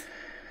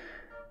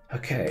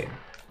 Okay,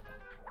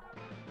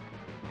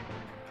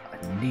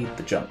 I need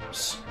the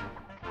jumps.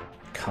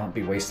 Can't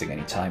be wasting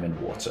any time in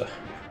water.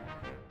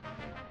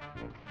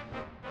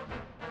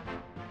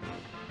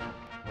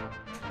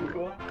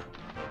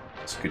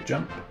 It's a good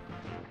jump.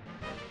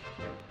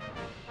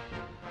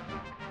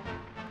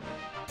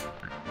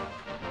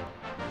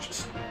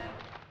 Just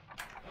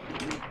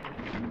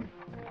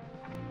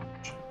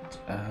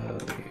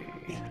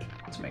early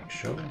to make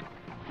sure.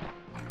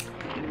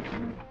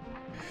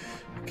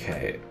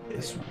 Okay,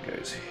 this one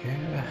goes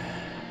here.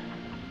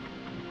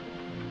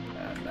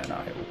 And then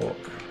I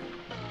walk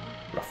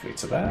roughly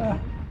to there.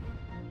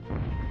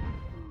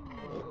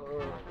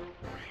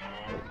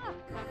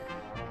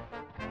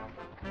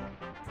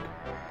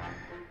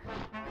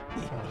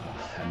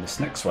 And this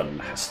next one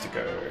has to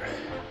go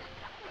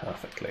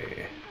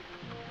perfectly.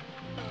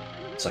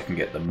 So I can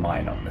get the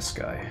mine on this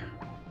guy.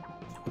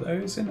 Although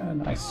he's in a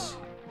nice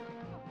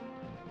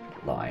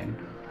line.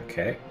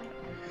 Okay.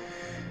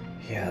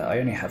 Yeah, I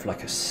only have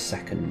like a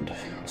second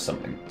or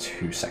something,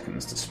 2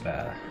 seconds to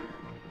spare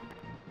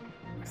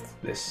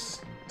with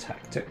this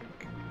tactic.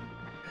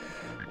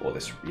 Or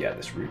this, yeah,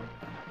 this route,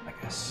 I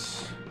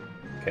guess.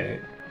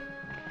 Okay.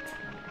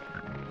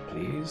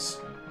 Please.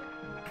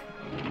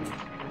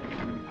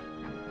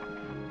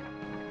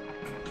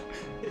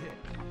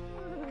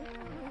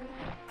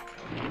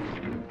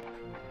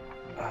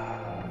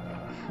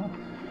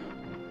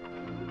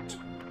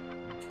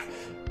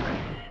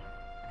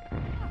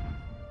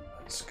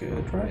 That's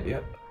good, right?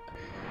 Yep.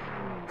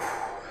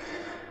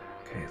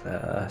 Okay,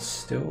 they're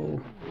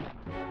still...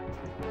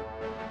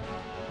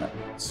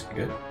 That's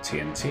good.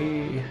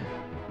 TNT.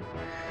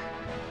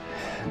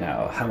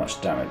 Now, how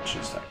much damage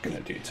is that going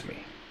to do to me?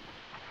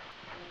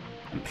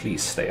 And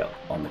please stay up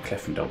on the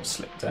cliff and don't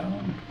slip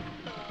down.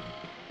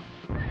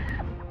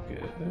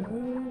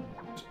 Good.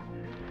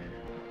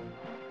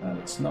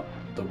 That's not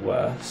the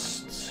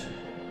worst.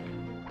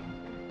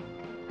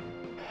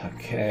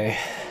 Okay.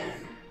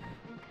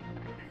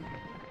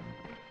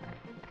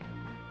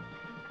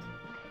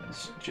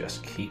 Let's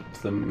just keep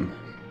them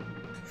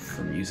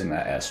from using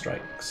their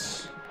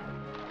airstrikes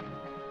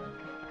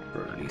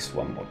for at least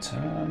one more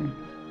turn.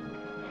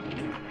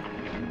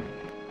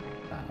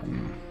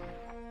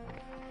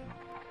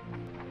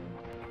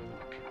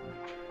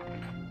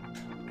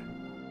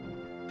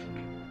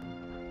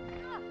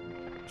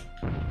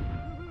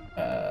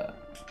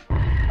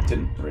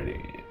 Didn't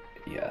really,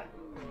 yeah.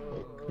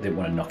 I didn't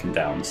want to knock him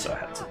down, so I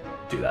had to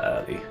do that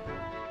early.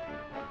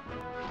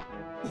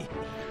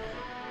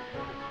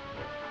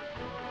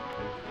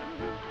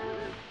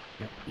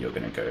 Yep, you're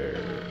gonna go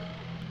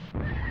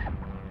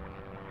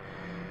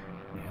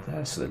near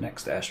there, so the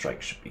next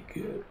airstrike should be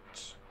good.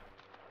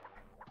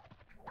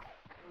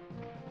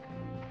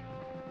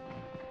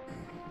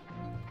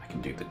 I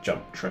can do the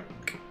jump trick.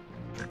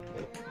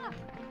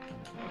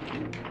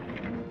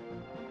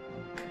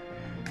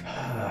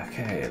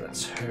 Okay,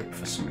 let's hope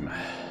for some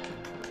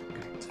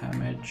good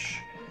damage.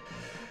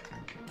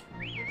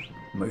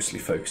 Mostly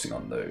focusing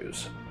on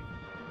those.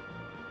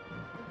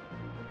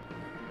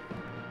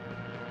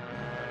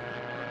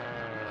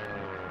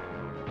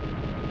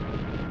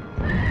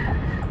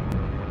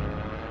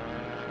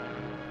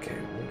 Okay,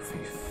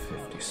 Wolfie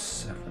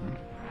 57.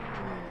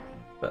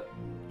 But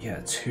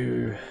yeah,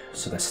 2.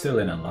 So they're still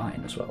in a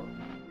line as well.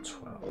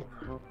 12.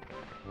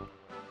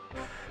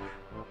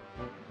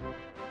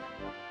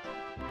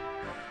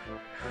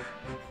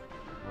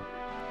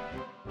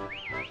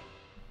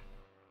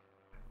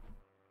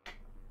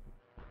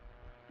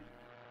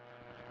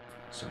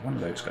 So one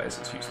of those guys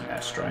is using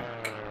airstrike.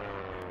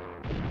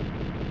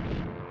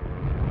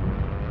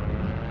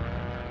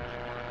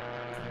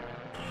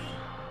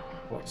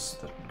 What's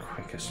the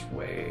quickest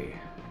way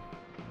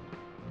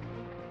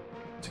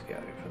to get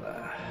over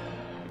there?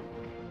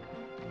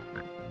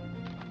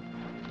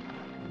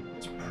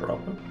 It's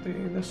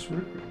probably this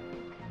route.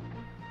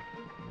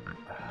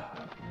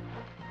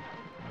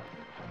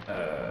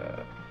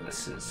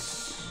 This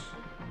is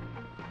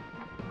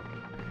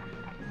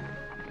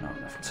not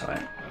enough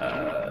time.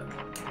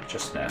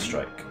 Just an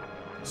airstrike.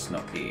 Let's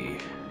not be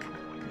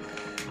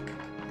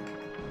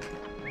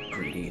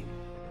greedy.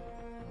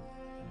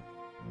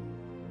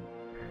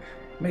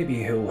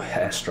 Maybe he'll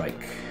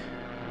airstrike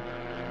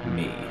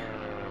me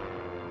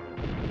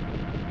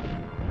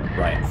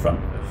right in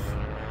front of.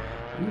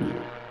 Ooh.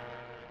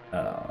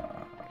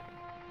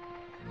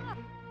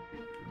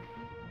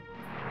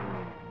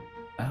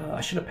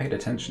 I should have paid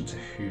attention to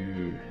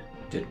who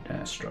did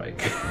airstrike.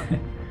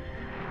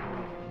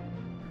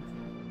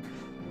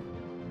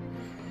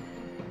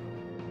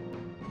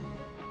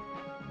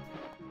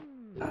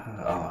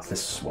 Oh,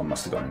 this one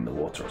must have gone in the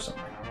water or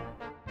something.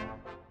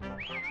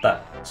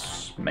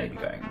 That's maybe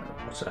going in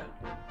the water.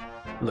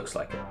 Looks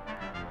like it.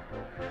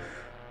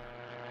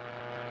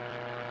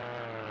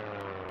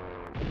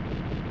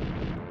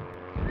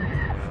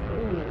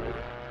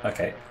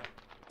 Okay,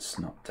 it's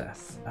not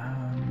death.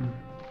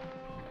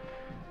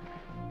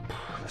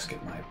 Let's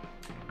get my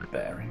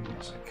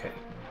bearings. Okay.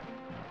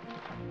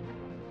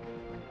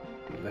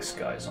 This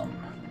guy's on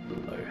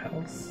low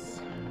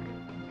health.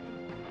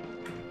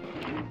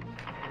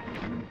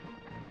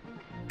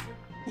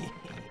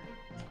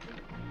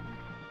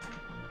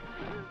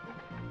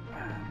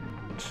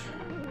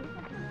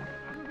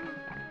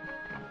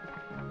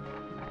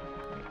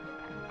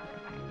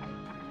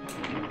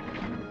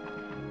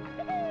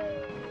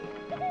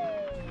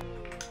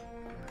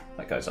 And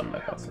that guy's on low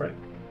health, right?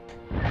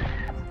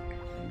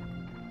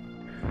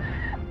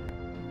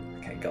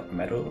 Okay, got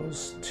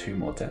medals, 2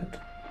 more dead.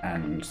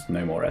 and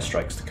no more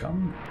airstrikes to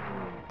come,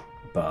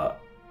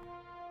 but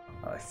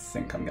I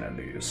think I'm going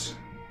to lose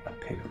a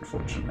pig,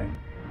 unfortunately,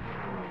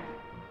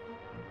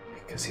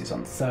 because he's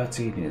on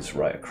 30 and he's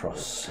right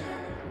across.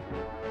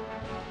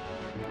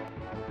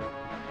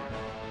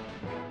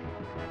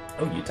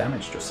 Oh, you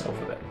damaged yourself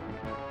with it.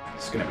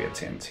 It's going to be a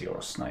TNT or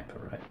a sniper,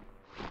 right?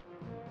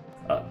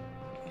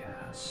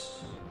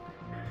 Yes.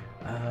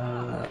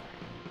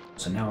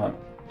 So now I'm...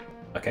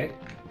 Okay.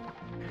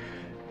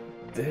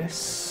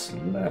 This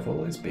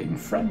level is being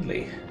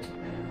friendly.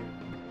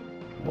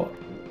 What?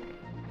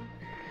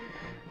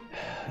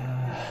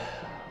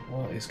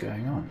 What is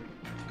going on?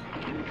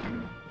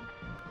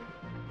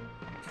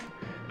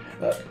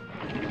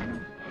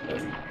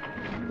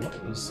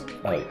 What was...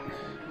 Oh.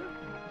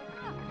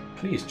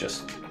 Please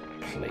just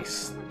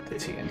place the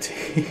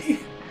TNT.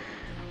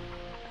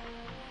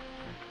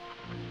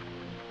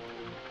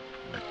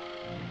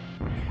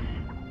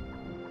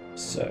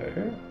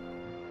 So...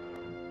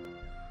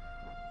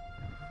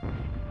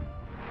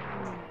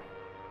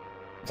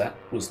 that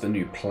was the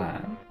new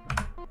plan,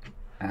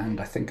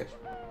 and I think it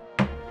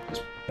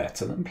was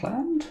better than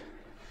planned.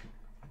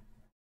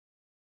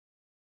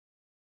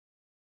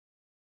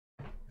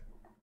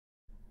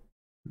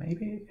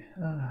 Maybe,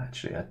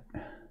 actually, I had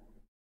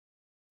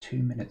 2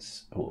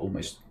 minutes, or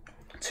almost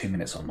 2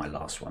 minutes on my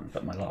last one,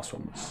 but my last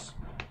one was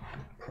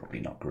probably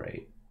not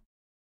great.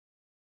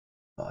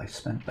 But I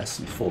spent less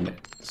than 4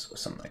 minutes or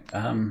something.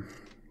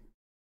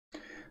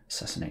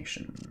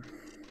 Assassination.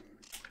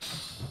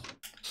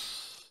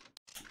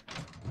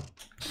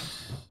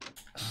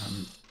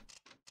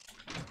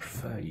 I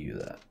prefer you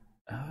that.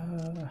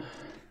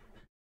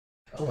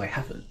 Oh, I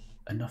haven't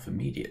enough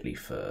immediately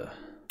for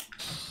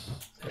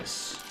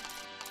this.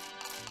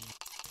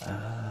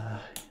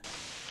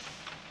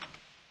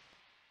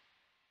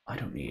 I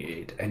don't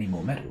need any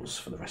more medals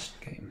for the rest of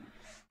the game.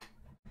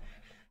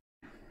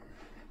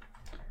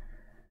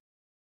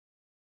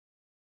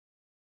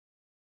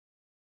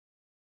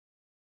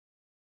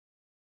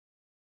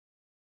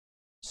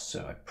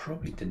 So I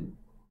probably didn't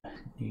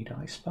need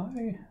I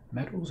Spy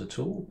medals at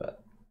all,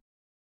 but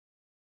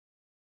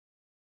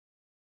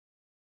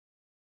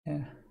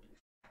yeah.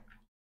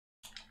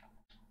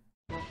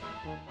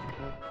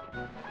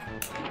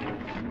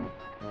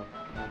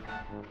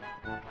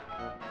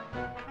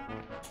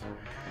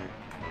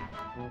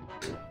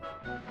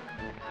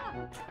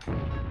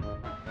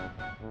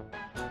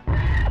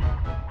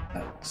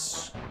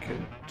 That's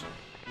good.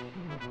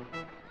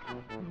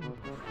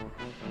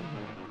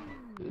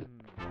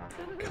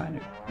 Kind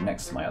of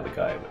next to my other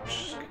guy, which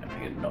is going to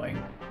be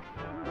annoying.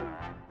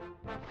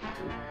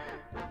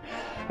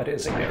 But it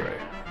is a hero.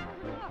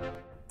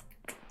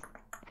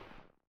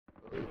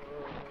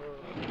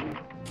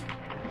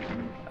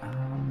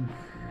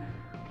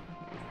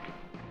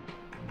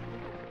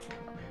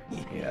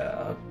 Yeah,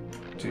 I'll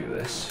do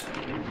this.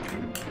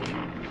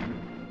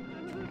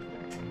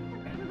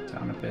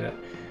 Down a bit.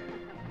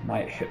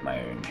 Might hit my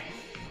own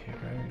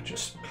hero.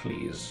 Just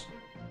please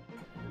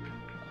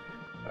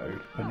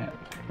open it.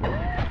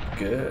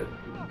 Good.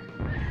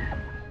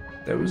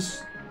 There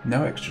was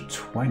no extra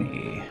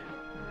 20.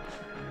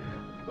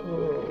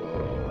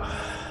 Oh,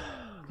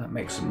 that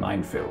makes a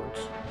minefield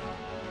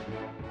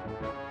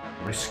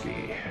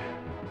risky.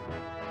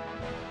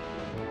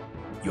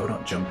 You're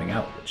not jumping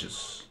out, which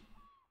is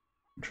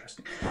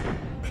interesting.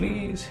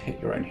 Please hit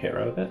your own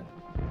hero a bit.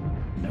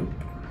 Nope.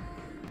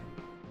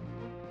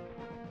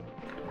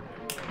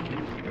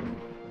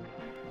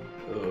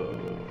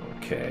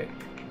 Okay.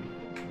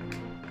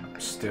 I'm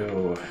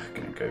still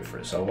gonna go for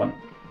his L1.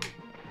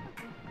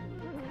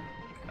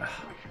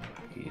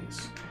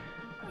 Please.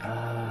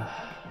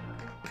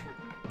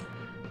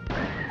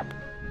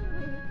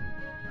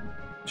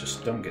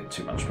 Just don't get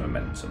too much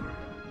momentum.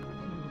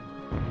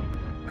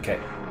 Okay.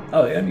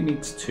 Oh, it only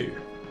needs 2.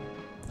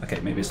 Okay,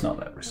 maybe it's not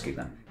that risky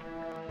then.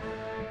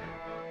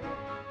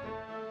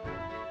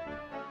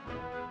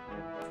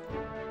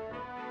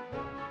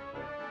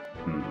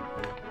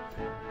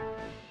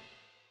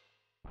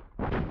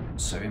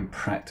 So in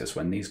practice,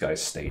 when these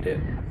guys stayed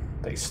in,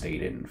 they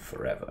stayed in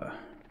forever.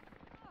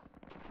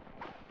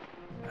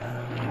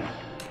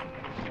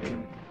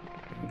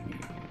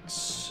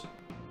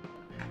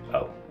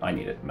 Oh, I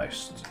need it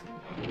most.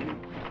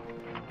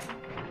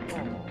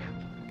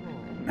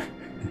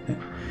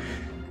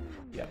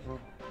 Yep.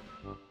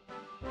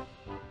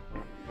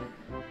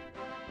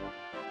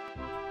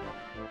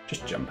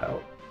 Just jump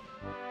out.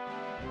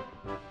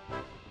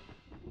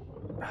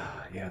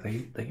 Yeah,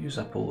 they use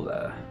up all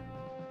their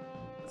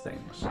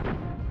things.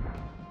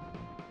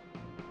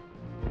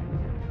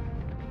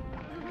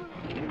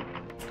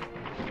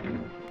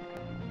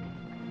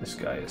 This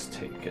guy is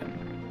taken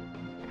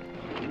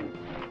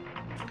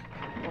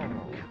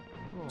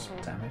some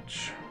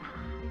damage.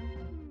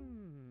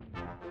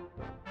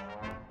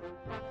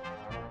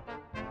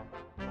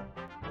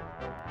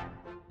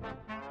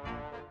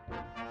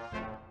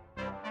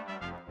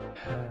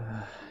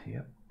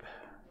 Yep.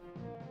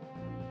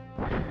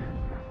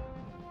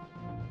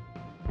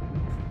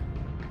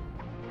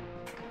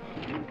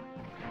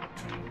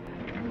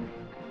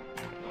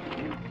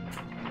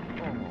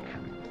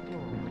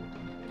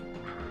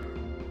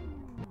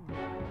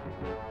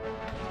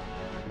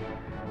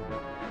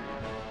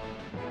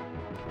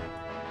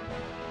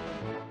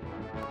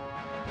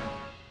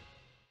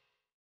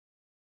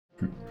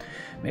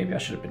 Maybe I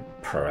should have been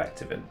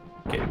proactive in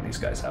getting these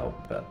guys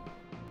out, but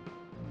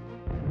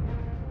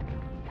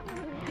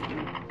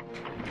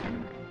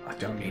I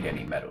don't need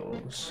any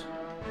medals.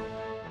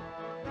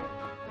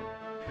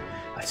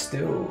 I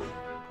still...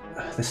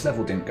 This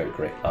level didn't go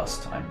great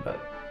last time, but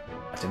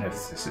I don't know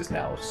if this is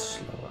now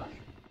slower.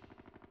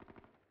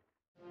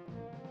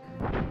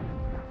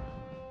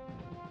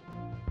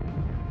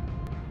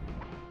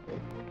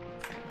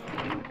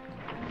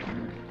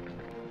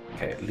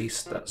 Okay, at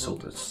least that's all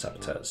the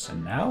saboteurs. So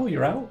now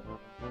you're out?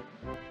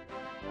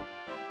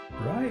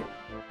 Right?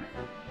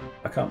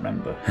 I can't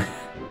remember.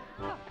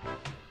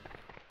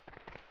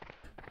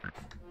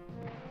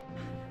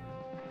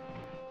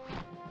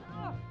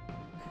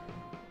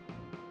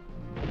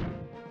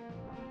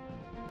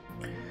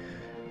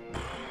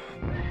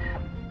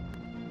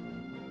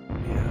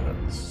 Yeah,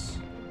 that's...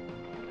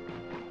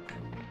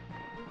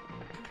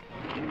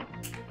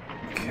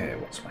 Okay,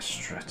 what's my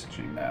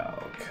strategy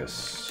now?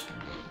 Because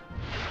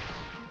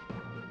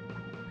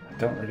I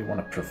don't really want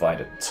to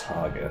provide a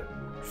target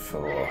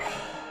for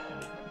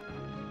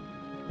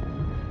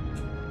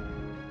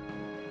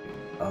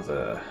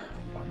other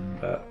one,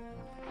 but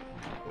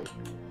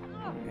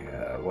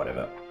yeah,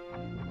 whatever.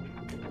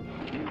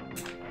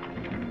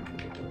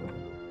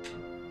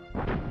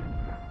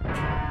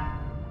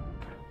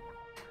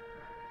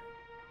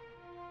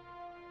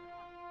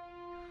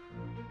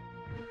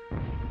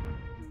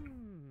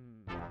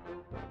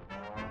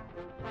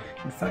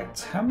 In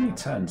fact, how many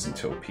turns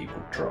until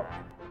people drop?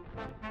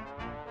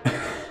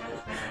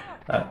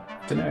 I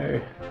don't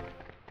know.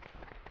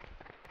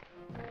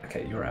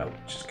 Okay, you're out,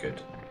 which is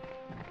good.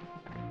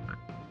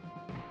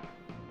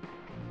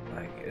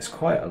 Like, it's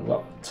quite a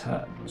lot of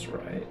turns,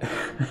 right?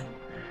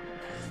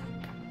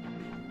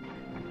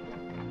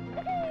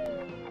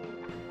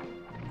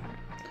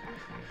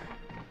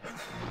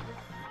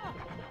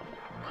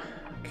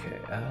 Okay,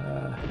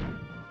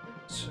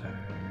 so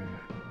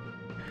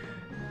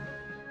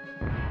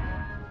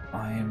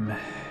I'm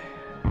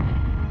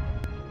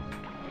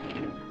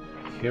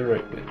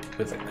hero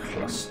with a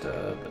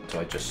cluster, but do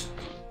I just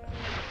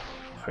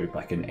hope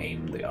I can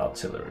aim the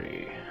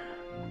artillery?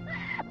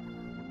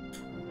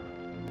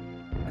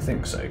 I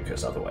think so,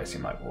 because otherwise he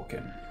might walk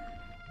in.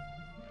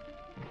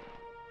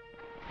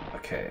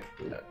 Okay,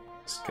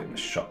 let's get the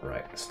shot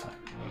right this time.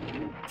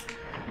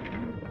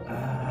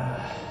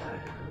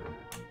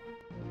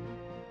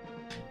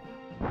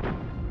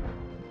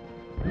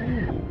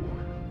 Ooh.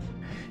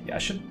 Yeah, I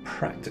should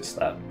practice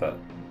that, but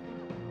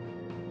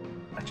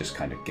I just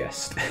kind of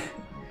guessed.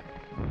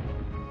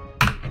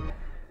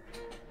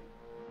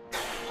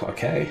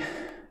 Okay,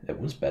 it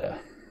was better.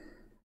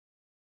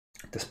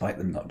 Despite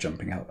them not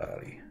jumping out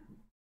early.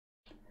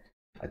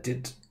 I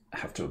did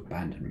have to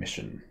abandon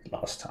mission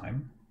last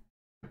time,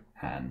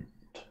 and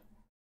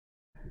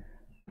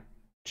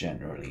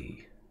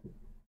generally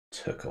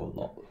took a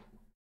lot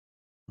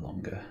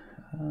longer.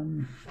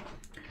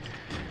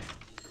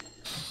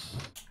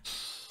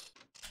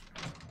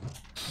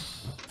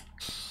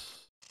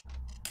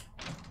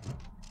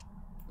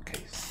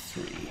 Okay,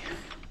 3.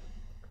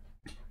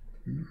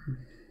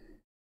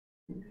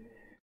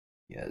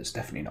 Yeah, it's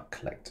definitely not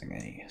collecting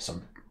any, so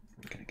I'm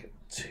gonna get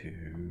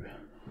 2.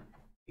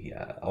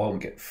 Yeah, I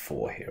won't get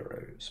 4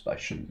 heroes, but I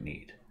shouldn't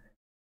need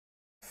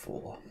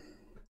 4.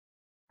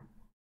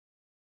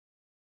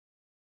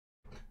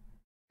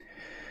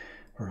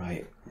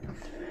 Right.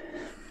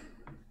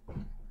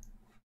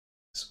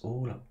 It's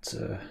all up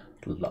to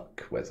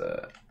luck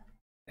whether,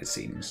 it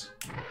seems,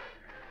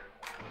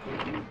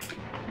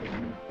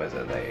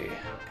 whether they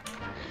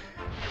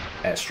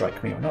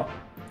airstrike me or not.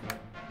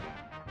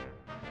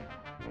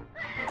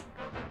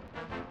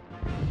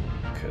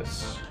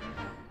 Because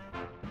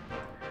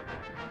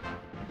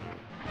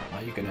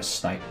are you gonna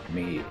snipe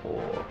me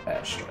or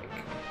airstrike?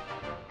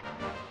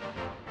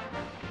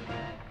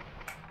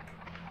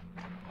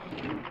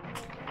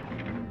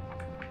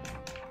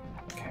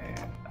 Okay,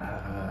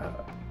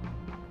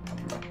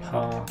 on the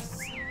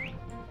path,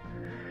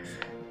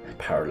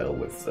 parallel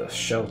with the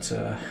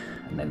shelter,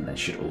 and then they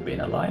should all be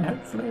in a line,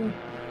 hopefully.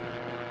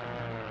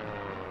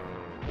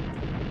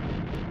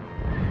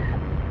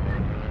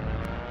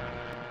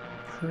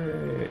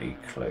 Pretty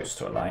close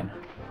to a line.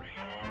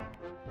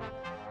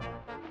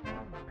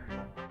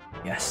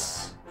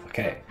 Yes.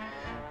 Okay.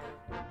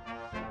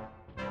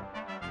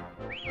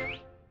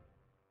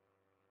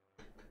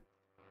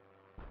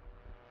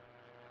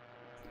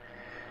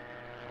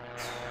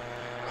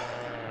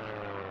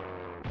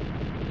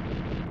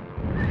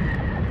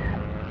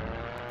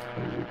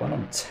 Ooh, 1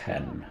 on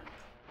 10.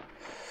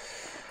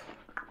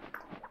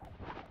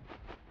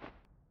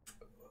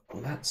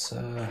 Well, that's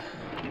a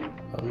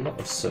lot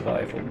of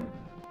survival.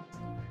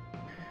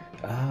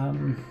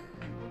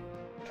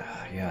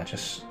 Yeah, I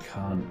just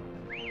can't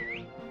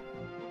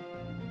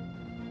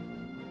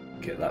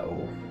get that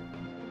all.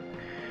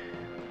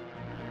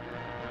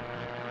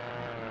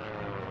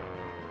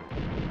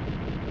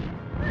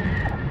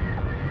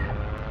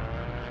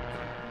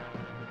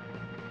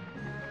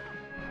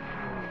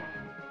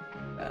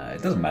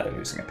 It doesn't matter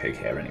losing a pig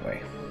here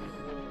anyway.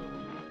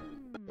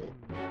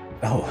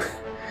 Oh.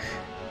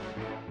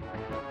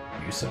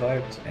 You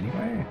survived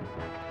anyway?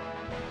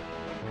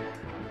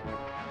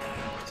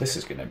 This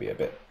is going to be a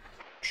bit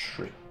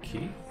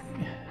tricky.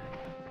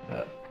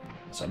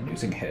 So I'm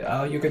losing here.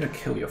 Oh, you're going to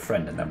kill your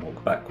friend and then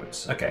walk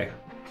backwards. Okay.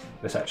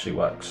 This actually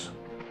works.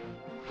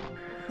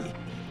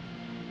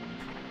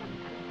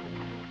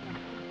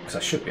 Because I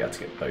should be able to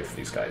get both of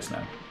these guys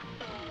now.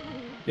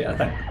 Yeah,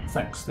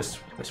 thanks. This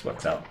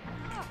works out.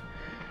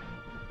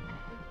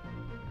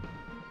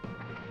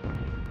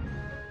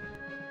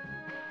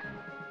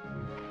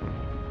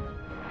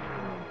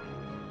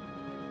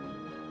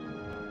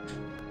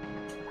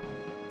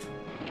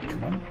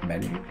 Come on,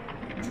 menu.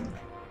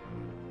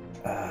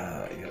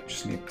 Yeah,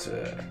 just need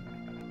to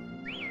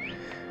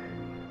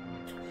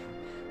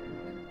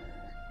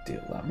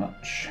deal that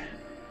much.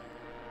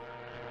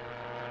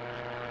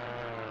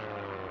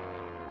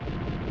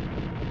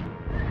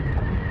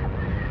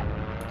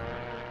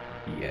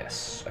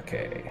 Yes,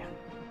 okay.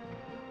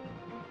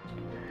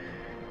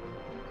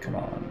 Come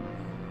on.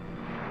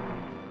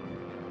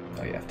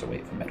 Oh, you have to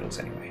wait for medals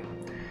anyway.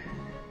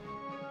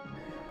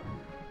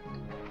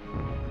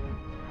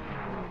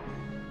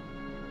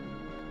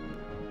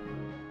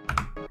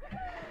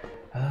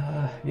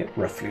 Yep,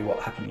 roughly what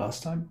happened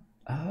last time.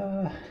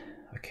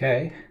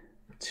 Okay.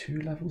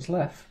 2 levels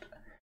left.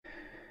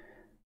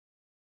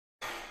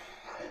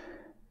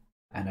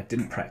 And I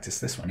didn't practice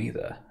this one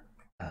either.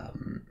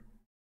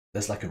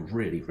 There's like a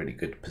really, really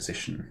good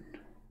position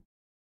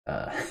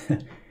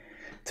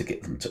to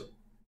get them to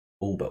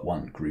all but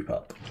one group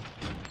up.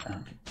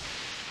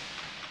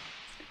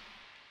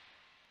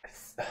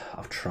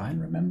 I'll try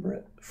and remember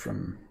it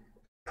from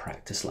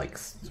practice like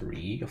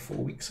 3 or 4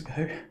 weeks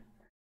ago.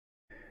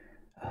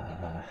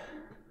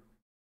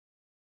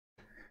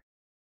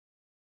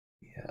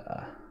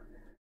 Yeah.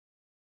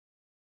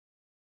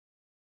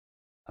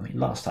 I mean,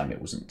 last time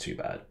it wasn't too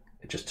bad.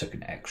 It just took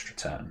an extra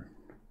turn.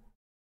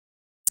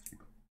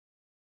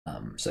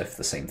 So if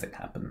the same thing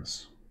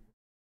happens,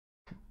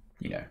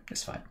 you know,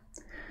 it's fine.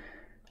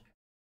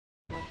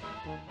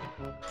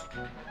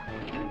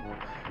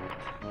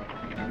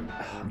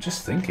 I'm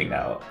just thinking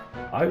now,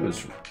 I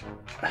was...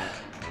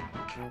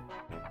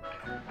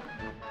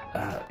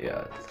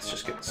 yeah, let's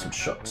just get some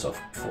shots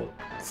off before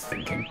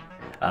thinking.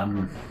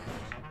 I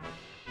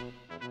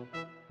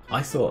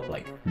thought,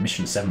 like,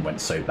 Mission 7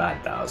 went so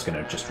bad that I was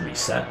going to just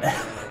reset.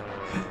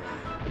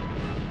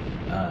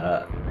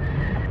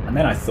 And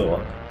then I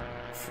thought,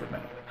 for a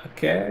minute,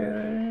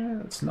 okay,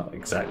 that's not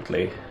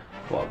exactly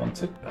what I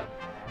wanted, but...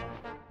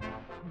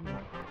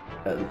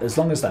 as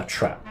long as they're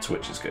trapped,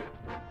 which is good.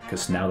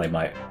 Because now they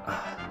might...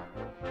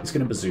 he's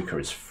going to bazooka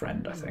his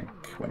friend, I think,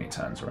 when he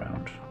turns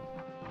around.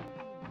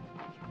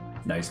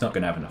 No, he's not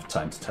going to have enough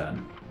time to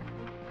turn.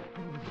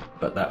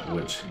 But that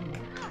would...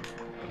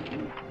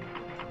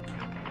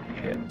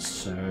 hit,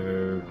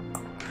 so...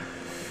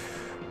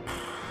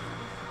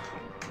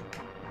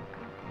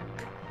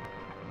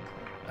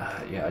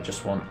 yeah, I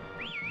just want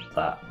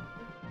that.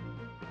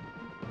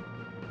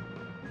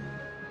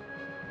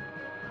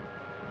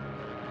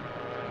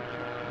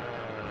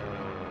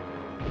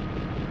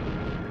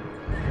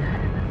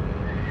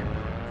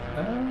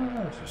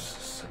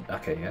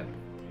 Okay, yeah,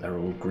 they're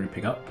all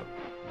grouping up.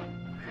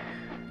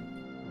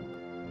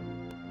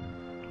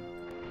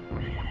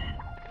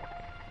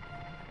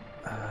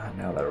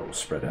 Now they're all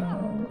spread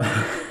out.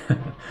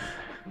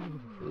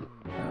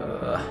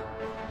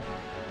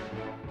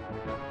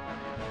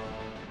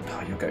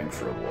 Oh, you're going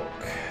for a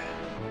walk.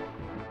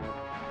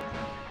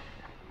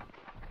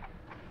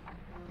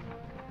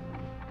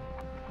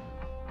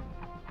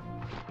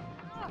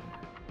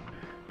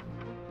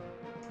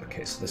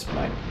 Okay, so this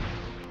might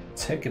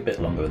take a bit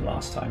longer than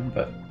last time,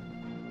 but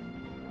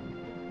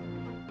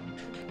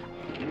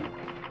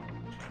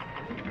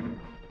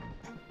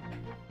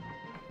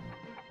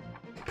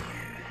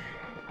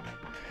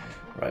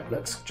right,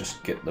 let's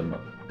just get them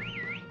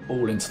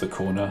all into the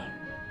corner.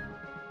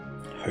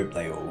 Hope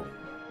they all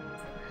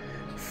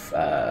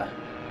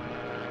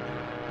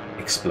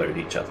explode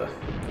each other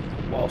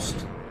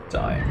whilst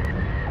dying.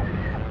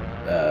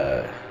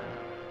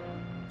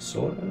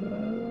 Sort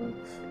of.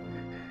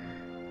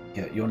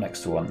 Yeah, you're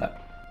next to one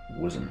that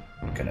wasn't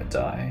gonna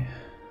die,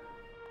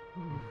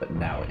 but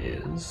now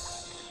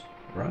is,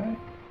 right?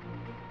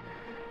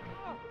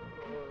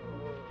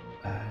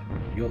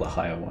 And you're the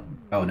higher one.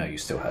 Oh no, you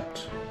still had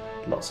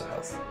lots of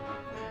health.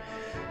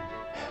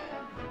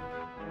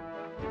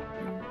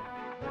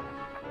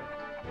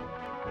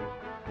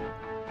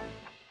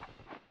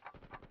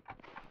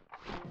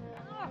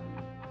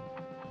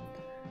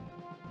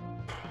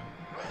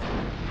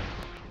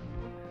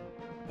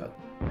 But,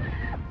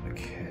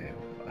 okay,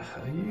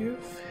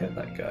 you've hit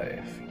that guy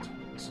a few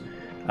times.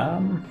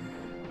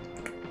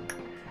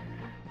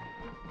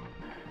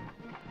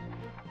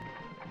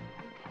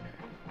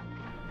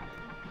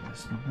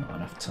 There's not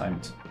enough time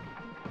to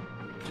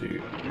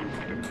do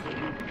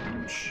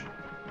much.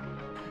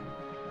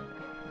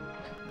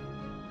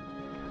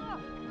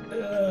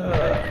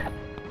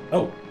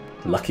 Oh,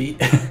 lucky.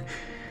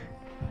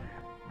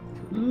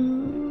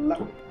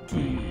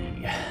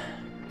 Lucky.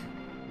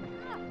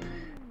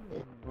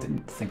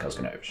 think I was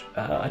going to...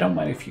 I don't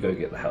mind if you go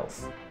get the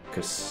health,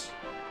 because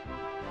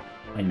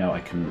I know I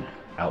can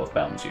out of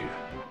bounds you.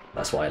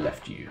 That's why I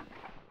left you.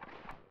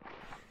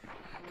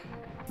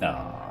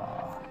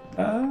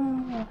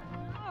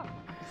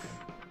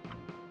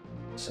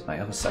 So my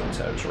other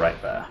saboteur is right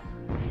there.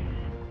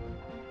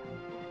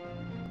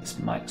 This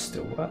might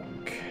still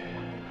work.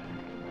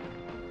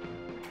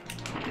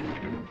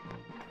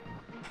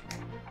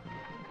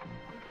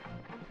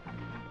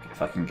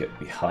 If I can get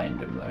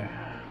behind him though.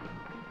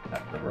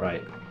 At the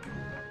right.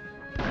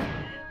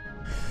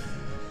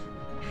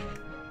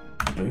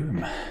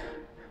 Boom.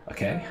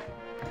 Okay.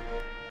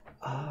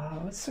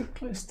 It's so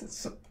close to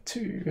sub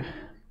 2,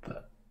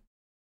 but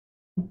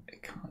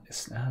it can't.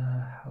 It's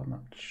how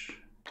much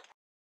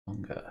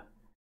longer?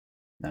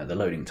 No, the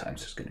loading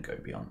time's just going to go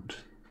beyond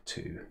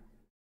 2.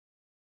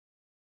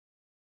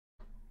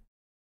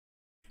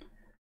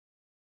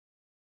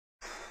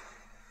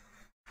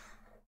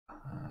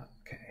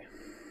 Okay.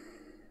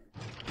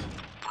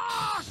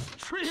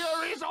 Austria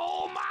is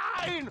all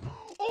mine!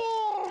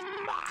 All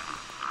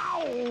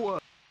mine!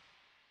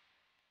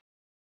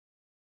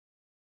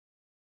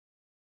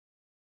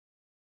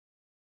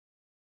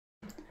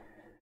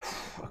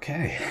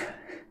 Okay.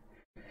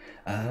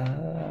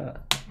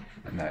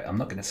 No, I'm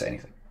not going to say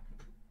anything.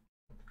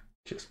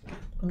 Just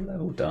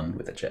level done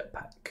with a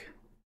jetpack.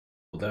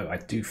 Although I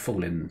do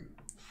fall in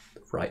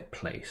the right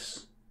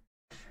place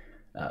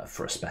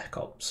for a spec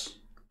ops,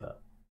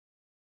 but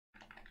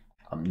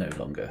I'm no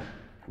longer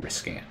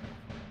risking it.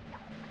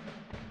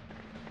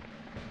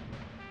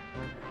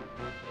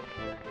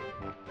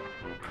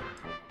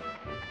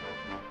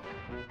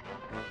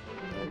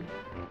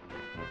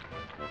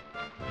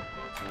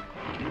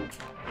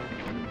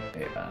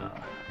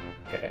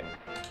 Okay.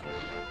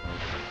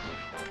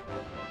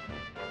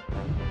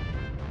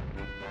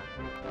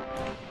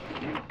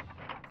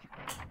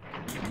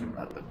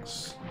 That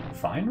looks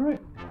fine, right?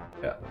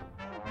 Yeah.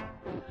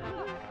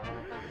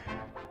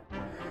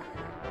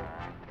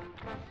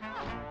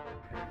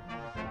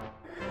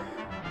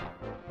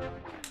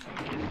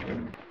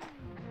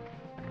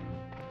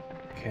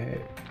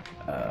 Okay.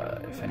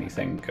 If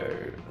anything, go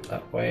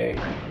that way.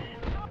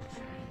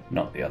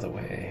 Not the other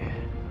way.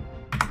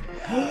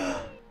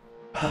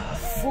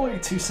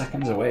 42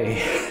 seconds away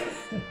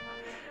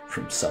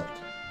from sub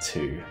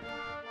 2.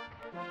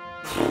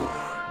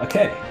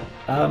 Okay,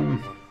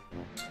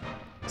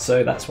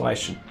 so that's why I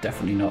should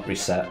definitely not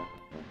reset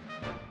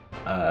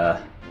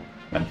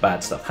when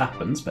bad stuff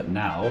happens, but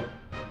now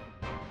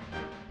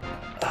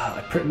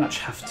I pretty much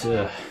have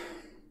to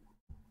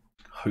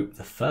hope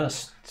the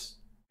first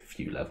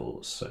few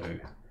levels, so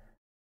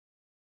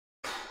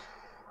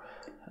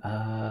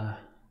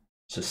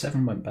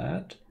 7 went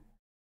bad,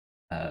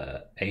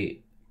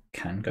 8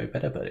 can go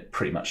better, but it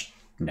pretty much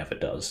never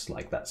does.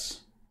 Like,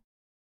 that's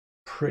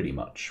pretty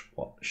much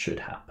what should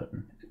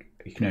happen.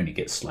 You can only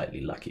get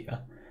slightly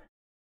luckier.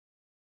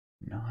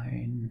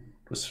 9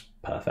 was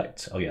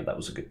perfect. Oh yeah, that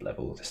was a good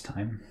level this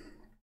time.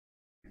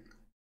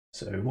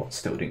 So what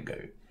still didn't go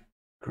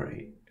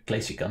great?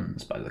 Glacier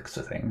Guns by the looks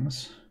of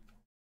things,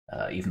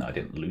 even though I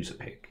didn't lose a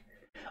pig.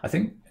 I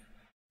think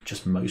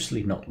just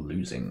mostly not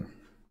losing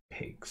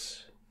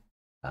pigs.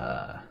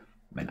 I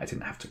mean, I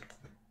didn't have to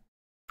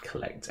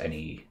collect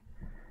any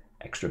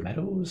extra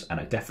medals, and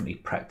I definitely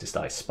practiced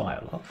I Spy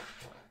a lot.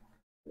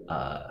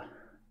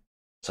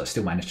 So I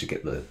still managed to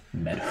get the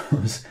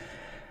medals.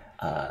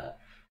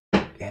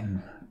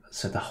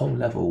 So the whole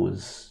level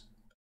was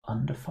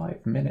under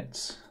 5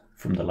 minutes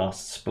from the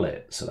last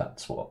split, so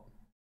that's what,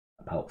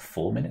 about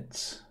 4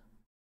 minutes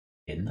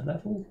in the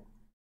level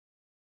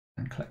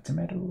and collecting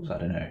medals? I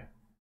don't know.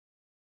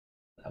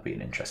 That'll be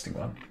an interesting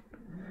one.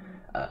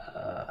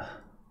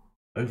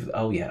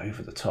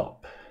 Over the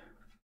top.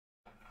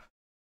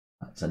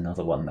 That's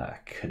another one that I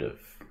could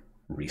have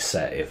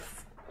reset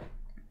if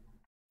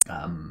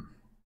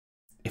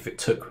it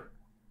took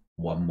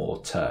one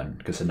more turn,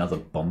 because another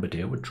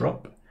bombardier would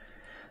drop.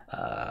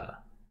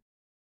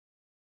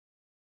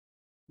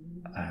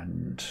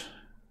 And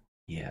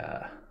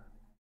yeah,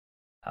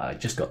 I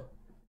just got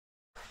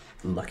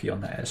lucky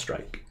on that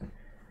airstrike,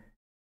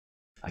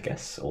 I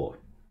guess, or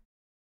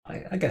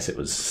I guess it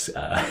was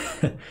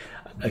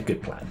a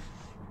good plan.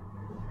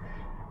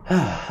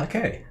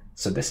 Okay,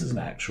 so this is an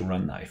actual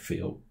run that I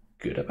feel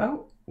good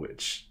about,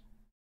 which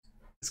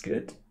is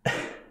good.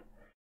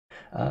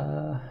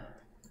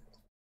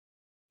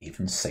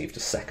 Even saved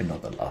a second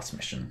on the last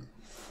mission.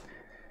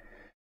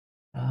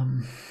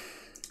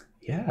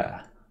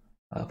 Yeah,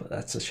 but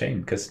that's a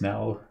shame, because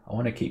now I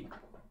want to keep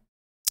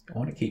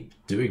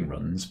doing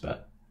runs.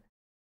 But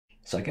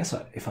so I guess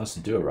if I was to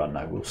do a run,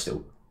 I will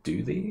still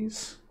do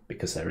these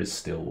because there is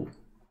still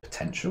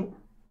potential.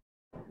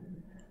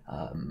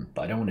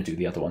 But I don't want to do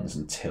the other ones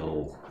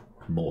until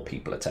more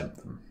people attempt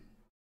them.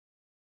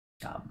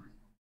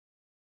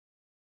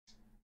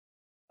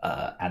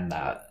 And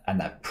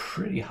they're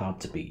pretty hard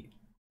to beat,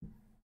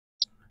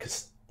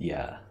 because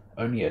yeah,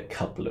 only a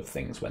couple of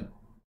things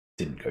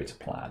didn't go to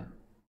plan.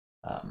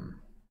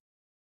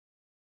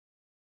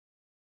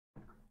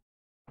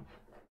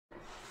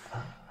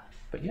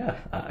 But yeah,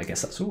 I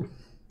guess that's all.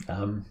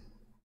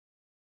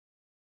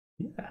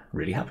 Yeah,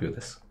 really happy with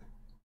this.